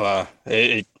tough.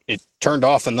 It turned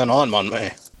off and then on me.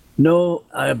 No,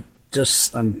 I'm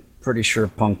pretty sure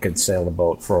Punk could sail the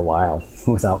boat for a while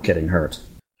without getting hurt.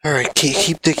 All right,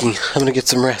 keep digging. I'm gonna get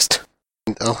some rest.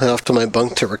 I'll head off to my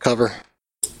bunk to recover.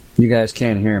 You guys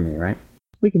can't hear me, right?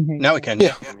 We can hear you. Now we can.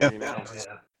 Yeah.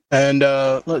 And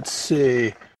let's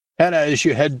see. Hannah, as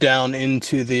you head down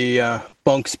into the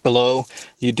bunks below,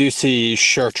 you do see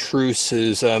Chartreuse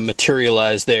is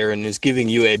materialized there and is giving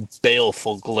you a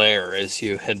baleful glare as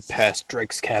you head past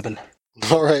Drake's cabin.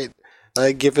 All right,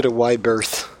 I give it a wide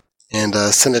berth and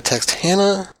send a text.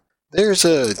 Hannah, there's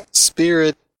a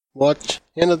spirit watch.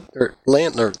 Hannah, or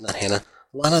not Hannah.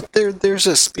 Lana, there's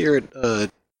a spirit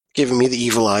giving me the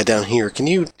evil eye down here. Can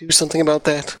you do something about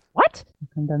that? What?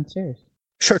 Come downstairs.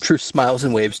 Chartreuse smiles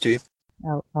and waves to you.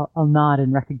 I'll nod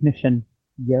in recognition.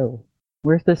 Yo.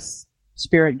 Where's this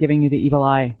spirit giving you the evil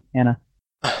eye, Anna?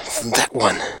 That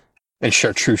one. And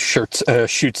Chartreuse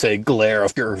shoots a glare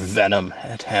of pure venom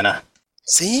at Hannah.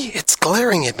 See? It's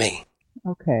glaring at me.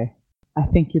 Okay. I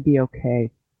think you'll be okay.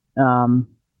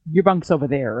 Your bunk's over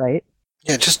there, right?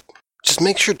 Yeah, just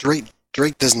make sure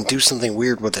Drake doesn't do something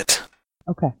weird with it.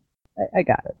 Okay. I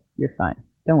got it. You're fine.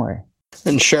 Don't worry.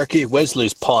 And Sharky,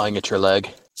 Wesley's pawing at your leg.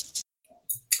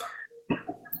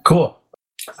 Cool.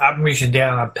 I'm reaching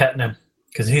down. I'm petting him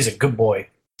because he's a good boy.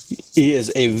 He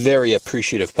is a very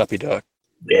appreciative puppy dog.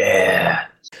 Yeah.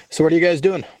 So what are you guys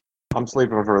doing? I'm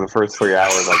sleeping for the first 3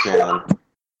 hours I can.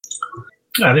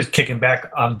 I'm just kicking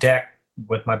back on deck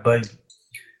with my buddy.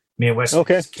 Me and Wesley.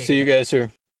 Okay, so you guys are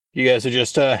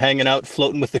just hanging out,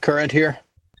 floating with the current here.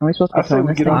 Are we supposed to I say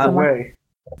we get on the way.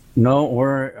 No,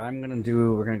 we're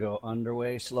gonna go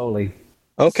underway slowly.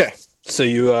 Okay, so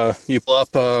you pull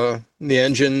up the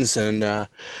engines and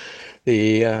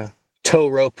the tow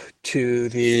rope to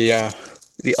the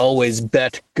always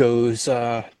bet goes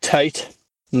tight,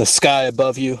 and the sky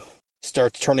above you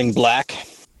starts turning black.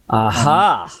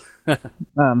 Aha!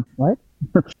 What?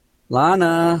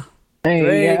 Lana, Hey,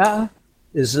 Drake. yeah.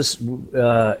 is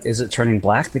it turning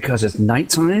black because it's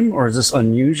nighttime, or is this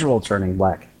unusual turning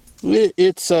black?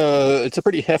 It's a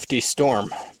pretty hefty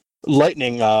storm.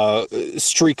 Lightning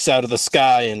streaks out of the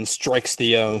sky and strikes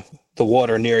the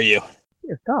water near you.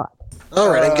 Dear God.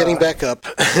 All right, I'm getting back up.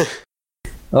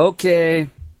 Okay,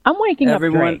 I'm waking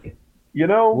Everyone- up Drake. You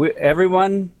know,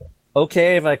 everyone.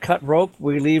 Okay, if I cut rope,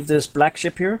 we leave this black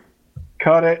ship here.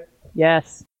 cut it.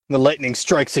 Yes. The lightning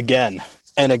strikes again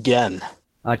and again.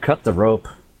 I cut the rope.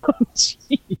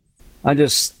 Jeez. I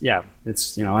just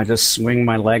swing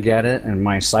my leg at it, and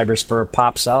my cyber spur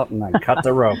pops out, and I cut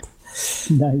the rope.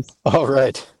 Nice. All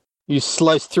right, you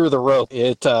slice through the rope.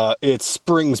 It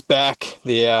springs back.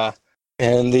 The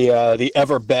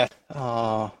Everbet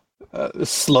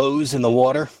slows in the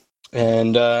water,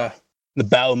 and the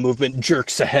bow movement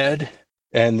jerks ahead,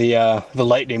 and the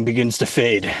lightning begins to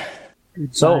fade.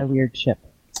 So- My weird ship.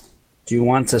 Do you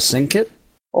want to sink it?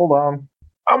 Hold on.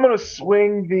 I'm gonna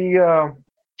swing the.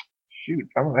 Shoot,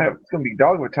 it's gonna be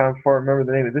dogma time before I remember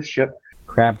the name of this ship.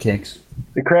 Crab cakes.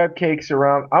 The crab cakes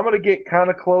around. I'm gonna get kind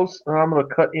of close, and I'm gonna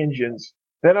cut engines.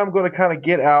 Then I'm gonna kind of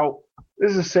get out.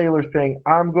 This is a sailor thing.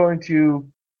 I'm going to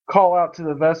call out to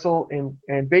the vessel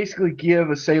and basically give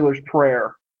a sailor's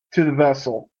prayer to the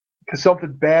vessel because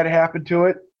something bad happened to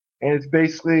it, and it's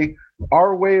basically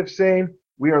our way of saying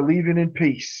we are leaving in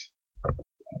peace.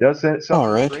 Does that sound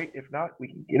All right. great? If not, we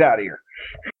can get out of here.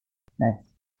 Nice.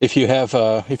 If you've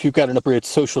got an appropriate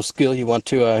social skill you want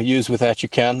to use with that, you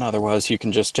can. Otherwise, you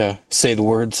can just say the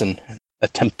words and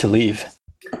attempt to leave.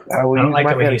 I will I don't use like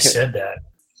my the way he etiquette. said that.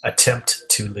 Attempt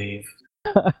to leave.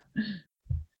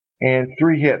 And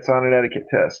 3 hits on an etiquette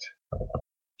test.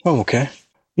 Oh, okay.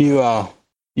 You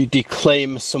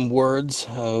declaim some words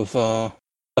of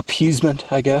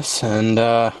appeasement, I guess, and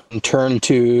turn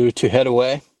to head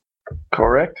away.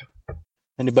 Correct.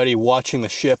 Anybody watching the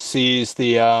ship sees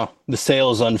the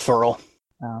sails unfurl.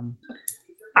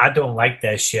 I don't like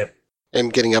that ship. I'm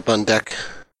getting up on deck.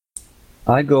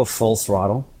 I go full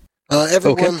throttle.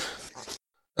 Everyone,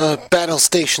 battle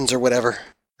stations or whatever.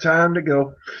 Time to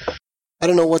go. I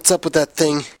don't know what's up with that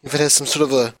thing. If it has some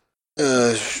sort of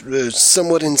a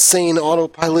somewhat insane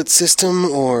autopilot system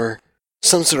or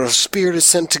some sort of spirit is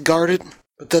sent to guard it,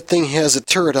 but that thing has a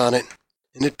turret on it,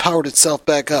 and it powered itself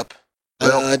back up.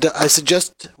 Well, I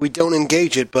suggest we don't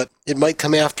engage it, but it might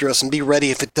come after us, and be ready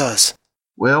if it does.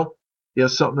 Well,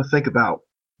 here's something to think about.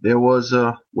 There was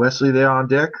Wesley there on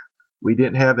deck. We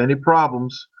didn't have any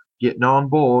problems getting on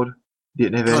board.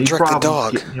 Didn't have any Direct the problems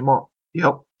dog. getting him on.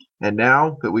 Yep. And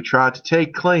now that we tried to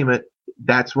claim it,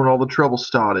 that's when all the trouble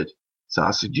started. So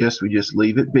I suggest we just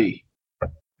leave it be.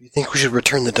 You think we should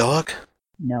return the dog?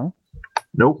 No.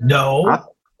 Nope. No.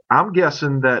 I'm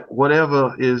guessing that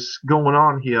whatever is going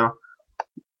on here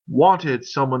wanted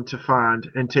someone to find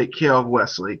and take care of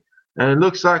Wesley. And it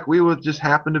looks like we would just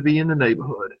happen to be in the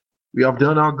neighborhood. We have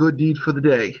done our good deed for the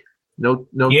day. No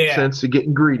Yeah. sense of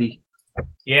getting greedy.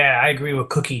 Yeah, I agree with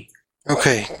Cookie.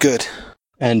 Okay, good.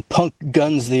 And Punk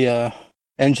guns the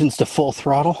engines to full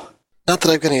throttle. Not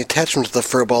that I've got any attachment to the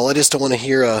furball. I just don't want to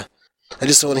hear. I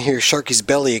just don't want to hear Sharky's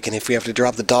belly again if we have to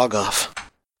drop the dog off.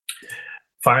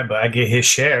 Fine, but I get his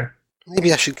share.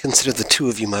 Maybe I should consider the two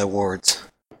of you my wards.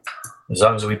 As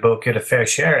long as we both get a fair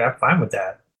share, I'm fine with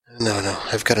that. No,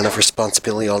 I've got enough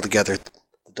responsibility altogether.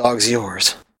 The dog's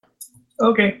yours.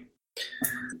 Okay.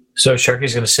 So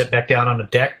Sharky's going to sit back down on the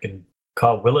deck and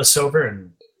call Willis over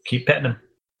and keep petting him.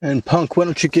 And Punk, why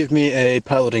don't you give me a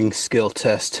piloting skill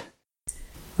test?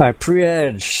 I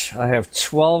pre-edge. I have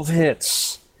 12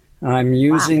 hits. I'm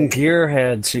using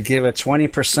Gearhead to give a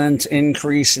 20%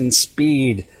 increase in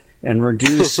speed and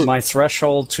reduce my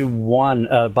threshold to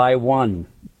 1 by 1.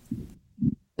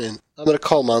 And I'm going to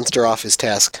call Monster off his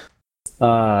task.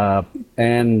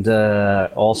 And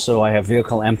also I have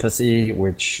vehicle empathy,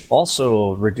 which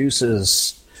also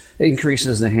increases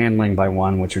the handling by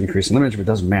 1, which increases limits, but it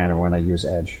doesn't matter when I use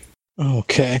edge.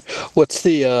 Okay. What's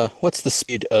the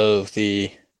speed of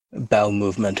the bow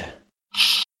movement?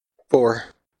 4.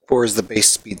 4 is the base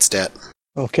speed stat.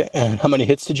 Okay. And how many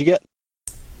hits did you get?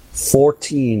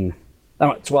 14.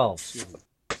 Oh, 12.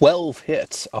 12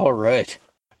 hits. All right.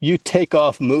 You take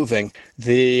off moving.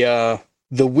 The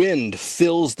wind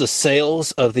fills the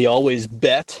sails of the Always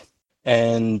Bet,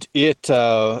 and it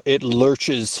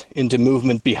lurches into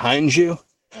movement behind you.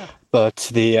 But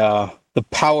the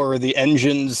power of the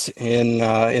engines in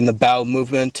the bow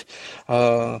movement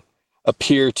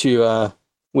appear to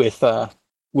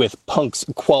with Punk's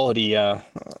quality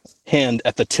hand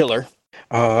at the tiller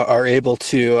are able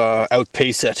to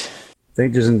outpace it. They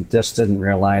just didn't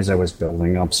realize I was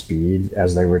building up speed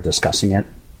as they were discussing it.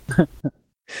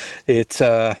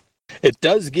 It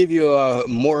does give you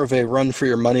more of a run for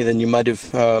your money than you might have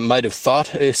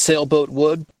thought a sailboat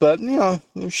would, but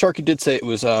Sharky did say it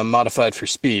was modified for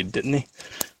speed, didn't he?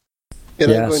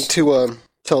 And Yes. I'm going to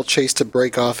tell Chase to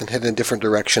break off and head in a different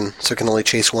direction, so it can only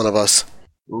chase one of us.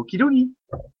 Okie dokie.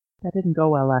 That didn't go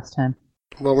well last time.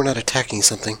 Well, we're not attacking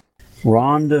something.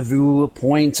 Rendezvous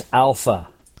Point Alpha.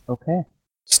 Okay.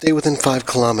 Stay within 5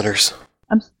 kilometers.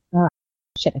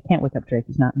 Shit, I can't wake up Drake.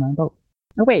 He's not in my boat.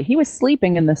 Oh, wait, he was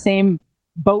sleeping in the same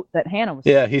boat that Hannah was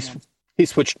Yeah, sleeping in. he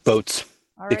switched boats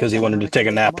All right, because he then, wanted I'm to gonna take a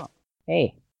wake nap. him up.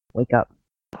 Hey, wake up.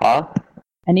 Huh?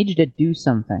 I need you to do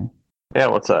something. Yeah,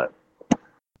 what's that?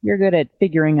 You're good at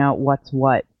figuring out what's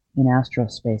what in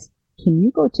astrospace. Can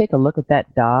you go take a look at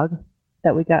that dog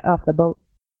that we got off the boat?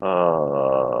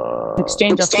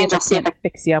 Exchange, I'll see if I can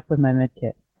fix you up with my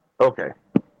medkit. Okay.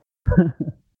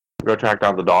 Go track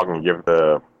down the dog and give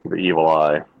the evil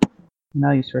eye. And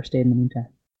I'll use first aid in the meantime.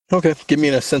 Okay, give me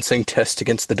a sensing test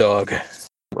against the dog.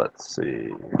 Let's see.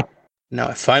 Now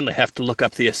I finally have to look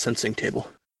up the sensing table.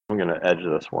 I'm going to edge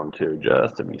this one too,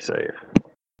 just to be safe.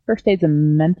 First aid's a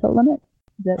mental limit?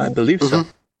 Is that I right? believe so.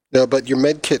 No, but your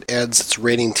med kit adds its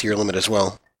rating to your limit as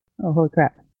well. Oh, holy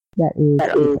crap. That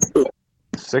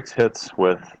is 6 hits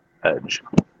with edge.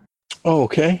 Oh,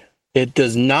 okay. It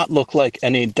does not look like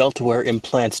any Deltaware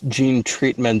implants, gene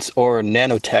treatments, or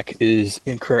nanotech is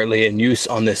currently in use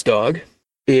on this dog.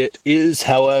 It is,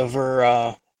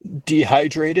 however,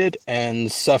 dehydrated and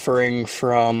suffering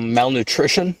from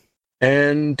malnutrition,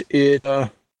 and it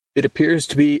appears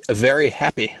to be very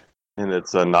happy. And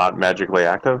it's not magically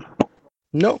active?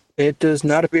 No, it does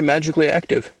not appear magically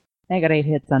active. I got 8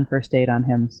 hits on first aid on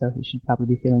him, so he should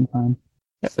probably be feeling fine.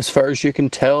 As far as you can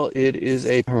tell,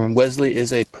 Wesley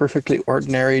is a perfectly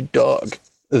ordinary dog,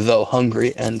 though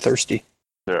hungry and thirsty.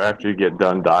 So after you get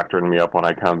done doctoring me up when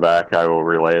I come back, I will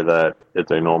relay that it's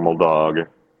a normal dog.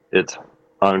 It's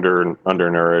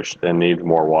undernourished and needs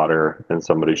more water, and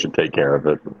somebody should take care of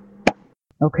it.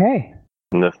 Okay.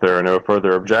 And if there are no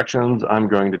further objections, I'm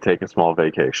going to take a small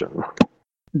vacation.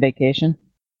 Vacation.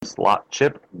 Slot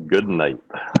chip, good night.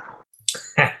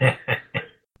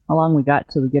 How long we got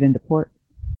till we get into port?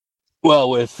 Well,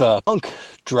 with Punk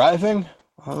driving,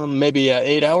 maybe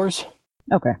 8 hours.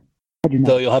 Okay. I do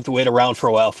Though know. you'll have to wait around for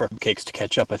a while for cakes to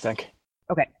catch up, I think.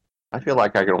 Okay. I feel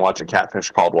like I can watch a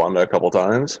catfish called Wanda a couple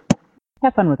times.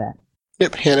 Have fun with that.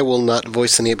 Yep, Hannah will not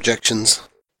voice any objections.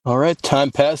 All right,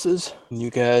 time passes. And you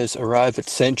guys arrive at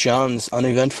St. John's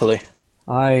uneventfully.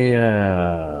 I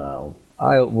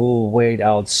will wait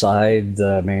outside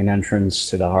the main entrance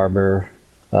to the harbor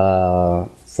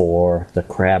for the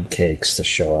crab cakes to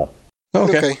show up.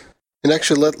 Okay. And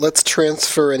actually, let's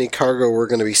transfer any cargo we're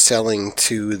going to be selling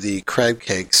to the crab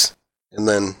cakes, and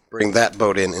then bring that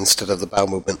boat in instead of the bow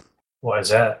movement. Why is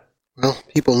that? Well,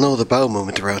 people know the bow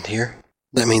movement around here.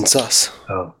 That means us.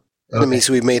 Oh. Enemies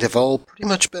we made have all pretty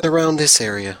much been around this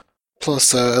area.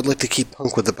 Plus, I'd like to keep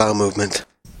Punk with the bow movement.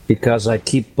 Because I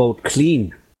keep boat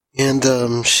clean.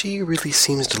 And, she really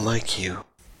seems to like you.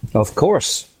 Of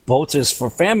course. Boat is for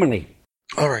family.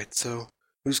 Alright, so,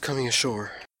 who's coming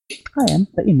ashore? I am,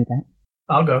 but you knew that.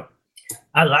 I'll go.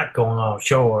 I like going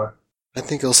offshore. I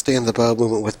think I'll stay in the bow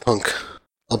movement with Punk.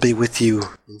 I'll be with you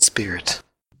in spirit.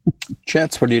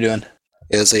 Chance, what are you doing?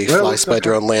 As a fly spy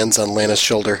drone lands on Lana's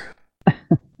shoulder.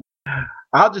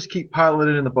 I'll just keep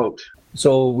piloting in the boat.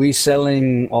 So we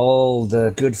selling all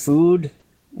the good food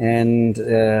and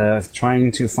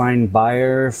trying to find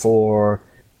buyer for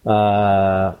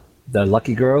the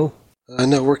Lucky Girl.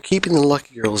 No, we're keeping the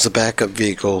Lucky Girl as a backup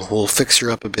vehicle. We'll fix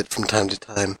her up a bit from time to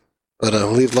time. But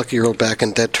we'll leave Lucky Girl back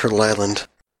on Dead Turtle Island.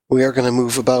 We are going to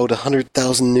move about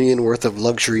 100,000 million worth of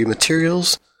luxury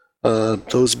materials,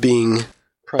 those being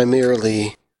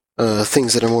primarily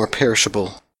things that are more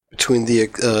perishable. Between the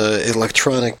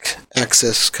electronic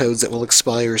access codes that will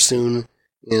expire soon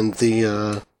and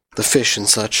the fish and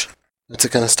such. That's the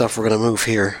kind of stuff we're going to move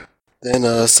here.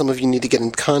 Then some of you need to get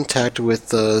in contact with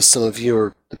some of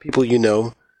the people you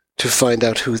know to find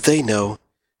out who they know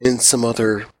in some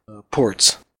other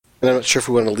ports. And I'm not sure if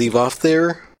we want to leave off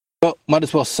there. Well, might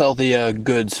as well sell the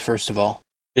goods, first of all.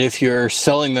 If you're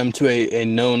selling them to a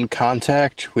known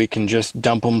contact, we can just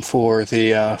dump them for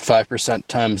the 5%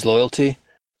 times loyalty.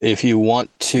 If you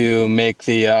want to make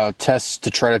the tests to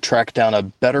try to track down a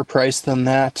better price than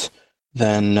that,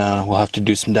 then we'll have to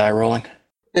do some die rolling.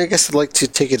 Yeah, I guess I'd like to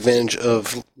take advantage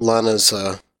of Lana's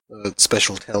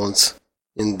special talents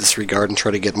in this regard and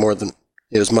try to get more than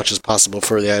as much as possible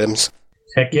for the items.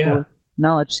 Heck yeah. Your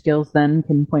knowledge skills then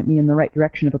can point me in the right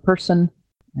direction of a person.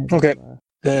 Okay.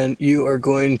 Then you are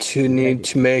going to need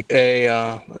to make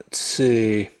a, let's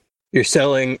see, you're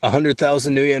selling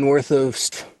 100,000 new yen worth of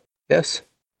stuff, yes?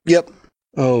 Yep.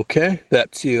 Okay,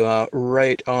 that's you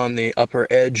right on the upper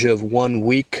edge of 1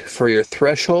 week for your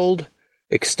threshold.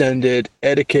 Extended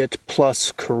etiquette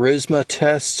plus charisma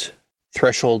test,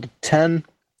 threshold 10.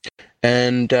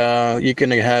 And you're going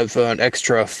to have an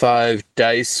extra 5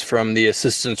 dice from the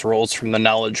assistance rolls from the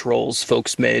knowledge rolls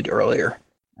folks made earlier.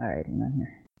 All right, hang on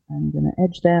here. I'm going to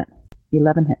edge that.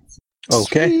 11 hits.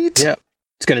 Okay, Sweet. yeah.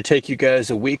 It's going to take you guys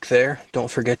a week there.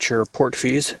 Don't forget your port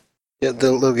fees. Yeah,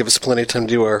 they'll give us plenty of time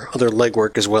to do our other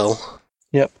legwork as well.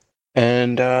 Yep.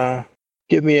 And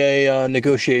give me a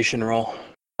negotiation roll.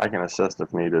 I can assist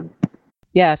if needed.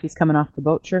 Yeah, if he's coming off the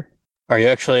boat, sure. Are you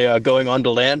actually going on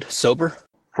to land sober?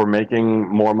 For making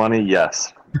more money,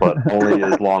 yes, but only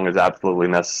as long as absolutely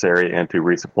necessary and to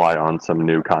resupply on some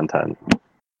new content.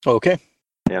 Okay.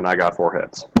 And I got 4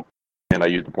 hits. And I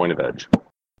used the point of edge. All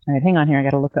right, hang on here. I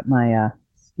got to look up my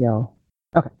skill.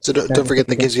 Okay. So don't forget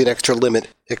that gives you an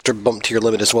extra bump to your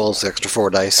limit as well as the extra 4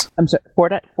 dice. I'm sorry,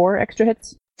 4 extra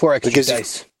hits? 4 extra gives you-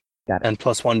 dice. Got it. And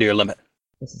plus 1 to your limit.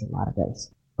 This is a lot of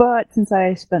dice. But since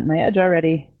I spent my edge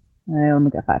already, I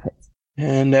only got 5 hits.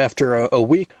 And after a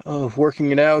week of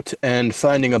working it out and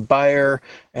finding a buyer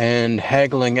and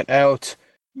haggling it out,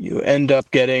 you end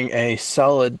up getting a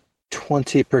solid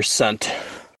 20%.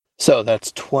 So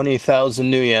that's 20,000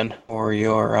 new yen for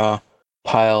your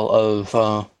pile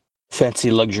of fancy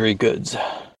luxury goods.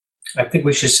 I think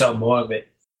we should sell more of it.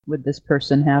 Would this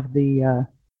person have the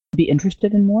be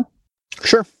interested in more?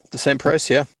 Sure, the same price,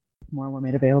 yeah. More were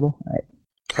made available. All right.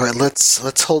 All right,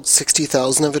 let's hold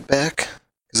 60,000 of it back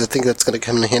because I think that's going to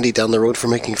come in handy down the road for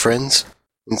making friends,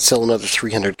 and sell another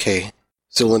 300k.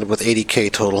 So we'll end up with 80k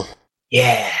total.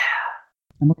 Yeah.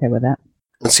 I'm okay with that.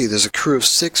 Let's see, there's a crew of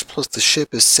 6 plus the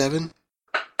ship is 7.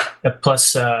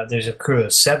 Plus, there's a crew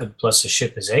of 7 plus the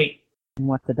ship is 8. And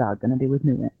what's the dog going to do with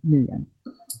New Yen?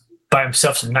 Buy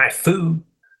himself some nice food.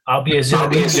 I'll be his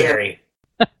intermediary.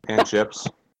 And chips.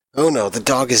 Oh no, the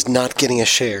dog is not getting a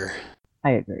share.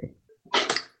 I agree.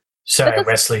 Sorry,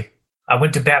 Wesley. I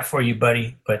went to bat for you,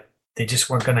 buddy, but they just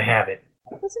weren't going to have it.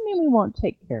 That doesn't mean we won't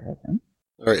take care of him.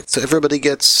 Alright, so everybody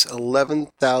gets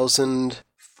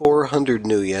 11,400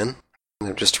 new yen. And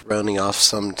I'm just rounding off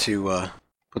some to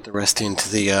put the rest into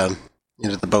the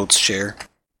boat's share.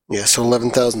 Yeah, so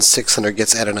 11,600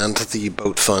 gets added onto the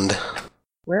boat fund.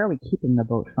 Where are we keeping the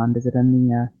boat fund? Is it in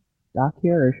the dock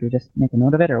here, or should we just make a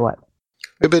note of it, or what?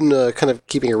 We've been kind of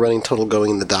keeping a running total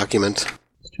going in the document.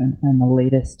 Just trying to find the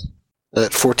latest.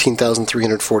 At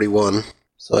 14,341.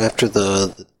 So after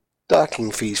the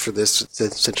docking fees for this, it's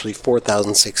essentially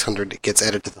 4,600. It gets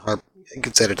added to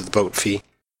the boat fee.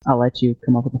 I'll let you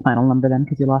come up with the final number then,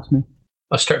 because you lost me.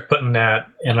 I'll start putting that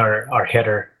in our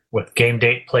header with game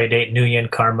date, play date, new yen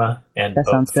karma, and That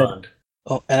boat sounds good. fund.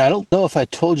 Oh, and I don't know if I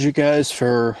told you guys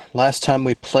for last time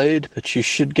we played, but you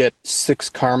should get 6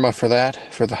 karma for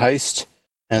that, for the heist.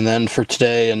 And then for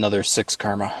today, another 6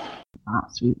 karma. Ah,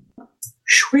 sweet.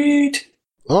 Sweet.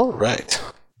 All right.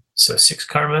 So 6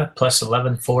 karma plus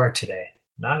 11.4 today.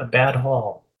 Not a bad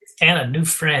haul. And a new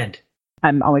friend.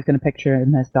 I'm always going to picture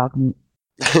him as dog meat.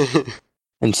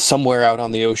 And somewhere out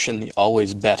on the ocean, the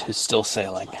Always Bet is still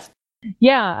sailing.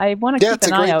 Yeah, I want to Yeah, keep it's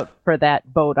an a eye great- out for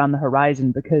that boat on the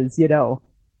horizon because,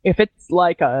 if it's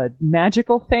like a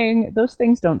magical thing, those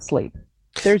things don't sleep.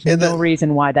 There's Yeah, no that-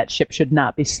 reason why that ship should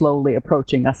not be slowly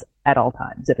approaching us at all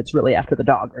times if it's really after the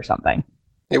dog or something.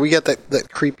 Yeah, we got that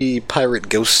creepy pirate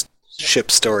ghost ship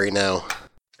story now.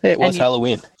 Hey, it was And you-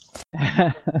 Halloween.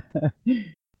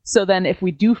 So then if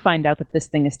we do find out that this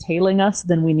thing is tailing us,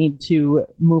 then we need to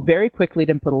move very quickly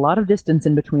to put a lot of distance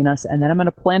in between us, and then I'm going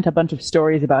to plant a bunch of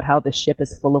stories about how this ship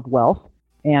is full of wealth,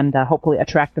 and hopefully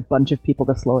attract a bunch of people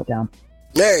to slow it down.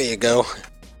 There you go.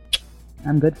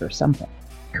 I'm good for something.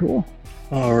 Cool.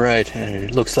 All right, and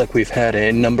it looks like we've had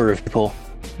a number of people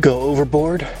go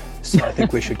overboard, so I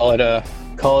think we should call it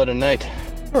a night.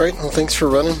 All right, well, thanks for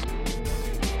running.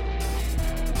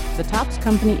 The Topps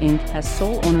Company Inc. has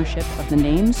sole ownership of the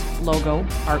names, logo,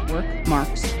 artwork,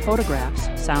 marks, photographs,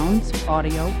 sounds,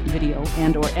 audio, video,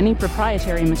 and/or any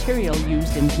proprietary material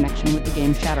used in connection with the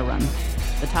game Shadowrun.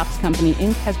 The Topps Company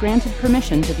Inc. has granted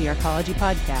permission to the Arcology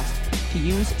Podcast to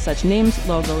use such names,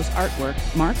 logos, artwork,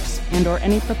 marks, and/or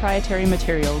any proprietary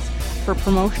materials for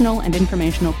promotional and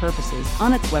informational purposes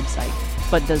on its website,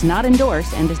 but does not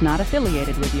endorse and is not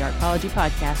affiliated with the Arcology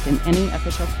Podcast in any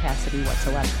official capacity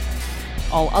whatsoever.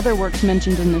 All other works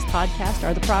mentioned in this podcast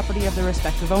are the property of the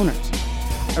respective owners.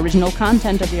 Original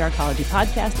content of the Arcology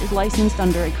Podcast is licensed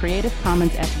under a Creative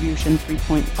Commons Attribution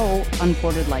 3.0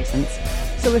 unported license.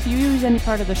 So if you use any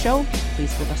part of the show,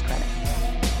 please give us credit.